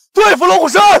子，对付龙虎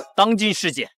山。当今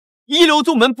世界，一流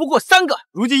宗门不过3个，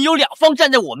如今有2方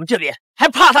站在我们这边，还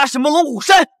怕他什么龙虎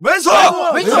山？没错，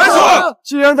没错。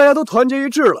既然大家都团结一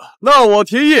致了，那我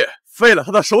提议废了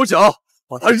他的手脚，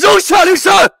把他扔下灵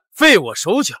山。废我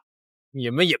手脚，你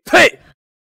们也配？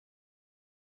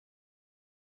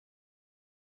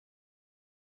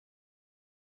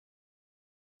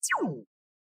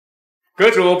阁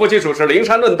主不仅主持灵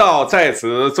山论道，在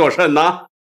此作甚呢？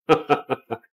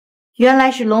原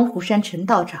来是龙虎山陈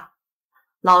道长，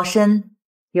老身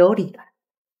有礼了。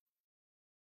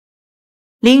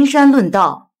灵山论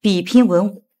道比拼文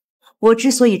武，我之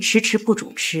所以迟迟不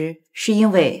主持，是因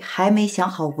为还没想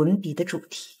好文笔的主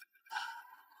题。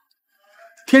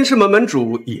天师门门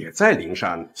主也在灵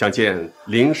山，想见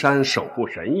灵山守护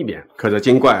神一面，可这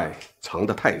精怪藏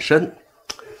得太深，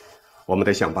我们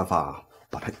得想办法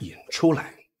把他引出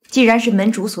来。既然是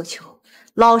门主所求，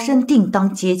老身定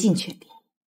当竭尽全力。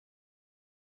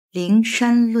灵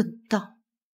山论道，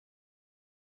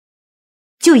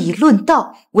就以论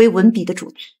道为文笔的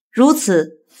主题，如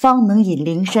此方能引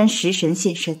灵山食神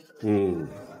现身。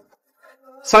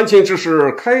三清之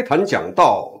师开坛讲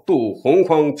道，度洪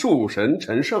荒诸神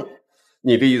成圣。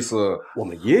你的意思，我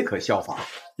们也可效仿，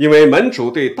因为门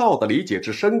主对道的理解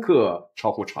之深刻，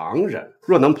超乎常人。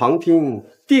若能旁听，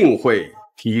定会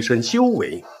提升修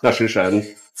为，那食神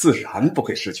自然不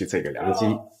会失去这个良机，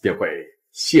便会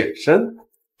现身。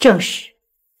正是，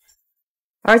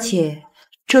而且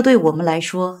这对我们来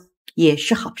说也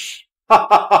是好事。哈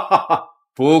哈哈哈哈！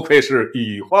不愧是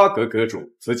雨花阁阁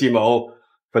主，此计谋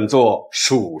本座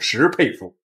属实佩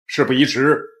服。事不宜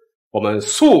迟，我们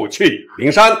速去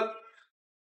灵山。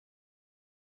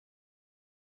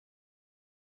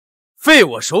废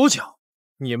我手脚，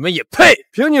你们也配？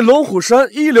凭你龙虎山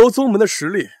一流宗门的实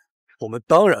力，我们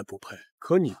当然不配。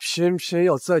可你偏偏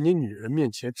要在你女人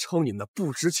面前撑你那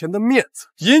不值钱的面子，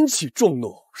引起众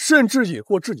怒，甚至引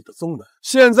祸至你的宗门。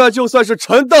现在就算是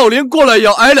陈道陵过来也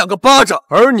要挨2个巴掌，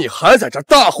而你还在这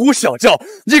大呼小叫，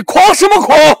你狂什么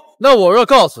狂？那我要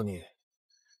告诉你，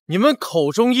你们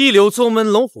口中一流宗门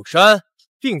龙虎山，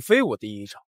并非我的依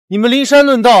仗。你们灵山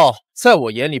论道，在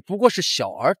我眼里不过是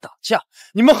小儿打架，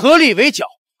你们合力围剿，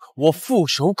我缚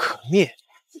手可灭，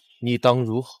你当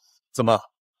如何？怎么？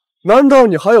难道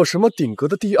你还有什么顶格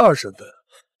的第2身份？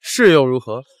是又如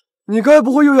何？你该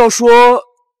不会又要说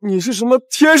你是什么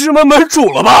天师门门主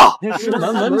了吧？天师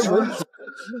门门主，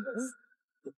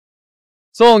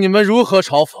纵你们如何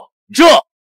嘲讽，这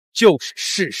就是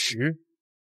事实。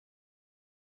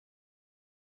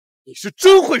你是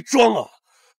真会装啊！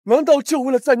难道就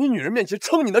为了在你女人面前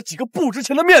撑你那几个不值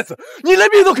钱的面子，你连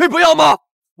命都可以不要吗？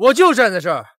我就站在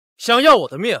这儿，想要我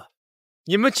的命，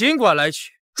你们尽管来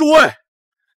取。诸位，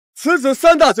此子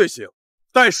3大罪行，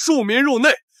待庶民入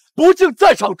内，不敬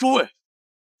在场诸位。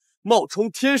冒充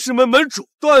天师门门主，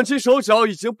断其手脚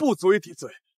已经不足以抵罪。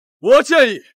我建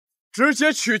议直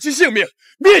接取其性命，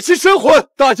灭其神魂。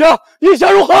大家意下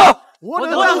如何？我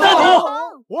等赞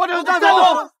同，我等赞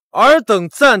同。尔等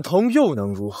赞同又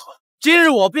能如何？今日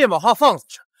我便把话放在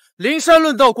这，灵山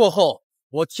论道过后，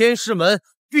我天师门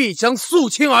必将肃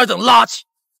清尔等垃圾。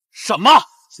什么？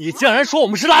你竟然说我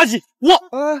们是垃圾？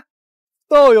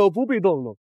道友不必动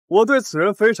怒，我对此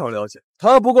人非常了解，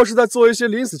他不过是在做一些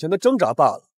临死前的挣扎罢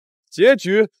了，结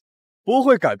局不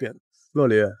会改变的。洛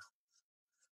离，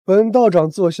本道长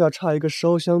座下差一个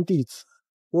烧香弟子，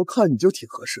我看你就挺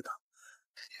合适的，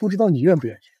不知道你愿不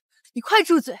愿意？你快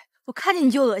住嘴！我看见你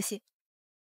就恶心。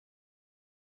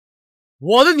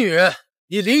我的女人，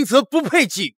你林泽不配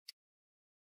觊觎。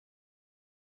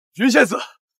云仙子，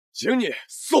请你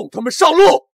送他们上路。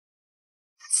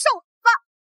上吧！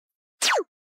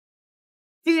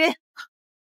凌云，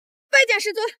拜见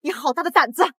师尊！你好大的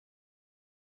胆子！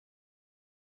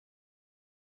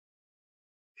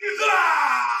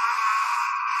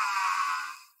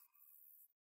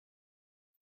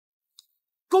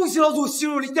恭喜老祖吸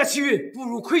入林家气运，步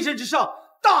入亏身之上，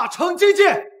大成境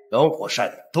界。龙虎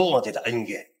山多年的恩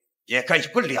怨也该有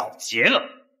个了结了。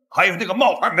还有那个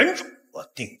冒牌门主，我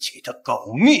定取他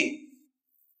狗命。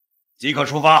即刻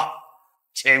出发，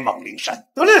前往灵山。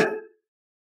得令。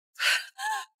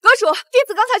阁主，弟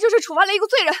子刚才就是处罚了一个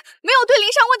罪人，没有对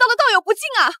灵山问道的道友不敬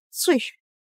啊！罪人？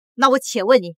那我且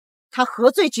问你，他何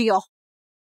罪之有？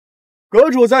阁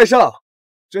主在上，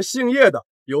这姓叶的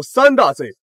有3大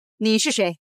罪。你是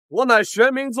谁？我乃玄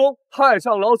冥宗太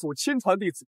上老祖亲传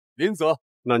弟子林泽。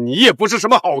那你也不是什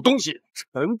么好东西。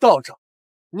陈道长，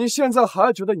你现在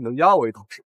还觉得你能压我一头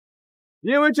是吗？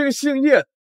因为这个姓叶，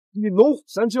你龙虎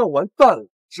山就要完蛋了，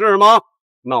是吗？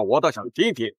那我倒想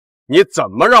听听你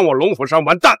怎么让我龙虎山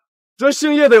完蛋。这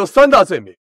姓叶的有3大罪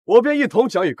名，我便一同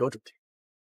讲与阁主听。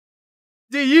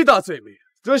第1大罪名，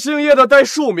这姓叶的带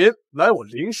庶民来我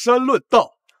灵山论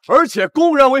道，而且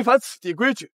公然违反此地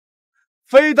规矩，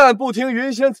非但不听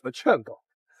云仙子的劝告，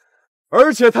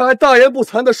而且他还大言不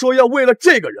惭地说要为了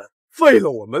这个人废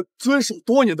了我们遵守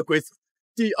多年的规则。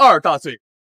第2大罪，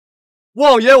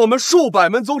妄言我们数百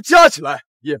门宗加起来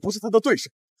也不是他的对手，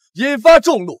引发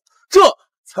众怒，这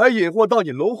才引祸到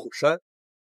你龙虎山。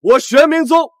我玄冥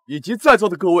宗以及在座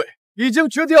的各位已经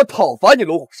决定要讨伐你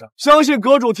龙虎山，相信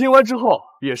阁主听完之后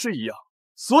也是一样。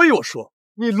所以我说，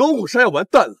你龙虎山要完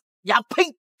蛋了。呀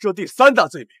呸！这第3大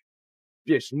罪名，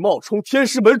便是冒充天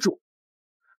师门主，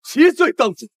其罪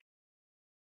当诛。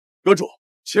阁主，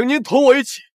请您同我一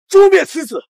起诛灭此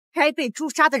子。该被诛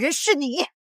杀的人是你。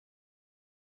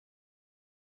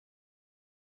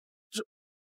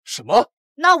什么？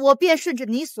那我便顺着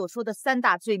你所说的3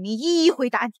大罪名一一回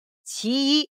答你。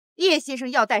其1，叶先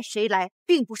生要带谁来，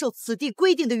并不受此地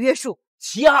规定的约束。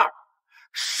其2，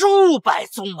数百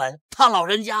宗门，他老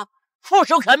人家唾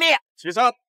手可灭。其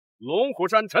3，龙虎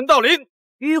山陈道林、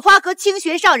雨花阁清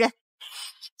玄上人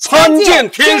参见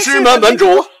天师门门主。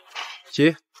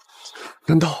爷，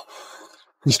难道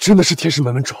你真的是天师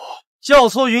门门主？教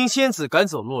唆云仙子赶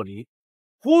走洛离，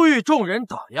呼吁众人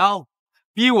打压我，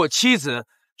逼我妻子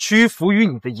屈服于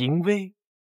你的淫威。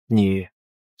你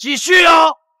继续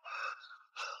啊！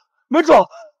门主，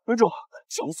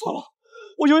小子错了，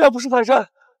我有眼不识泰山，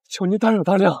求您大人有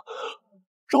大量，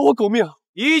饶我狗命。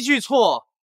一句错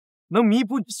能弥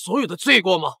补你所有的罪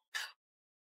过吗？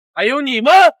还有你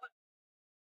们，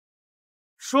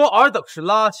说尔等是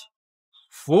垃圾，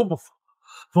服不服？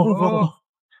服。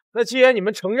那既然你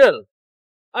们承认了，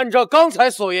按照刚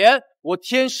才所言，我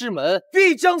天师门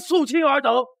必将肃清尔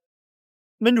等。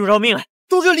门主饶命啊！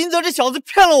都是林泽这小子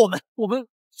骗了我们，我们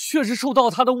确实受到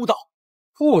了他的误导。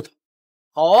误导？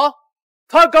好啊，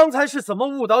他刚才是怎么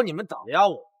误导你们打压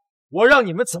我，我让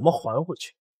你们怎么还回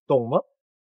去，懂吗？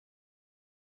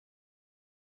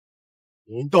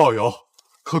林道友，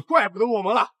可怪不得我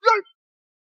们了。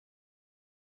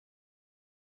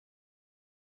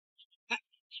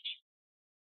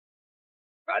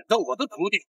敢动我的徒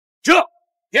弟，这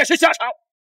也是下场。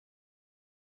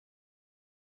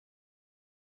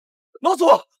老祖，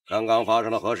刚刚发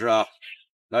生了何事啊？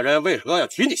那人为何要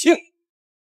取你性命？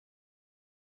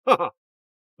哈哈，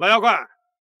老妖怪，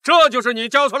这就是你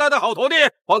教出来的好徒弟。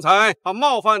方才他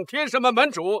冒犯天师门门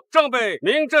主，正被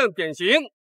明正典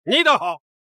刑。你倒好，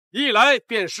一来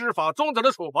便施法终止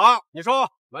了处罚。你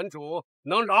说门主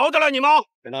能饶得了你吗？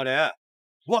陈道林，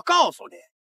我告诉你，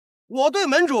我对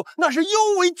门主那是尤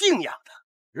为敬仰的。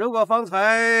如果方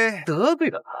才得罪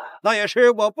了他，那也是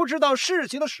我不知道事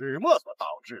情的始末所导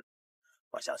致的。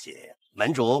我相信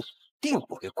门主定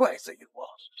不会怪罪于我。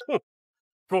哼，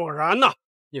果然呐，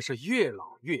你是越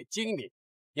老越精明。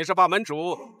你是怕门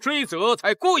主追责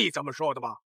才故意这么说的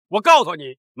吧？我告诉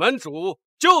你，门主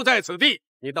就在此地，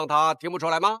你当他听不出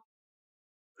来吗？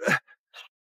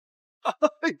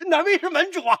哪位是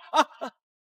门主啊？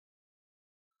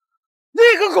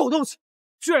那个狗东西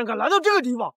居然敢来到这个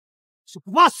地方，是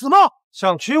不怕死吗？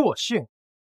想取我性，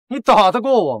你打得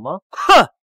过我吗？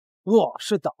哼，我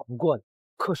是打不过你，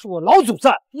可是我老祖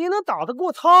在，你能打得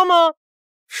过他吗？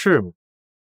是吗？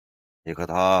你和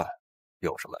他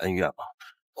有什么恩怨吗？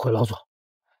回老祖，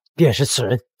便是此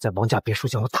人在王家别墅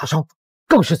将我打伤，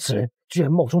更是此人居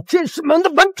然冒充天师门的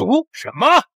门主。什么？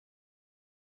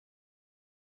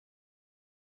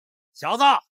小子，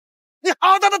你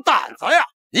好大的胆子呀！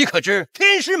你可知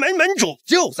天师门门主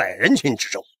就在人群之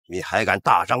中，你还敢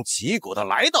大张旗鼓的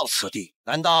来到此地？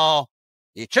难道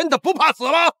你真的不怕死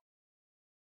吗？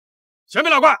前面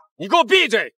老怪，你给我闭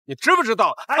嘴！你知不知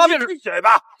道他便是……闭嘴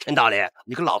吧，陈道林，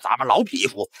你个老杂巴、老匹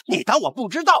夫，你当我不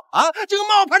知道啊？这个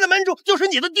冒牌的门主就是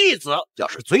你的弟子，要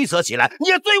是追责起来，你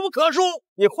也罪无可恕。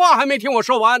你话还没听我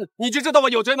说完，你就知道我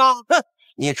有罪吗？哼！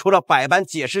你除了百般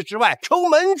解释之外，求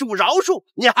门主饶恕，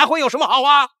你还会有什么好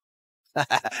话？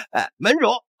门主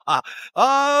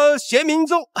玄冥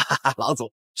宗老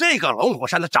祖，这个龙虎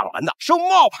山的掌门收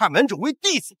冒牌门主为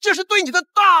弟子，这是对你的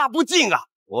大不敬啊！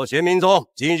我玄冥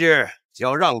宗今日就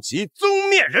要让其宗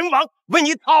灭人亡，为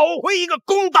你讨回一个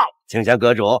公道。请降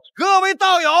阁主，各位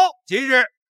道友，今日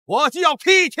我就要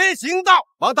替天行道，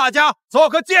帮大家做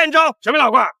个见证。小明老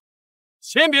怪，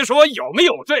先别说有没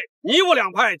有罪，你我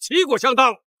两派旗鼓相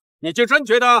当，你就真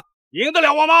觉得赢得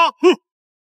了我吗？哼！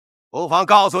不妨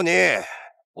告诉你，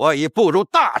我已步入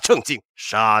大乘境，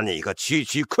杀你个区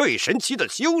区溃神期的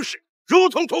修士，如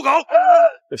同土狗。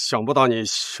想不到你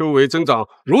修为增长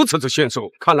如此之迅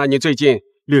速，看来你最近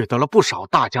掠得了不少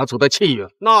大家族的气运。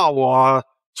那我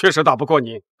确实打不过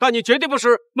你，但你绝对不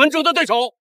是门主的对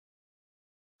手。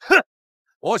哼！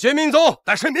我学明宗，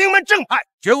但是名门正派，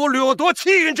绝无掠夺气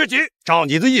运之举。照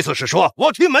你的意思是说，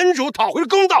我替门主讨回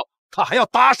公道，他还要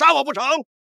打杀我不成？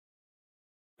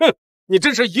哼！你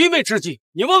真是愚昧之极！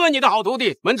你问问你的好徒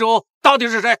弟门主到底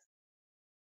是谁？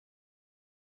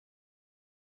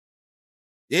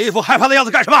一副害怕的样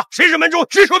子干什么？谁是门主？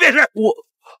直说便是。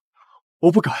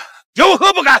我不敢。有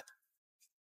何不敢？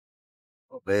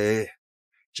莫非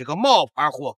这个冒牌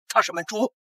货他是门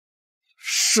主？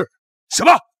是。什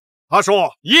么？他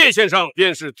说叶先生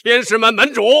便是天师门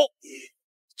门主。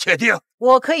确定？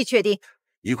我可以确定。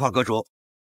一块阁主，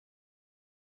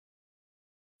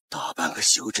大半个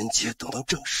修真界都能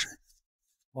证实。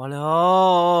完了，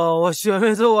我学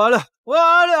妹子完了，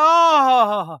完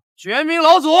了！玄冥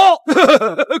老祖，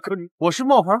可我是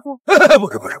冒牌货？不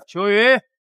是，秋雨，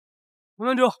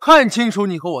门主看清楚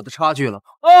你和我的差距了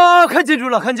啊！看清楚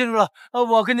了啊！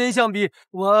我跟您相比，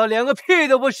我连个屁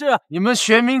都不是。你们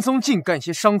玄冥宗净干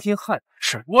些伤天害理的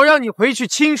事，我让你回去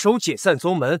亲手解散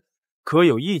宗门，可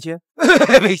有意见？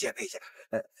危险！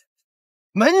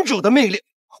门主的命令，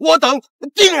我等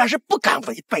定然是不敢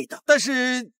违背的。但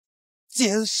是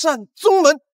解散宗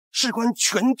门事关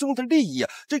全宗的利益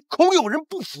啊，这恐有人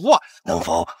不服啊！能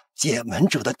否借门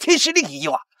主的天师令一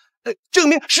用啊？证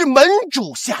明是门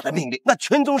主下的命令，那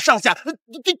全宗上下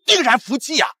定然服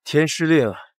气啊！天师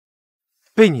令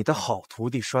被你的好徒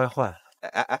弟摔坏了。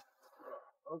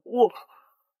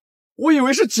我以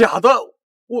为是假的，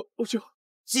我就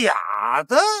假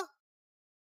的。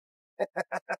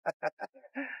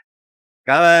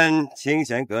敢问清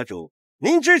玄阁主，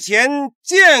您之前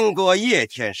见过叶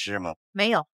天师吗？没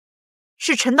有，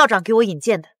是陈道长给我引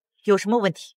荐的，有什么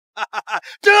问题？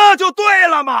这就对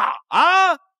了嘛！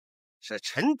啊，是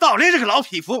陈道林这个老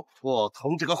匹夫，我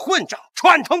同这个混账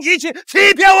串通一气，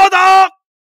欺骗我等。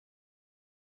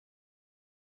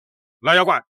蓝妖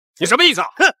怪，你什么意思啊？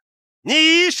哼，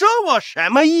你说我什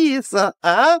么意思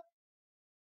啊？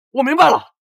我明白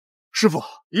了，师傅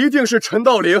一定是陈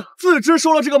道陵自知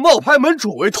收了这个冒牌门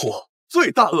主为徒，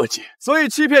罪大恶极，所以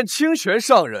欺骗清玄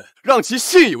上人，让其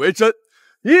信以为真，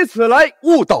以此来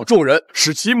误导众人，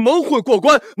使其蒙混过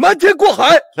关，瞒天过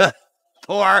海。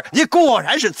徒儿，你果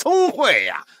然是聪慧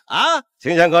呀！啊，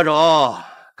清玄阁主，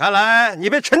看来你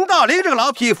被陈道陵这个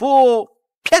老匹夫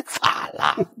骗惨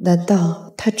了。难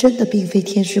道他真的并非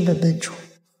天师门门主？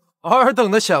尔等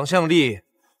的想象力，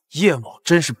叶某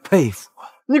真是佩服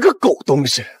啊！你个狗东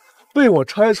西，被我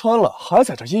拆穿了，还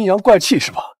在这阴阳怪气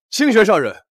是吧？清玄上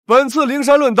人，本次灵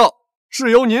山论道是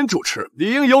由您主持，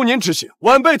理应由您执行。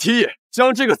晚辈提议，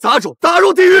将这个杂种打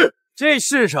入地狱。这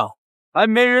世上还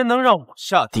没人能让我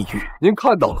下地狱。您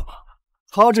看到了吗？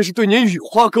他这是对您雨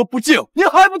花阁不敬，您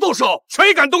还不动手？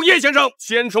谁敢动叶先生，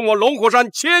先从我龙虎山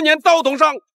千年道统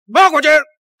上挖过去！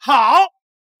好，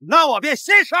那我便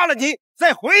先杀了你，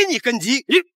再毁你根基。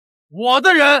我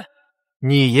的人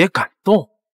你也敢动？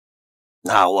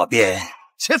那我便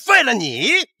先废了你。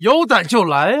有胆就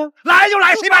来呀！来就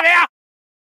来，谁怕谁呀？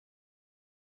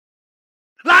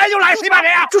来就来，谁怕谁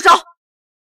呀？住手！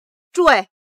诸位，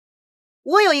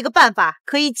我有一个办法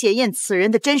可以检验此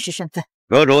人的真实身份。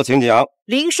阁主请讲。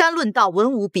灵山论道，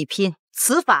文武比拼，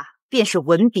此法便是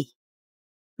文比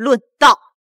论道。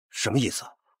什么意思？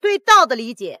对道的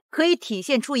理解可以体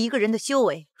现出一个人的修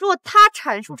为，若他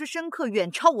阐述之深刻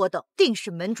远超我等，定是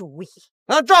门主无疑。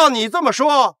那照你这么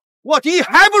说，我提议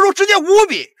还不如直接无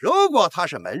比。如果他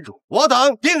是门主，我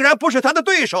等定然不是他的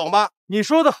对手吗？你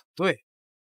说的对，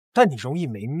但你容易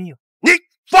没命。你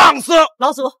放肆！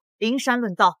老祖，灵山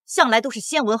论道向来都是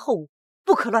先文后武，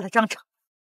不可乱了章程。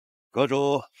阁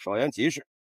主稍言极是，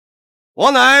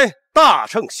我乃大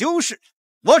乘修士，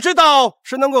我知道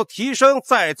是能够提升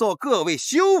在座各位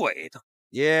修为的，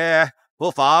也不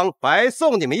妨白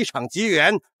送你们一场机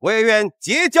缘，我也愿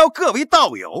结交各位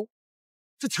道友。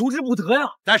这求之不得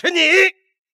呀！但是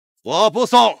我不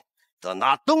送，得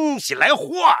拿东西来换。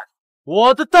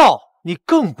我的道你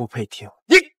更不配听。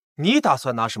你打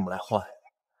算拿什么来换？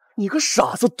你个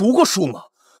傻子，读过书吗？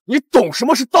你懂什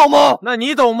么是道吗？那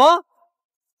你懂吗？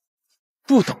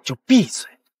不懂就闭嘴。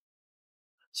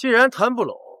既然谈不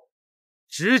拢，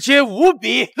直接无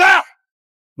比。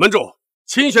门主，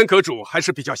清玄阁主还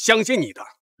是比较相信你的。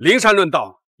灵山论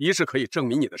道，一是可以证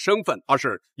明你的身份，二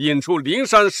是引出灵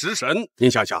山食神。您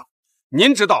想想，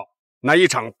您知道那一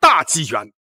场大机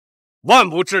缘，万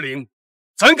物之灵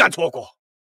怎敢错过？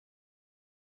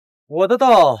我的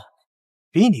道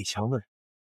比你强的人，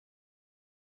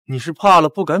你是怕了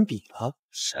不敢比了？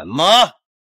什么？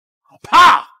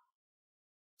怕？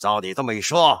照你这么一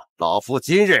说，老夫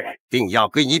今日定要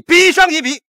给你比上一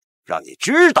比，让你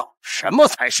知道什么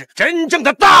才是真正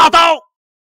的大道。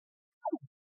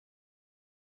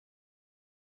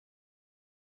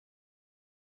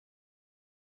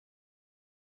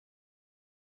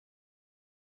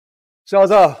小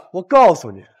子，我告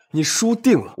诉你，你输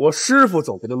定了。我师傅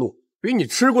走过的路，比你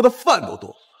吃过的饭都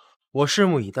多。我拭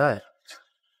目以待。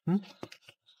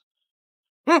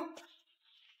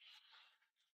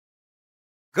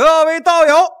各位道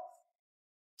友，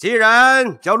既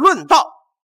然叫论道，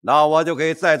那我就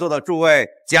给在座的诸位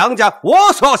讲讲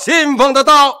我所信奉的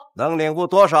道，能领悟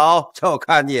多少就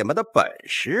看你们的本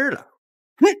事了。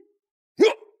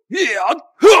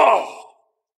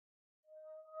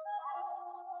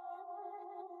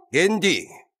天地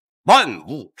万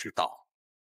物之道，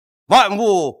万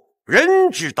物人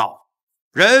之道，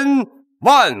人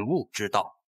万物之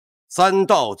道，三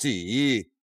道既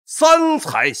宜，三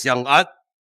才相安，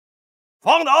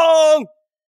方能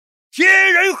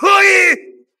天人合一。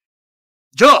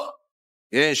这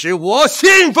便是我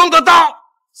信奉的道。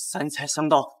三才相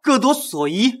道，各夺所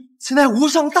宜，此乃无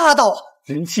上大道啊！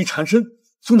人气缠身，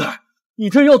兄弟，你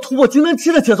这要突破金丹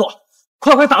期的杰作，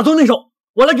快打坐内守，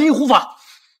我来给你护法。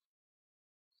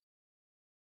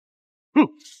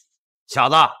小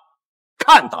子，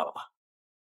看到了吧？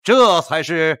这才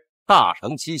是大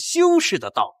乘期修士的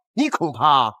道，你恐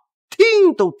怕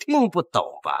听都听不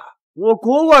懂吧？我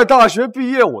国外大学毕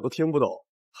业，我都听不懂，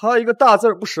他一个大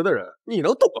字不识的人，你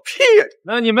能懂个屁呀！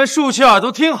那你们竖起耳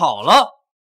朵听好了，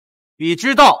彼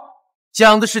之道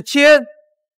讲的是天、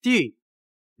地、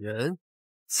人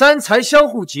三才相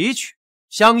互汲取，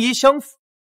相依相辅，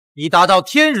以达到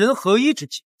天人合一之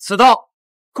境。此道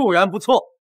固然不错，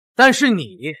但是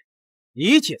你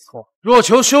理解错。若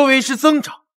求修为之增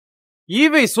长，一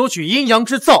味索取阴阳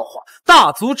之造化，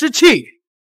大足之气运，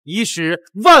以使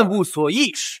万物所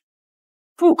益时，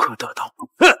不可得到。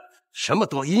哼，什么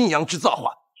多阴阳之造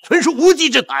化，纯属无稽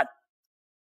之谈。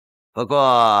不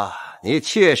过你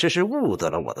确实是悟得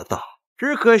了我的道，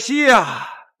只可惜啊，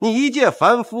你一介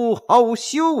凡夫，毫无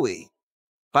修为，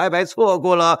白白错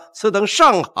过了此等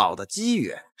上好的机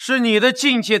缘。是你的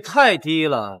境界太低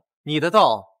了，你的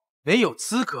道没有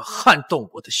资格撼动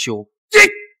我的修。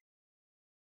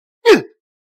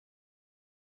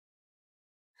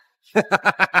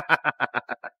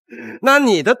那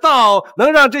你的道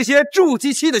能让这些筑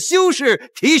基期的修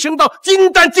士提升到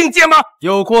金丹境界吗？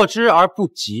有过之而不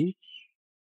及。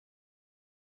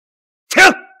请。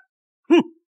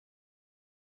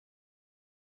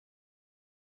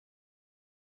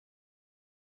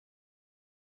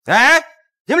哎，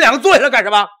你们两个坐下来干什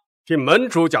么？听门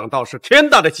主讲道是天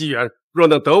大的机缘，若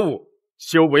能得悟，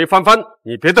修为翻番，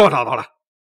你别多叨叨了。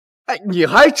哎，你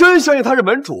还真相信他是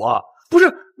门主啊？不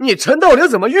是，你陈道灵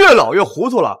怎么越老越糊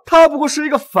涂了？他不过是一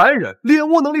个凡人，领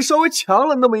悟能力稍微强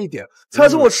了那么一点，才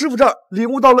从我师傅这儿领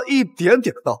悟到了一点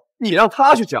点的道。你让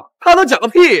他去讲，他能讲个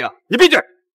屁呀！你闭嘴！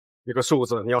这个数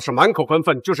字，你要是满口喷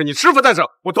粪，就是你师傅在这，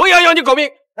我同样要你狗命！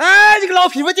哎，你个老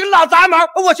匹夫，你个老杂毛，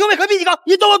我修为可比你高，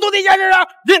你懂我多大件事啊？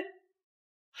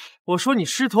我说你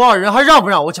师徒二人还让不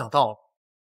让我讲道了？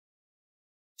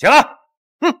行了，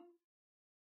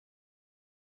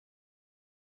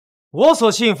我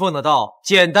所信奉的道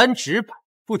简单直白，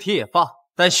不提也罢。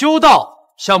但修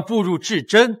道想步入至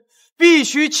真，必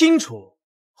须清楚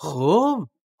何为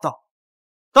道。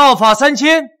道法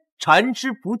3000，缠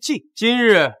之不尽。今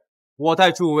日我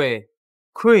待诸位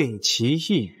窥其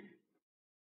一语。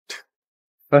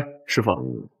哎，师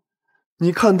傅，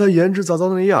你看他言之凿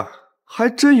凿那样，还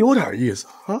真有点意思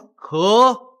啊。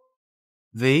何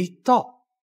为道？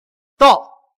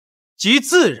道即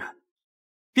自然，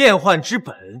变幻之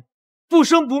本，不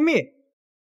生不灭，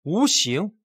无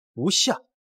形无相，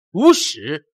无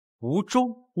始无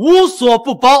终，无所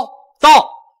不包。道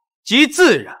即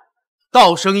自然，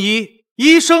道生一，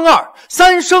一生二，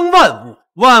三生万物，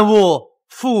万物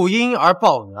负阴而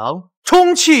抱阳，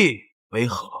充气为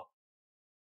和。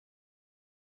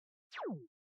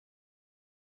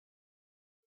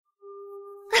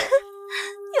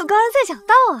有高人在讲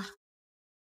道啊！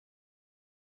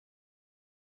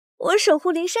我守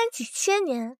护灵山几千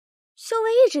年，修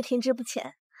为一直停滞不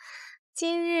前，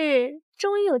今日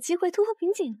终于有机会突破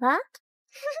瓶颈了。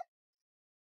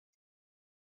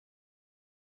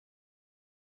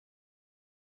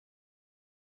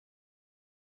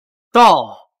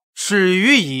道始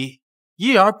于一，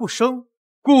一而不生，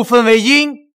故分为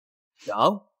阴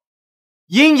阳。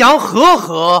阴阳和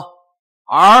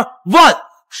而万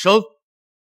生。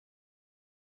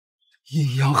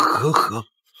阴阳和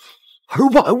而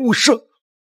万物生，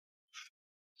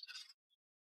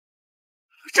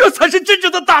这才是真正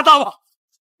的大道啊！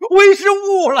为师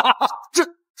悟了。这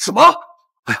什么？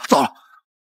哎呀，糟了！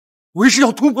为师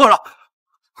要突破了，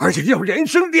而且要连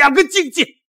升2个境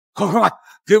界！快，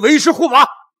给为师护法！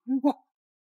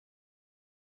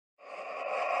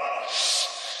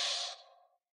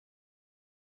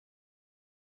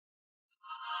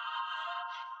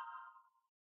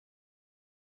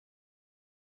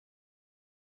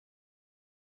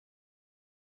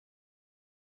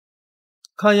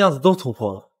看样子都突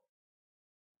破了，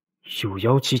有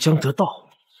妖即将得道。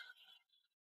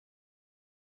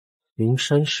灵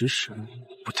山石神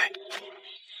不对，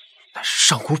那是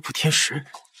上古补天石。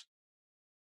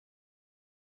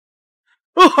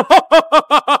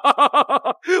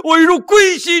我入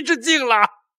归虚之境了，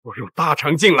我入大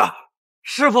成境了。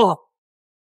师傅，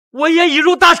我也已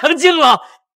入大成境了。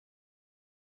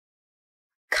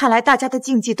看来大家的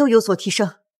境界都有所提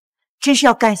升，真是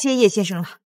要感谢叶先生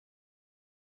了。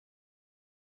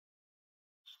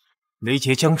雷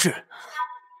劫将至，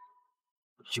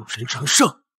有人成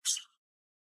圣。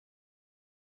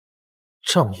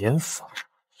障眼法，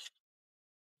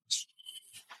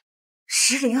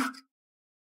石灵，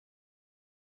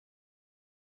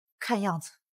看样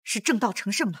子是正道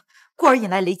成圣了，故而引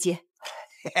来雷劫。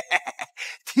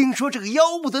听说这个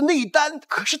妖物的内丹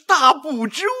可是大补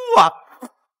之物啊！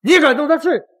你敢动他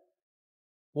是？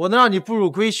我能让你步入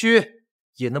归虚，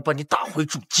也能把你打回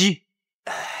筑基。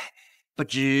不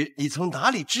知你从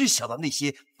哪里知晓的那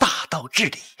些大道至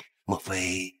理？莫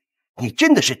非你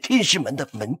真的是天师门的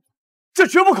门？这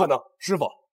绝不可能，师傅，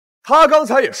他刚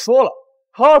才也说了，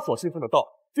他所信奉的道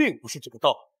并不是这个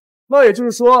道。那也就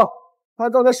是说，他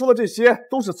刚才说的这些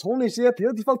都是从那些别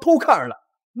的地方偷看而来。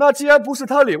那既然不是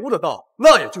他领悟的道，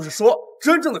那也就是说，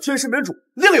真正的天师门主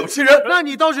另有其人。那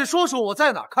你倒是说说我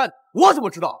在哪看的？我怎么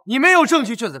知道？你没有证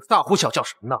据，却在大呼小叫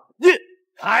什么呢？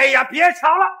哎呀，别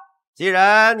吵了！既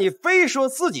然你非说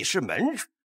自己是门主，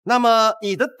那么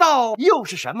你的道又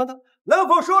是什么呢？能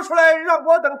否说出来，让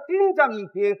我等听上一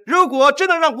听？如果真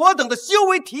能让我等的修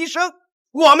为提升，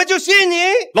我们就信你。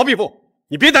老匹夫，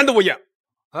你别难得我眼。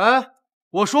哎，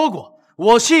我说过，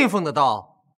我信奉的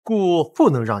道，故不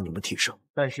能让你们提升。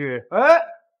但是，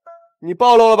你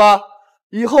暴露了吧？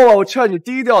以后啊，我劝你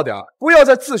低调点，不要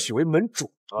再自诩为门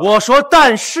主。我说，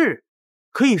但是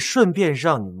可以顺便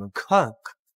让你们看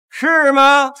看，是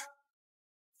吗？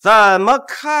怎么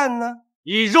看呢？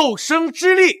以肉身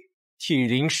之力替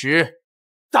灵石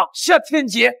挡下天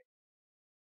劫。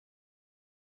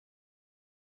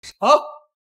啥？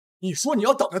你说你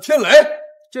要挡着天雷？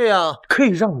这样可以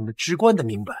让你们直观的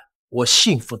明白我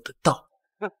信奉的道。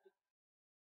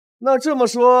那这么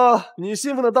说，你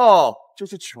信奉的道就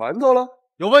是拳头了？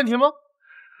有问题吗？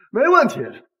没问题，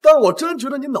但我真觉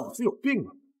得你脑子有病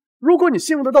啊！如果你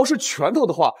信奉的道是拳头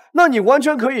的话，那你完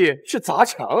全可以去砸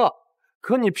墙啊！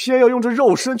可你偏要用这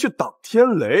肉身去挡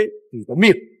天雷，你的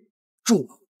命住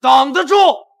了？挡得住！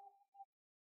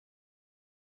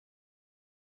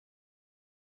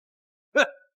哼，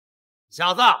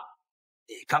小子，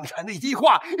你刚才那句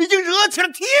话已经惹起了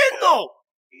天哦！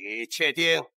你确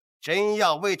定真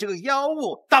要为这个妖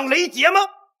物挡雷劫吗？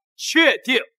确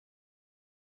定。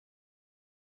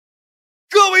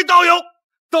各位道友，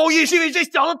都因是因为这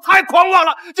小子太狂妄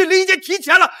了，这雷劫提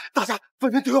前了，大家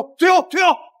纷纷退后，退后，退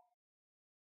后！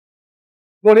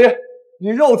洛离，你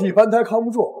肉体凡胎扛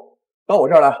不住，到我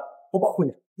这儿来，我保护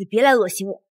你。你别来恶心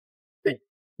我。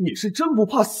你是真不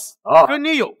怕死啊？跟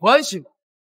你有关系吗？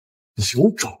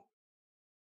有种！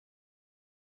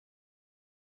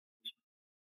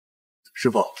师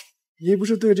傅，你不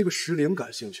是对这个石灵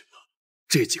感兴趣吗？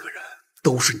这几个人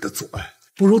都是你的阻碍，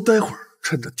不如待会儿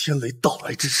趁着天雷到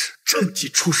来之时，趁机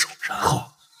出手，然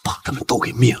后把他们都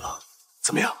给灭了，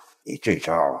怎么样？你这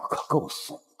招可够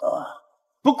损的。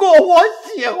不过我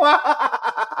喜欢，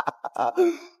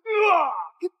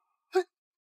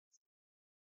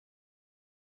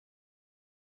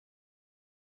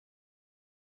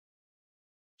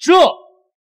这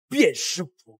便是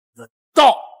我的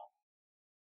道。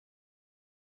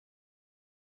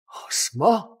什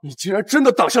么？你竟然真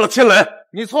的挡下了天雷？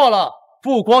你错了，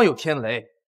不光有天雷，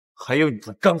还有你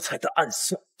们刚才的暗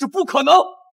算。这不可能！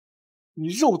你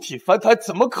肉体凡胎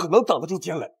怎么可能挡得住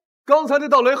天雷？刚才那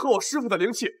道雷和我师傅的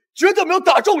灵气绝对没有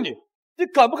打中你，你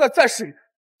敢不敢再试一试？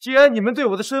既然你们对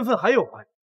我的身份还有怀疑，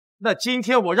那今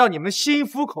天我让你们心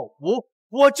服口服，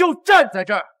我就站在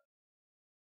这儿，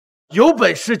有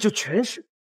本事就全使！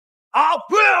啊！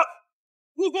不要！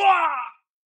哇！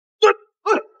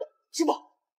师傅，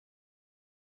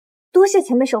多谢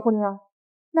前辈守护女儿，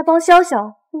那帮宵小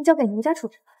应交给奴家处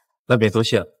置。那便多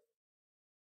谢了。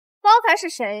方才是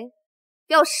谁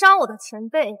要伤我的前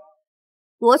辈，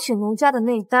夺取奴家的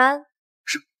内丹？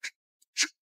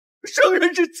圣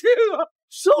人之境啊！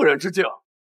圣人之境！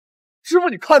师傅，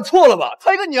你看错了吧？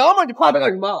她一个娘们，你怕她干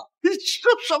什么？你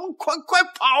说什么？快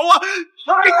跑啊！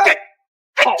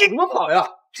跑什么跑呀？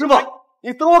师傅，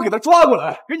你等我给她抓过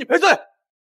来，给你赔罪。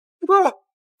不是，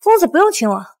公子不用请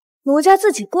我，奴家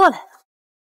自己过来了。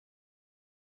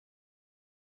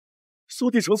缩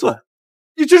地成寸，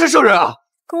你真是圣人啊！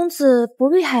公子不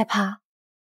必害怕，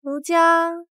奴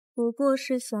家不过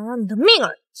是想要你的命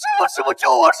而已。师傅救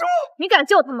我！师傅，你敢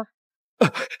救他吗？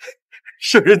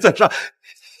圣人在上，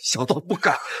小道不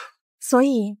敢。所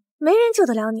以没人救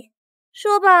得了你。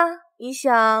说吧，你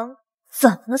想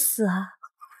怎么死啊？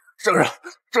圣人，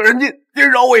您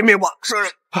饶我一命吧！圣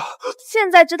人，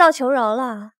现在知道求饶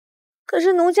了，可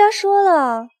是奴家说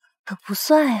了可不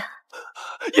算呀。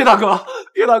叶大哥，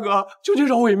求您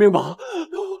饶我一命吧！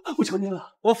我求您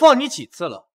了。我放你几次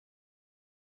了？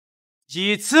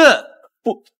几次？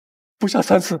不下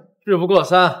3次。事不过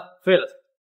3，废了他。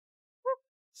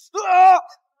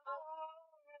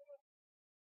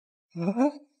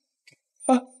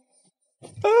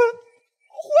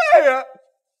坏人！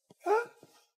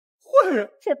坏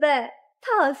人！前辈，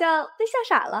他好像被吓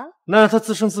傻了。那让他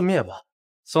自生自灭吧，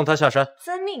送他下山。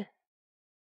遵命。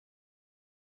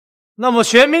那么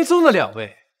玄冥宗的2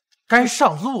位该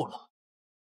上路了。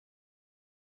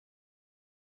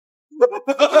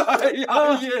哎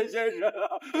呀，叶先生，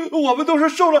我们都是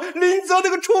受了林泽那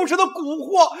个畜生的蛊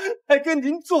惑，才跟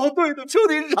您作对的，求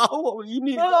您饶我们一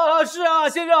命啊！是啊，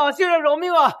先生饶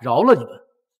命啊！饶了你们。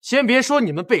先别说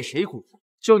你们被谁蛊惑，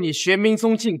就你玄冥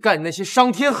宗竟干那些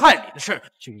伤天害理的事儿，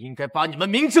就应该把你们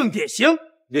明正典刑。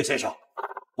叶先生，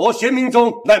我玄冥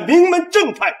宗乃名门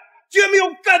正派，绝没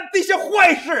有干这些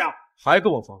坏事啊！还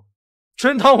跟我疯？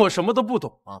真当我什么都不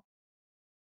懂吗？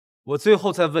我最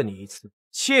后再问你一次，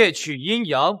窃取阴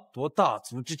阳夺大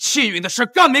族之气运的事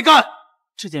干没干？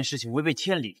这件事情违背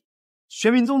天理，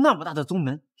玄冥宗那么大的宗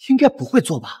门，应该不会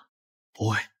做吧？不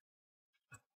会。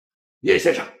叶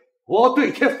先生，我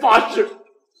对天发誓，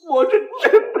我是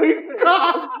真没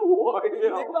干过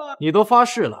呀！你都发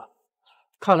誓了，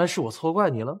看来是我错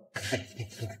怪你了。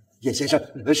叶先生，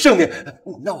圣命，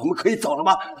那我们可以走了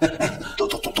吗？走！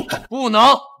不能！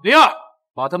灵儿，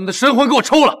把他们的神魂给我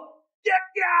抽了！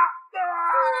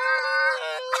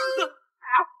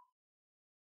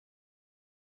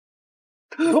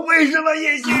为什么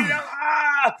叶先生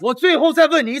啊？我最后再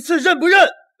问你一次，认不认？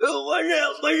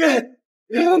我认。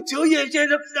求叶先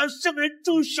生让圣人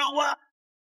住手啊！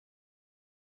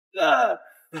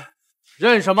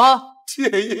认什么？解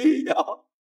阴阳，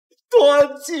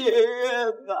夺气运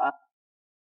啊！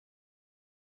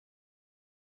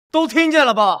都听见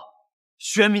了吧？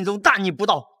玄冥宗大逆不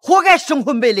道，活该神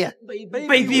魂被炼，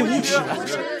卑鄙无耻啊！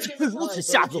如此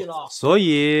下作。所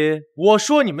以我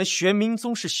说你们玄冥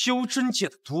宗是修真界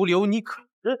的毒瘤，你可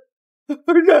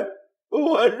认？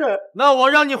我认。那我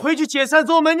让你回去解散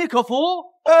宗门，你可服？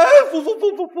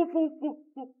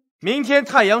服。明天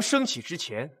太阳升起之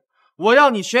前，我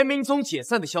让你玄冥宗解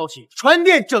散的消息传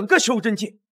遍整个修真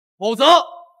界，否则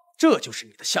这就是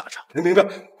你的下场。明白，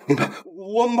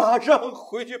我马上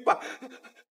回去办。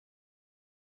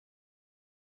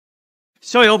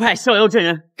逍遥派逍遥真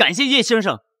人感谢叶先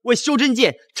生为修真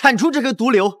界铲除这个毒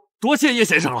瘤，多谢叶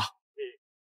先生了。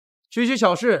区区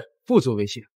小事，不足为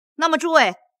谢。那么诸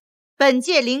位，本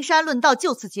届灵山论道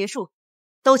就此结束，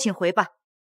都请回吧。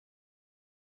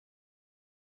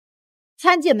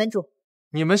参见门主。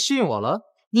你们信我了？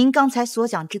您刚才所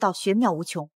讲之道玄妙无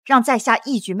穷，让在下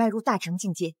一举迈入大成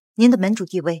境界。您的门主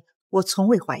地位，我从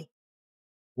未怀疑。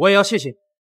我也要谢谢你，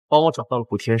帮我找到了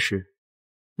补天石。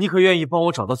你可愿意帮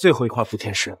我找到最后一块补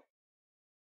天石？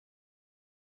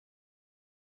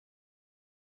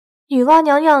女娲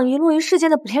娘娘遗落于世间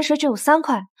的补天石只有3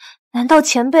块，难道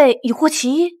前辈已获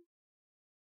其一？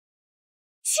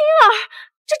星儿，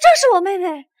这正是我妹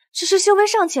妹，只是修为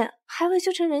尚浅，还未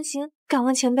修成人形。敢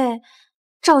问前辈，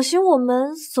找寻我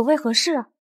们所谓何事啊？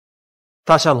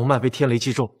大夏龙脉被天雷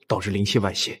击中，导致灵气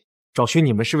外泄。找寻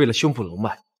你们是为了胸补龙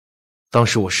脉。当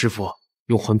时我师父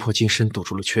用魂魄金身堵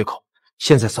住了缺口，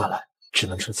现在算来只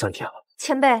能撑3天了。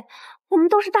前辈，我们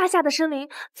都是大夏的生灵，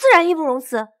自然义不容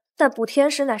辞。但补天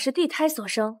石乃是地胎所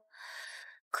生，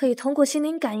可以通过心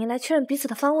灵感应来确认彼此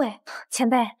的方位。前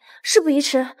辈，事不宜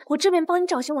迟，我这边帮你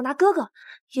找寻我那哥哥，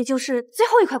也就是最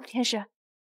后一块补天石。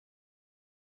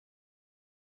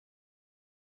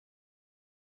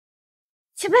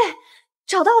前辈，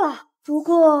找到了。不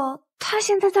过他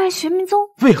现在在玄冥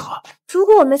宗。为何？如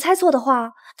果我没猜错的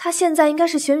话，他现在应该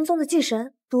是玄冥宗的祭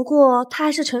神。不过他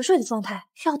还是沉睡的状态，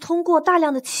要通过大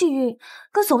量的气运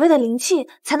跟所谓的灵气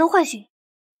才能唤醒。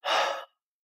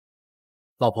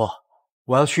老婆，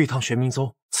我要去一趟玄冥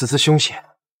宗，此次凶险，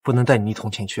不能带你一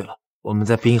同前去了。我们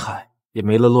在滨海也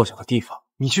没了落脚的地方，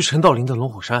你去陈道林的龙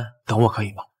虎山等我可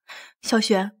以吗？小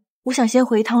璇，我想先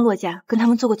回一趟洛家，跟他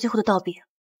们做个最后的道别。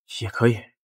也可以。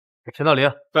陈道林，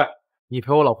对，你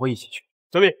陪我老婆一起去。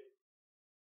遵命。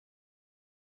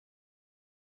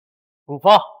出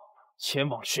发，前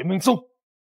往玄冥宗。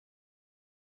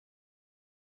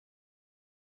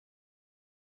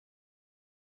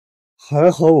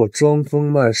还好我装疯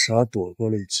卖傻躲过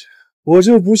了一劫，我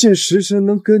就不信时辰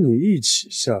能跟你一起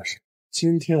下山。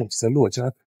今天我就在洛家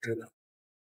等着呢，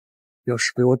要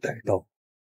是被我逮到，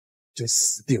就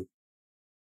死定了。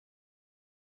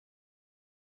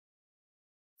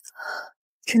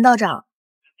陈道长，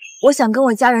我想跟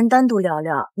我家人单独聊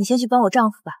聊，你先去帮我丈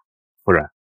夫吧。夫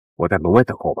人，我在门外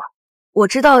等候吧。我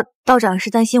知道道长是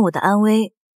担心我的安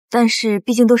危，但是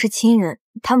毕竟都是亲人，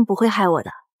他们不会害我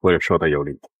的。夫人说的有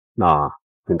理，那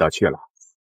您道去了，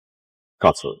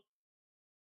告辞。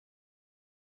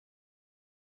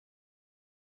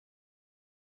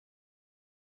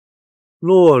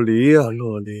洛离啊，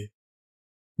洛离，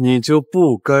你就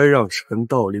不该让陈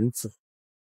道林走。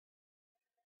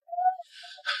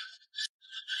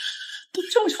都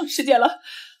这么长时间了，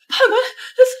他们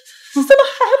怎么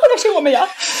还不来生我们呀？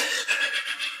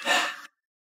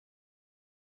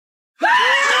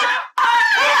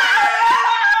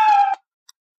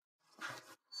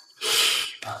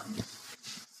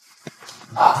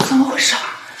怎么回事？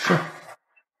是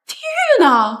地狱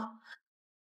呢？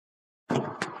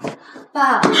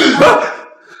爸，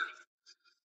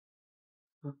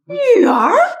女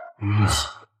儿，你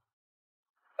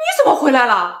怎么回来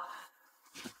了？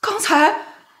刚才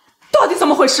到底怎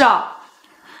么回事啊？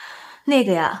那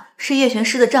个呀，是叶玄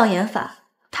师的障眼法，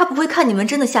他不会看你们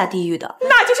真的下地狱的。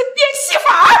那就是变戏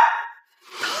法。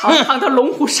堂堂的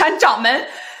龙虎山掌门，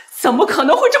怎么可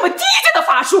能会这么低贱的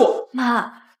法术？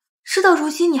妈，事到如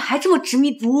今你还这么执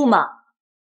迷不悟吗？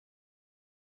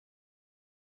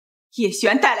叶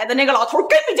璇带来的那个老头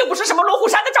根本就不是什么龙虎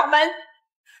山的掌门，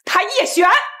他叶璇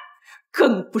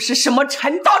更不是什么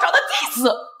陈道长的弟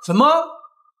子。怎么？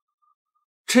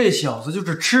这小子就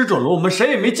是吃准了我们谁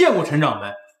也没见过陈掌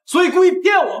门，所以故意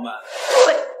骗我们。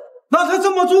对，那他这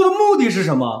么做的目的是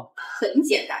什么？很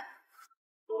简单，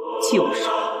就是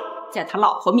在他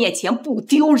老婆面前不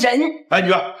丢人。哎，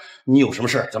女儿，你有什么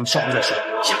事咱们稍后再说。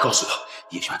先告诉我，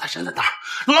叶璇他人在哪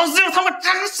儿？老子要他妈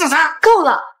整死他！够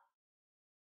了！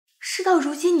事到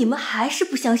如今，你们还是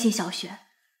不相信小璇，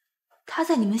他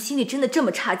在你们心里真的这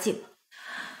么差劲吗？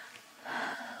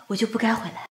我就不该回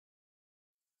来。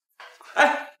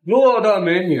哎，洛大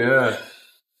美女，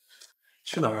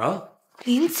去哪儿啊？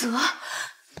林泽，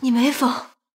你没疯？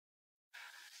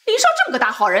林少这么个大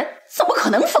好人，怎么可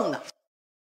能疯呢？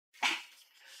哎，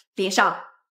林少，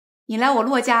你来我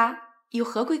洛家有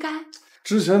何贵干？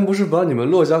之前不是把你们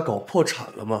洛家搞破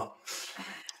产了吗？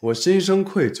我心生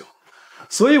愧疚，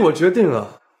所以我决定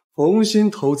啊，重新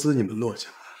投资你们洛家。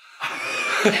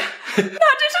那真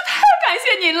是太感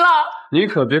谢您了。你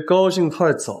可别高兴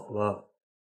太早了。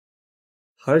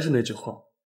还是那句话，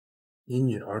你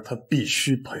女儿她必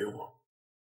须陪我，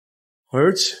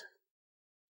而且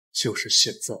就是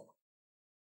现在，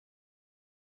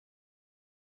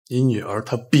你女儿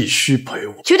她必须陪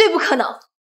我。绝对不可能！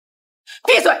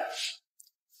闭嘴！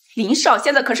林少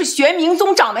现在可是玄冥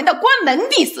宗掌门的关门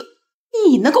弟子，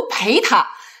你能够陪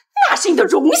他，那是你的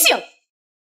荣幸，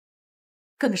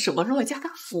更是我洛家的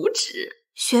福祉。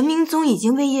玄冥宗已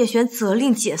经为叶璇责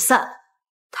令解散，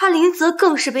他林泽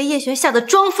更是被叶璇吓得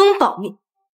装疯保命，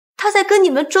他在跟你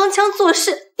们装腔作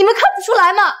势，你们看不出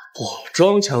来吗？哦，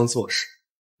装腔作势，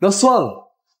那算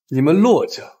了，你们洛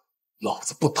家，老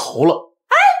子不投了。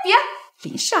哎，别，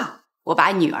林少，我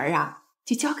把女儿啊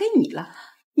就交给你了，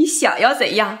你想要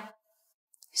怎样，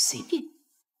随便。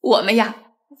我们呀，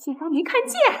就当没看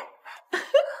见。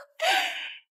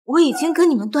我已经跟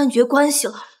你们断绝关系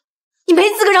了，你没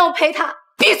资格让我陪他。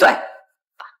闭嘴，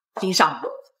林少。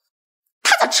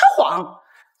他在扯谎，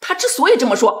他之所以这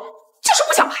么说，就是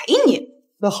不想陪你。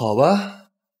那好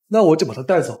吧，那我就把他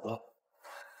带走了。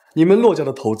你们洛家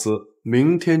的投资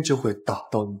明天就会打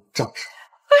到你账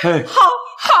上。哎，好，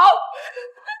好。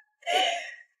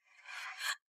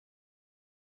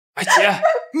哎，姐，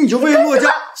你就为洛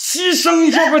家牺牲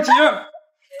一下吧，姐。放开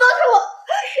我！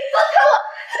放开我！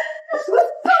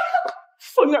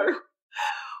凤儿，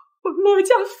我洛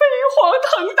家飞黄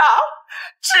腾达，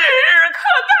指可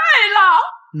待了。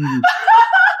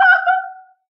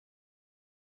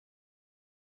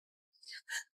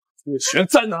叶璇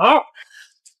在哪儿？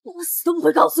我死都不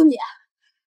会告诉你。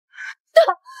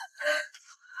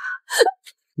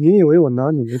你以为我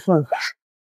拿你没办法？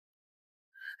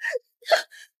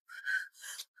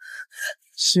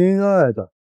亲爱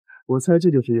的，我猜这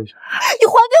就是叶璇。你还给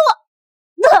我！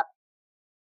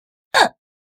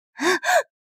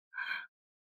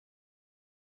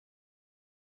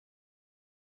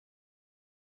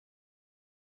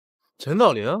陈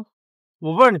道陵，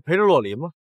我不让你陪着洛离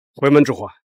吗？回门主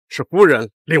啊，是夫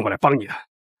人令我来帮你的。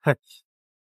嗨，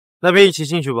那便一起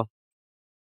进去吧。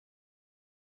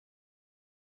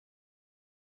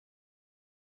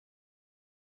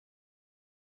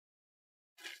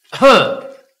哼！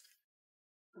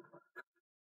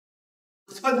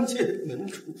参见门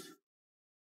主，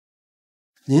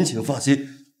您请放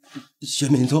心，玄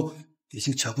冥宗已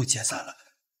经全部解散了，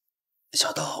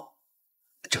小道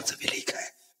正准备离开。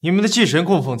你们的祭神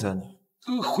供奉在哪？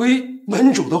回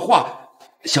门主的话，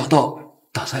小道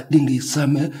打算另立三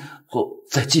门后，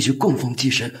再继续供奉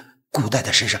祭神古代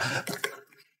的身上。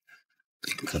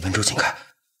门主请看。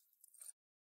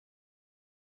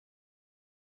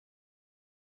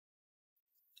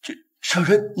上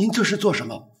人，您这是做什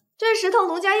么？这是石头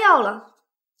农家药了，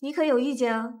你可有意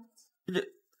见啊？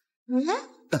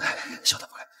小道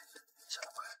不敢，小道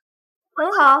不敢。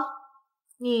很好，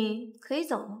你可以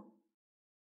走了。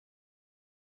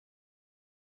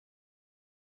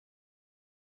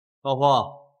老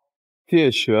婆，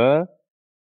叶璇，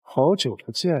好久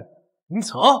不见。您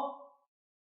走。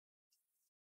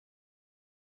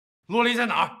洛离在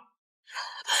哪儿？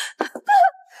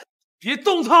别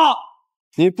动他！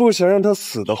你不想让他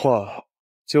死的话，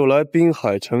就来滨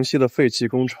海城西的废弃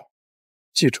工厂。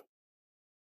记住，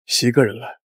一个人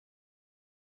来。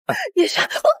叶璇，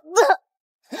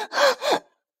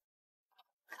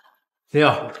灵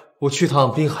儿，我去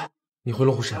趟滨海，你回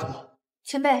龙虎山等我。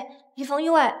前辈，以防意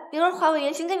外，灵儿化为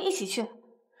原形跟你一起去。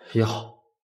也好。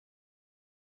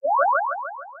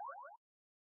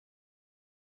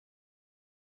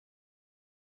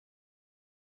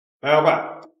白妖怪，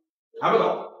还不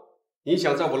走？你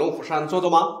想在我龙虎山坐坐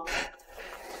吗？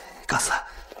干死！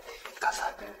干死！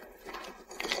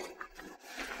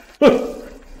哼！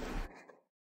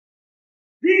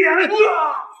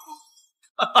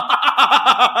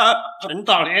陈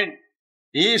道陵，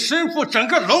你身负整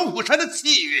个龙虎山的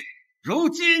气运，如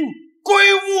今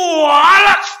归我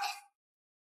了。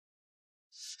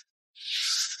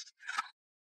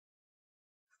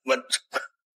门主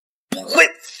不会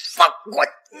放过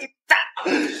你的。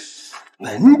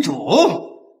门主，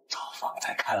照方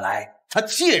才看来，他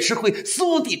确实会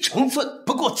缩地成寸，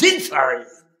不过仅此而已。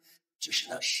只是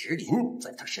那石林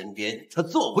在他身边，他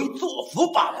作威作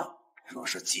福罢了。若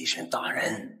是祭神大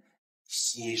人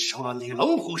吸收了你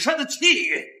龙虎山的气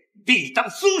运，必当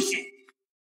苏醒。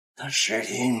那石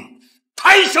林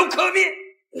抬手可灭。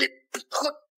你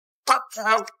和他走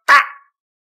的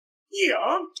有。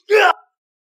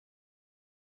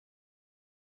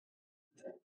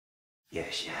叶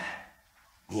璇，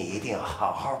你一定要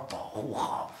好好保护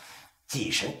好祭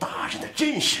神大人的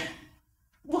真身。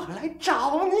我来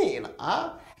找你了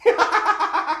啊！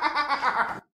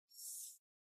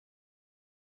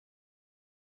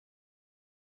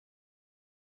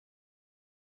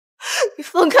你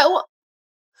放开我！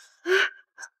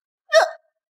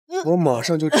我马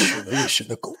上就取了叶璇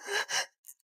的狗。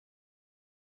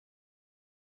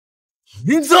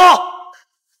林泽，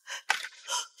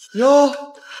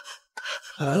哟，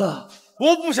来了。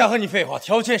我不想和你废话，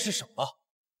条件是什么？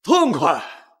痛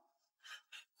快！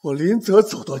我林泽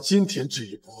走到今天这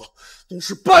一步，都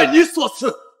是拜你所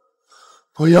赐。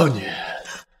我要你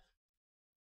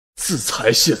自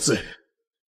裁谢罪。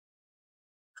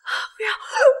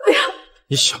不要！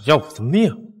你想要我的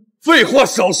命？废话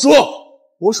少说，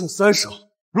我数3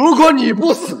声，如果你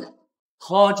不死，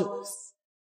他就不死。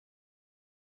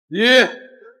1、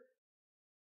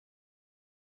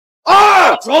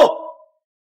2，走！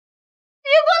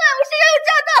别过来，我身上有炸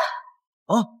弹！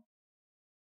啊！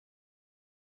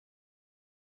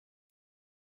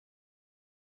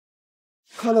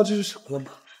看到这是什么了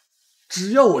吗？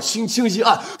只要我轻轻一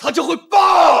按，它就会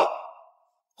爆，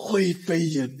灰飞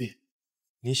烟灭。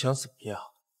你想怎么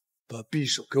样？把匕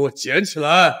首给我捡起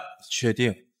来。你确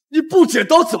定？你不捡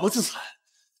刀怎么自残？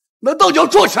难道你要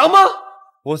撞墙吗？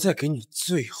我再给你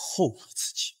最后一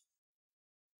次机会，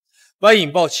把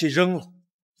引爆器扔了，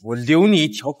我留你一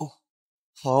条狗。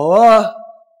好啊，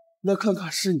那看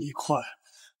看是你快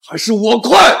还是我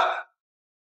快。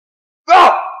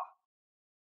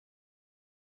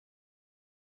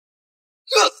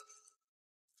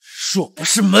若不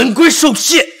是门规受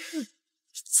限，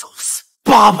早死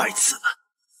800次了。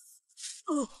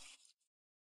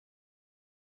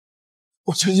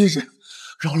我全心是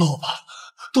饶了我吧，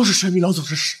都是玄冥老祖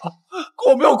之事，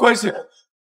跟我没有关系。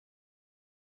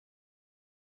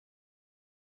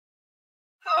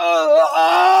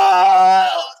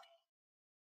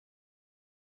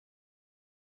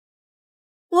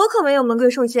我可没有门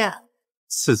规受限。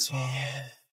自己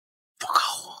不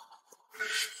靠我。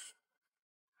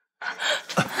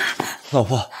老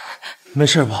婆，没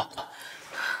事吧？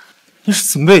你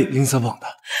是怎么被林泽绑的？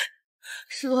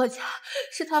是洛家，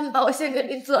是他们把我献给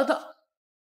林泽的。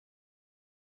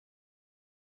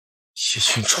一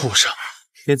群畜生，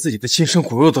连自己的亲生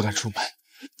骨肉都敢出卖！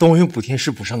等我用补天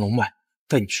石补上龙脉，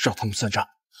带你去找他们算账。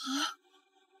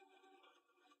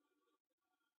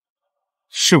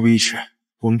事不宜迟，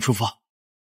我们出发。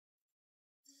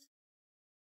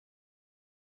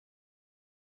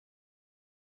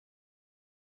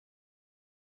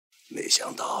没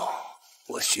想到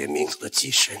我玄冥族的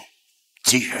祭神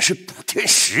竟然是补天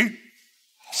石，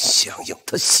想用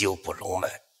它修补龙脉，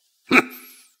哼，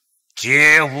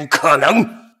绝无可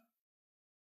能！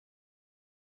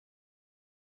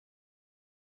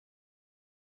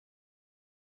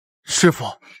师傅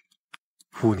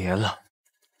，5年了，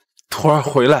徒儿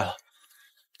回来了，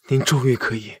您终于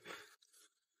可以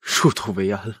入土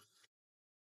为安了。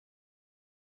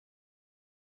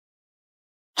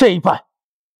这一拜，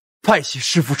拜谢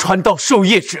师傅传道授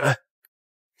业之恩；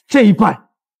这一拜，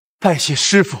拜谢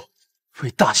师傅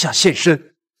为大夏献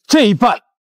身；这一拜，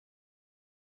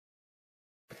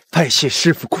拜谢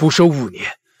师傅苦守5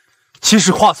年，即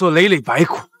使化作累累白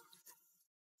骨，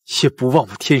也不忘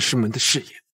我天师门的誓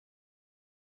言。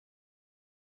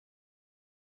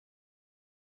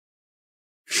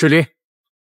石林，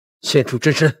现出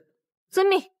真身。遵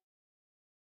命。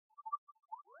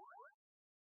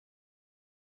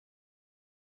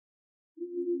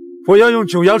我要用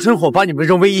九阳神火把你们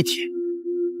融为一体，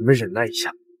你们忍耐一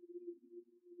下。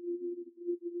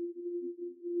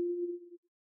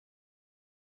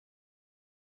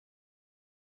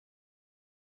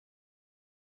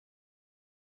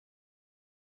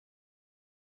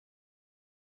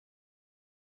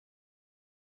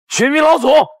玄冥老祖，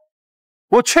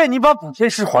我劝你把补天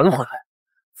石还回来，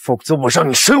否则我让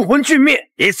你神魂俱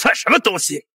灭！你算什么东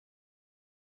西？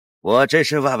我真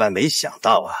是万万没想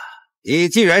到啊！你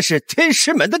竟然是天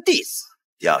师门的弟子，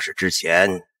要是之前，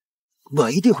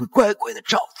我一定会乖乖的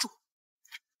照做。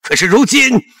可是如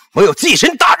今我有祭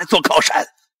神大人做靠山，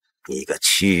你个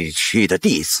区的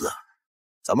弟子，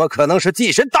怎么可能是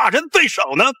祭神大人对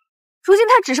手呢？如今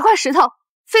他只是块石头，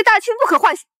非大清不可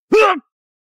唤醒。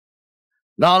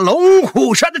那龙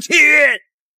虎山的气运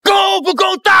够不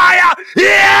够大呀？你怎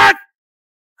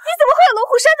么会有龙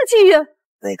虎山的气运？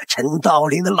那个陈道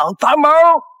陵的老杂毛，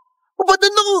我把他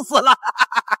弄死了！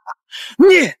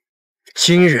你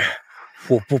今日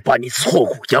我不把你挫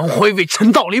骨扬灰，为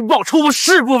陈道陵报仇，我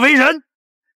誓不为人。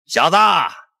小子，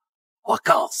我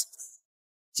告诉你，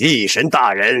祭神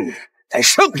大人在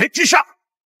圣人之上，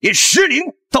连石灵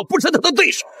都不是他的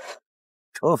对手，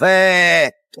除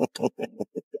非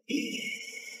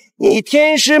你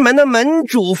天师门的门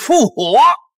主复活。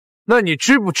那你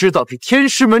知不知道这天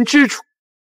师门之主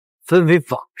分为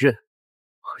往任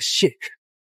和现任？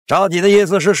照你的意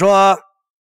思是说，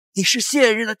你是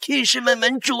现任的天师门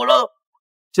门主了？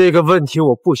这个问题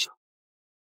我不想，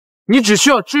你只需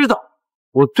要知道，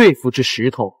我对付这石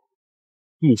头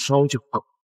一烧就够。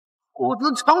虎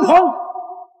子长虹，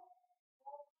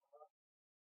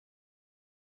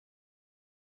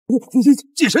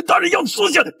祭神大人要苏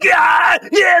醒！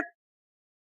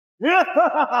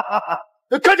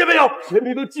看见没有？玄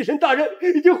冥宗祭神大人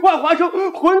已经幻化成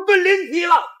混沌灵体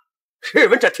了。试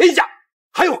问这天下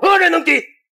还有何人能敌？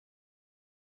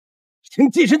请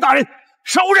祭神大人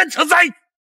收人此贼。你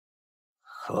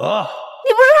不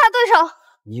是他对手。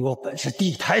你我本是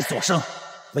地台所生，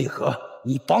为何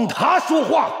你帮他说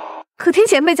话？可听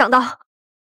前辈讲道，让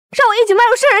我一起迈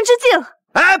入圣人之境。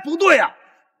哎，不对呀，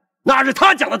那是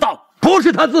他讲的道，不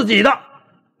是他自己的。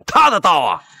他的道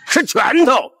啊，是拳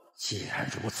头。既然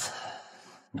如此，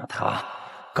那他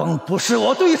更不是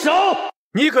我对手。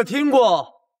你可听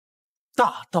过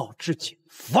大道至简？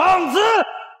放肆！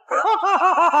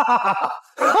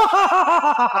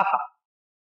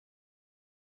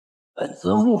本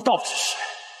尊悟道之时，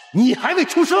你还未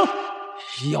出生，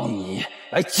要你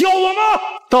来教我吗？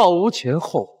道无前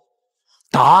后，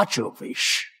达者为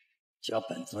师。叫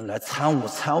本尊来参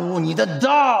悟你的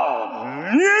道。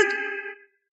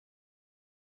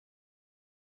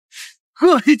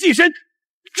恶力祭神，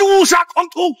诛杀狂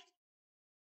徒！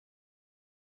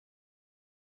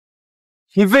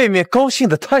你未免高兴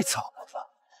得太早了吧？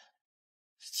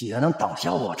既然能挡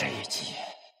下我这一击，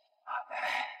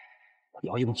我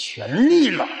要用全力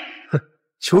了。哼，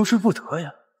求之不得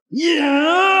呀！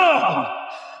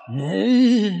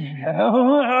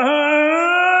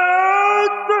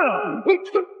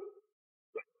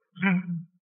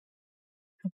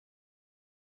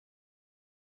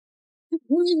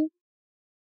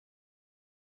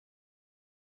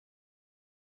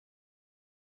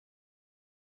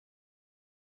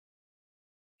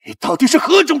你到底是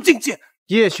何种境界？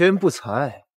叶玄不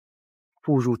才，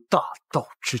不入大道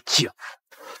之境。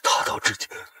大道之境，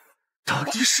当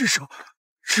今世上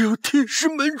只有天师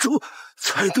门主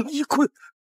才能一困。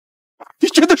你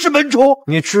真的是门主？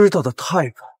你知道的太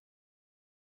晚。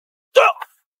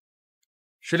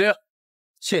石灵，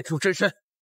现出真身。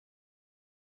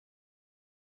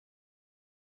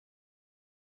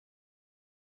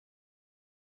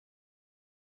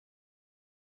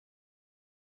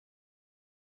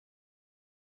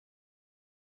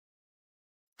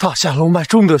大夏龙脉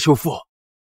终得修复。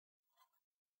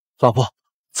老婆，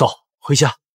走，回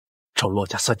家找骆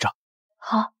家算账。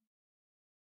好。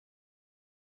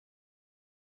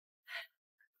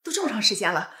都这么长时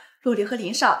间了，洛离和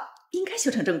林少应该修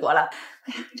成正果了。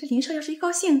哎呀，这林少要是一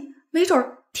高兴，没准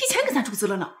儿提前跟咱出资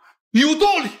了呢。有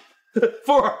道理，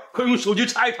凤儿，快用手机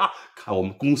查一查，看我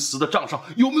们公司的账上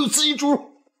有没有资金注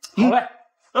入。好嘞。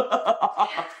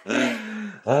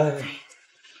哎，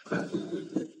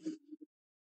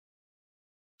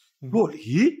洛离，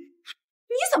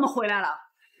你怎么回来了？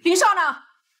林少呢？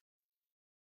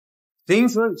林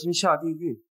泽已经下地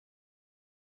狱。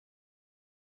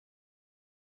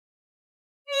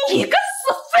你个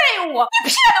死废物！你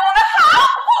骗了我们好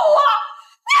苦啊！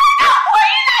你还敢回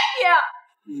来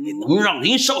你？你能让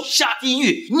林少下地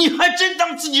狱，你还真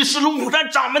当自己是龙虎山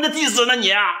掌门的弟子呢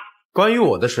你啊！关于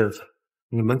我的身份，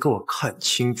你们给我看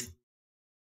清楚。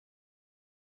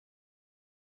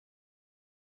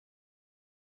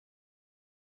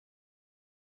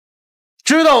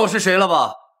知道我是谁了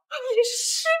吧？你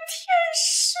是天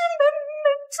师门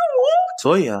主，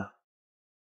所以啊，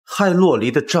害洛离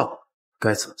的账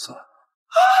该怎么算？门主，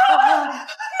我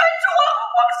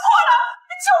们错了，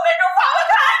求门主放了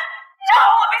他，饶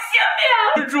我们性命！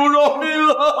门主饶命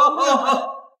啊！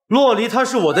洛离他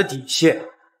是我的底线，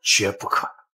绝不可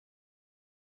能。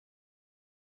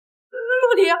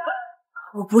洛离，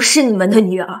我不是你们的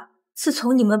女儿。自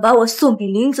从你们把我送给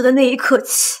林泽的那一刻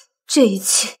起，这一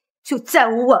切就再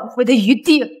无挽回的余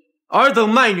地了。尔等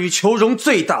卖女求荣，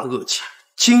罪大恶极。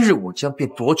今日我将便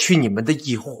夺取你们的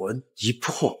一魂一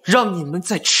魄，让你们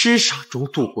在痴傻中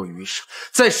度过余生，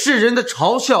在世人的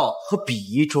嘲笑和鄙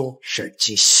夷中认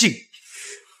尽性命。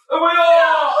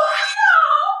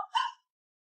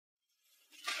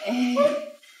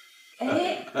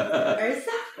儿子，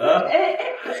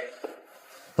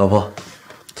老婆，